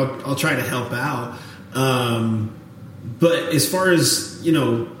are, but I'll try to help out. But as far as,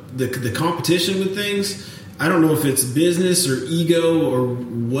 the competition with things, I don't know if it's business or ego or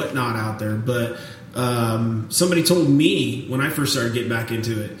whatnot out there, but somebody told me when I first started getting back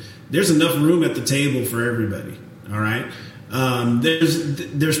into it, there's enough room at the table for everybody. All right.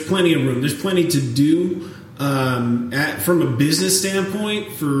 There's plenty of room. There's plenty to do from a business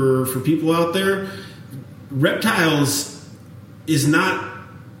standpoint for people out there. Reptiles is not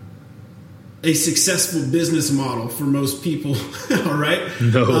a successful business model for most people. All right.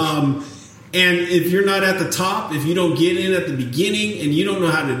 No. And if you're not at the top, if you don't get in at the beginning and you don't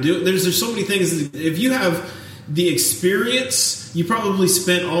know how to do it, there's so many things. If you have the experience, you probably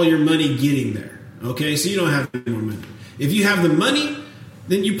spent all your money getting there. Okay. So you don't have any more money. If you have the money,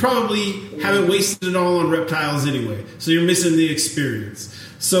 then you probably haven't wasted it all on reptiles anyway. So you're missing the experience.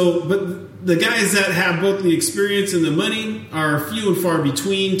 So, but the guys that have both the experience and the money are few and far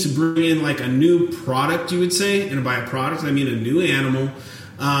between to bring in like a new product, you would say. And by a product, I mean a new animal.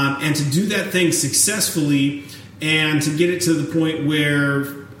 And to do that thing successfully and to get it to the point where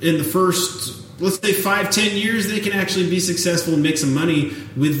in the first, let's say 5-10 years, they can actually be successful and make some money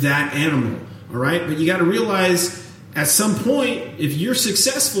with that animal. All right. But you got to realize at some point, if you're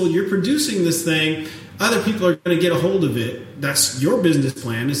successful, you're producing this thing, other people are going to get a hold of it. That's your business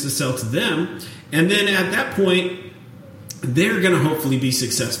plan, is to sell to them. And then at that point, they're going to hopefully be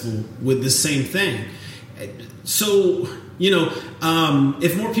successful with the same thing. So,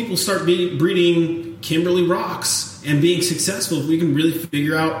 if more people start breeding Kimberly rocks and being successful, if we can really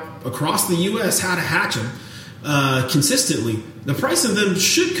figure out across the U.S. how to hatch them consistently, the price of them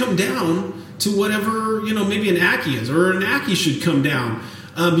should come down to whatever, maybe an Aki is, or an Aki should come down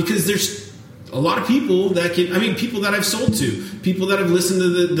because there's a lot of people that people that I've sold to, people that have listened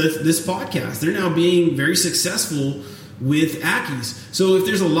to this podcast, they're now being very successful with Akis. So if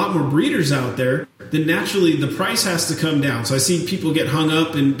there's a lot more breeders out there, then naturally the price has to come down. So I see people get hung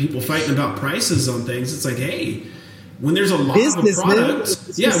up and people fighting about prices on things. It's like, hey, when there's a lot of a product,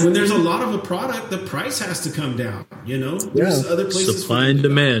 when there's a lot of a product, the price has to come down. There's other places. Supply and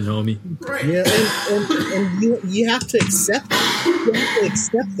demand, homie. Right. Yeah, and you have to accept that. You have to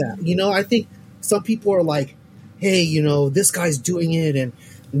accept that. I think some people are like, hey, this guy's doing it, and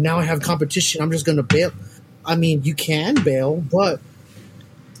now I have competition. I'm just going to bail. I mean, you can bail, but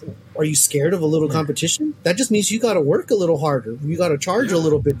are you scared of a little competition? That just means you got to work a little harder. You got to charge a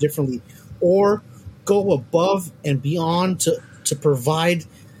little bit differently, or go above and beyond to provide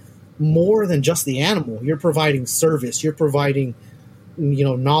more than just the animal. You're providing service. You're providing,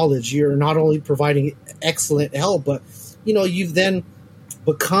 knowledge. You're not only providing excellent help, but, you've then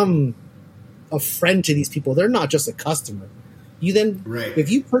become a friend to these people. They're not just a customer. You then,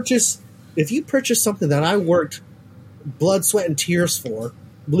 if you purchase something that I worked blood, sweat, and tears for,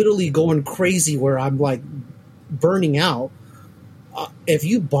 literally going crazy where I'm like burning out, if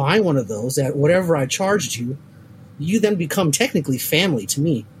you buy one of those at whatever I charged you, you then become technically family to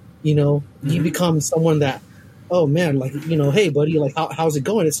me. You become someone that, oh man, like, hey buddy, like how's it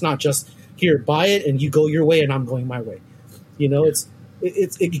going? It's not just here, buy it and you go your way and I'm going my way.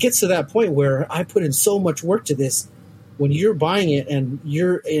 It gets to that point where I put in so much work to this. When you're buying it and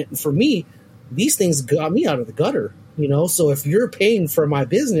for me, these things got me out of the gutter, so if you're paying for my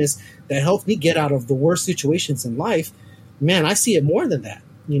business that helped me get out of the worst situations in life, man, I see it more than that,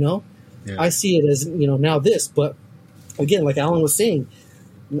 I see it as, now this, but again, like Alan was saying,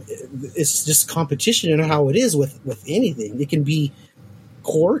 it's just competition and how it is with anything. It can be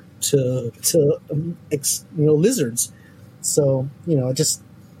court to lizards. So, I just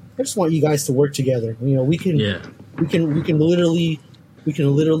want you guys to work together. We can literally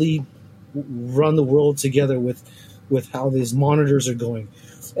run the world together with how these monitors are going,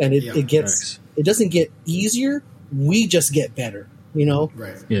 and it doesn't get easier. We just get better.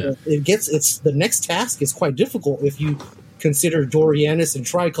 Right. Yeah. It's the next task is quite difficult if you consider Dorianus and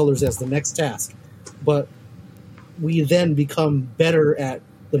tricolors as the next task, but we then become better at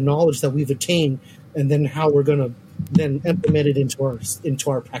the knowledge that we've attained, and then how we're going to then implement it into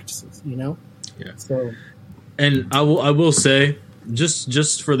our practices. Yeah. So, and I will say,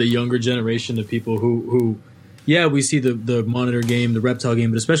 just for the younger generation of people who we see the monitor game, the reptile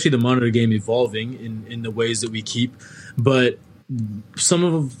game, but especially the monitor game evolving in the ways that we keep. But some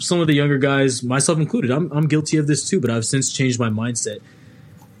of the younger guys, myself included, I'm guilty of this too, but I've since changed my mindset.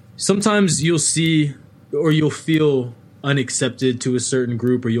 Sometimes you'll see or you'll feel unaccepted to a certain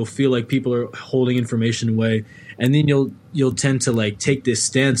group, or you'll feel like people are holding information away, and then you'll tend to like take this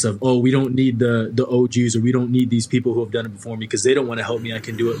stance of, oh, we don't need the OGs, or we don't need these people who have done it before me because they don't want to help me. I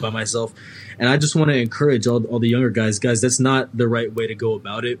can do it by myself. And I just want to encourage all the younger guys, that's not the right way to go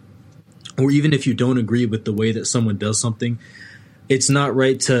about it. Or even if you don't agree with the way that someone does something, it's not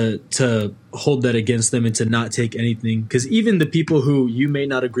right to hold that against them and to not take anything. Because even the people who you may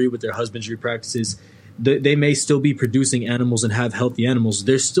not agree with their husbandry practices, they may still be producing animals and have healthy animals.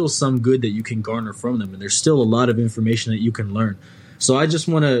 There's still some good that you can garner from them, and there's still a lot of information that you can learn. So I just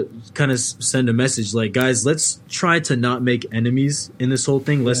want to kind of send a message like, guys, let's try to not make enemies in this whole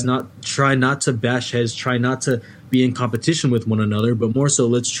thing. Let's try not to bash heads, try not to be in competition with one another, but more so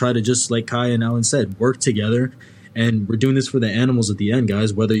let's try to, just like Kai and Alan said, work together. And we're doing this for the animals at the end,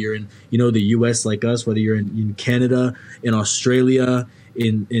 guys, whether you're in, the US like us, whether you're in Canada, in Australia,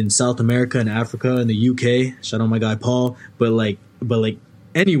 in South America and Africa, in the UK, shout out my guy Paul, but like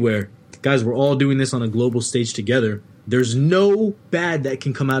anywhere, guys, we're all doing this on a global stage together. There's no bad that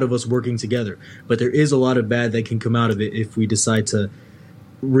can come out of us working together, but there is a lot of bad that can come out of it if we decide to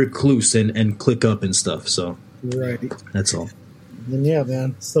recluse and click up and stuff. So that's all. And yeah,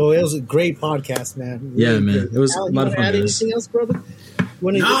 man. So it was a great podcast, man. Really man. It was Alan, a lot of fun. Anything else, brother?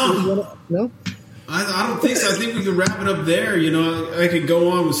 No? I don't think so. I think we could wrap it up there. I could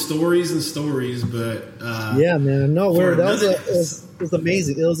go on with stories and stories, but yeah, man. No, it was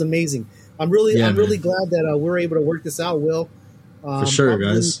amazing. It was amazing. I'm really glad that we're able to work this out, Will. For sure,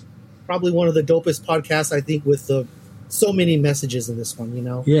 guys. probably one of the dopest podcasts, I think, with so many messages in this one, you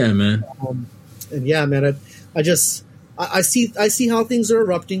know? Yeah, man. And yeah, man, I see how things are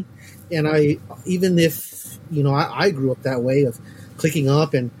erupting. And even if, you know, I grew up that way of clicking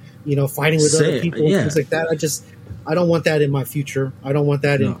up and, you know, fighting with other people and things like that. I don't want that in my future. I don't want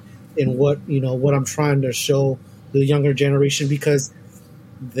that in what, you know, what I'm trying to show the younger generation, because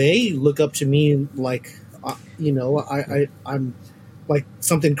they look up to me like, you know, I'm like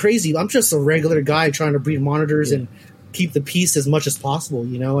something crazy. I'm just a regular guy trying to breed monitors and keep the peace as much as possible,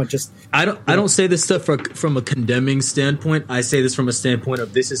 you know. I don't say this stuff from a condemning standpoint. I say this from a standpoint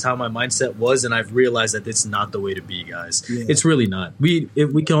of this is how my mindset was, and I've realized that it's not the way to be, guys. Yeah. It's really not. We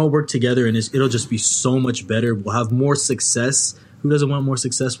can all work together, and it'll just be so much better. We'll have more success. Who doesn't want more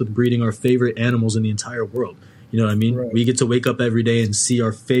success with breeding our favorite animals in the entire world? You know what I mean? Right. We get to wake up every day and see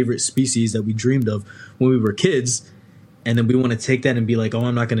our favorite species that we dreamed of when we were kids, and then we want to take that and be like, oh,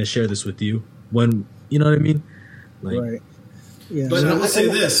 I'm not going to share this with you. When, you know what I mean? Like, right. Yeah. But I will say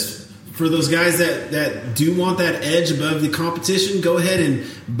this. For those guys that do want that edge above the competition, go ahead and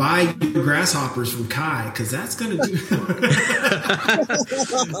buy your grasshoppers from Kai, because that's going to do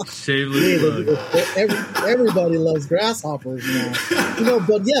shameless plug. Everybody loves grasshoppers now. You know,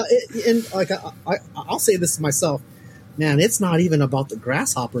 but yeah, and like I'll say this myself, man, it's not even about the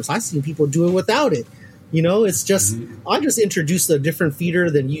grasshoppers. I've seen people do it without it. You know, it's just I just introduced a different feeder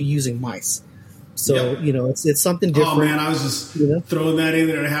than you using mice. So, you know, it's something different. Oh, man, I was just throwing that in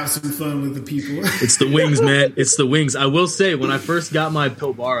there to have some fun with the people. It's the wings, man. It's the wings. I will say, when I first got my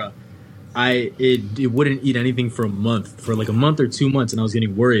Pilbara, it wouldn't eat anything for a month or 2 months, and I was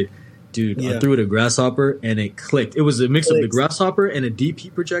getting worried. Dude, I threw it a grasshopper, and it clicked. It was a mix of the grasshopper and a deep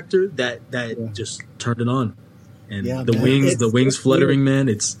heat projector that just turned it on. And the wings fluttering, man,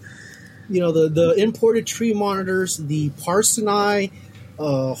 it's... You know, the imported tree monitors, the Parsoni,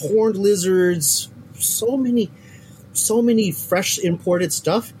 horned lizards, so many fresh imported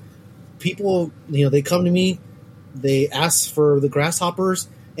stuff. People, you know, they come to me, they ask for the grasshoppers,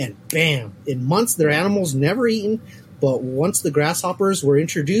 and bam, in months their animals never eaten, but once the grasshoppers were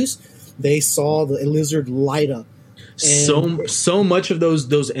introduced, they saw the lizard light up. And so much of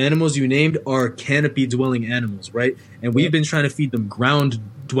those animals you named are canopy dwelling animals, right? And we've been trying to feed them ground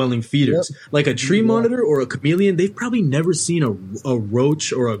dwelling feeders. Like a tree monitor or a chameleon, they've probably never seen a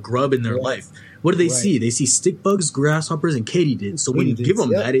roach or a grub in their life. What do they see? They see stick bugs, grasshoppers, and katydids. So when you give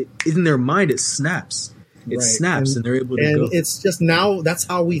them that, in their mind, it snaps. It snaps, and they're able to go. And it's just now, that's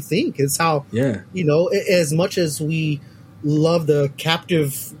how we think. It's how, you know, as much as we love the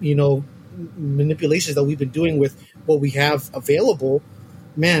captive, you know, manipulations that we've been doing with what we have available,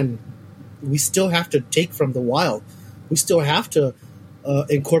 man, we still have to take from the wild. We still have to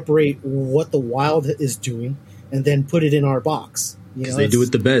incorporate what the wild is doing and then put it in our box. Because they do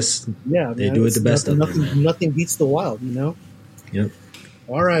it the best. Yeah, they do it the best. Nothing beats the wild, you know? Yep.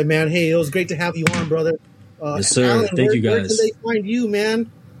 All right, man. Hey, it was great to have you on, brother. Yes, sir. Alan, Thank you, guys. Where can they find you, man?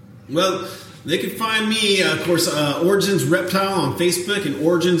 Well, they can find me, of course, Origins Reptile on Facebook and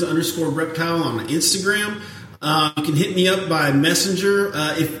Origins_Reptile on Instagram. You can hit me up by Messenger.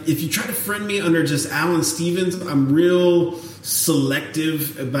 If you try to friend me under just Alan Stevens, I'm real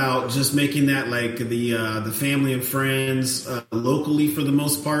selective about just making that like the family and friends locally for the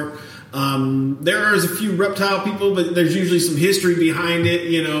most part. There is a few reptile people, but there's usually some history behind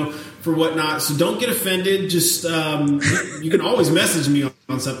it, you know, for whatnot. So don't get offended. Just you can always message me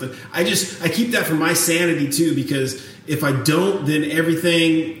on something. I keep that for my sanity too, because if I don't, then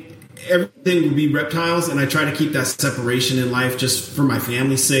everything would be reptiles, and I try to keep that separation in life just for my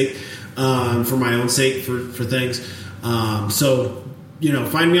family's sake, for my own sake, for things. So, you know,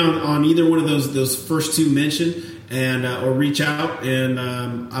 find me on either one of those first two mentioned, and or reach out, and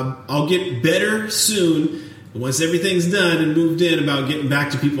I'll get better soon once everything's done and moved in about getting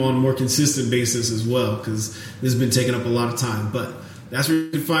back to people on a more consistent basis as well, because this has been taking up a lot of time. But that's where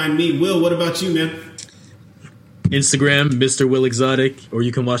you can find me. Will, what about you, man? Instagram, Mr. Will Exotic, or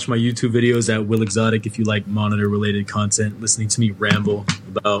you can watch my YouTube videos at Will Exotic if you like monitor-related content, listening to me ramble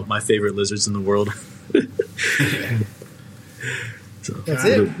about my favorite lizards in the world. So, that's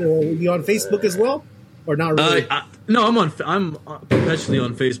it. You on Facebook as well, or not really? No, I'm perpetually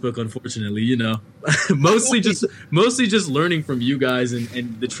on Facebook. Unfortunately, you know, mostly just learning from you guys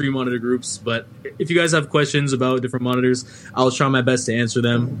and the tree monitor groups. But if you guys have questions about different monitors, I'll try my best to answer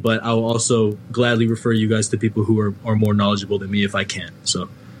them. But I'll also gladly refer you guys to people who are more knowledgeable than me if I can. So,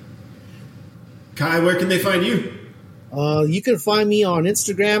 Kai, where can they find you? You can find me on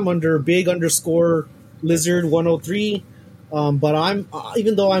Instagram under big_lizard103. But I'm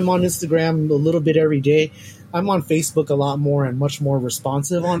even though I'm on Instagram a little bit every day, I'm on Facebook a lot more and much more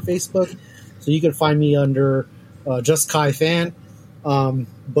responsive on Facebook. So you can find me under Just Kai Fan.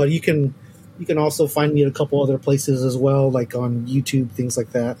 But you can also find me at a couple other places as well, like on YouTube, things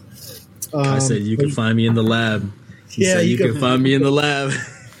like that. I said you can find me in the lab. He said you can find me in the lab.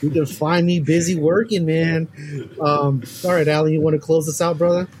 You can find me busy working, man. All right, Alan, you want to close this out,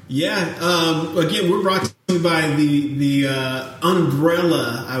 brother? Yeah. Again, we're brought to you by the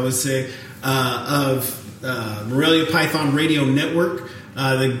umbrella, I would say, of Morelia Python Radio Network.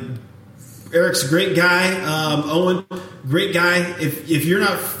 Eric's a great guy. Owen, great guy. If you're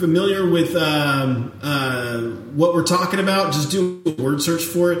not familiar with what we're talking about, just do a word search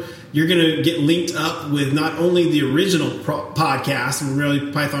for it. You're going to get linked up with not only the original podcast,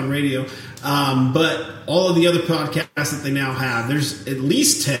 Morelia Python Radio, but all of the other podcasts that they now have. There's at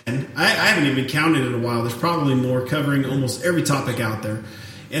least 10. I haven't even counted in a while. There's probably more, covering almost every topic out there.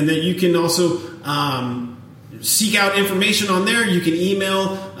 And then you can also seek out information on there. You can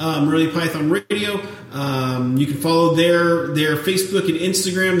email Morelia Python Radio. You can follow their Facebook and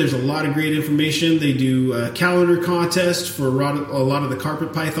Instagram. There's a lot of great information. They do a calendar contest for a lot of the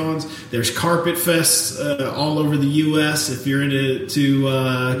carpet pythons. There's carpet fests all over the U.S. if you're into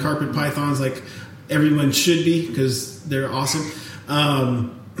carpet pythons, like everyone should be, because they're awesome.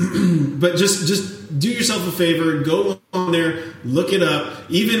 But just do yourself a favor, go on there, look it up.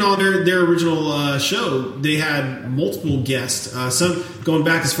 Even on their original show, they had multiple guests. Some going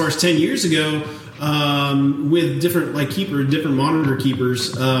back as far as 10 years ago, with different different monitor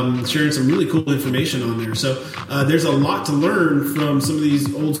keepers, sharing some really cool information on there. So there's a lot to learn from some of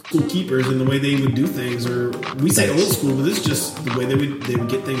these old school keepers and the way they would do things. Or we say old school, but this is just the way they would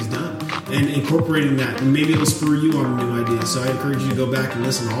get things done, and incorporating that, and maybe it'll spur you on a new idea. So I encourage you to go back and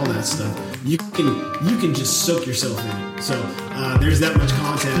listen to all that stuff. You can just soak yourself in it. So there's that much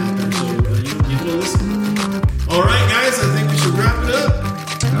content out there. So give it a listen. All right, guys, I think we should wrap it up.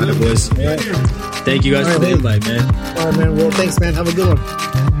 All right, boys. All right. Thank you guys for the invite, man. All right, man. Well, thanks, man. Have a good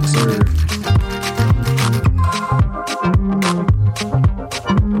one. Sir.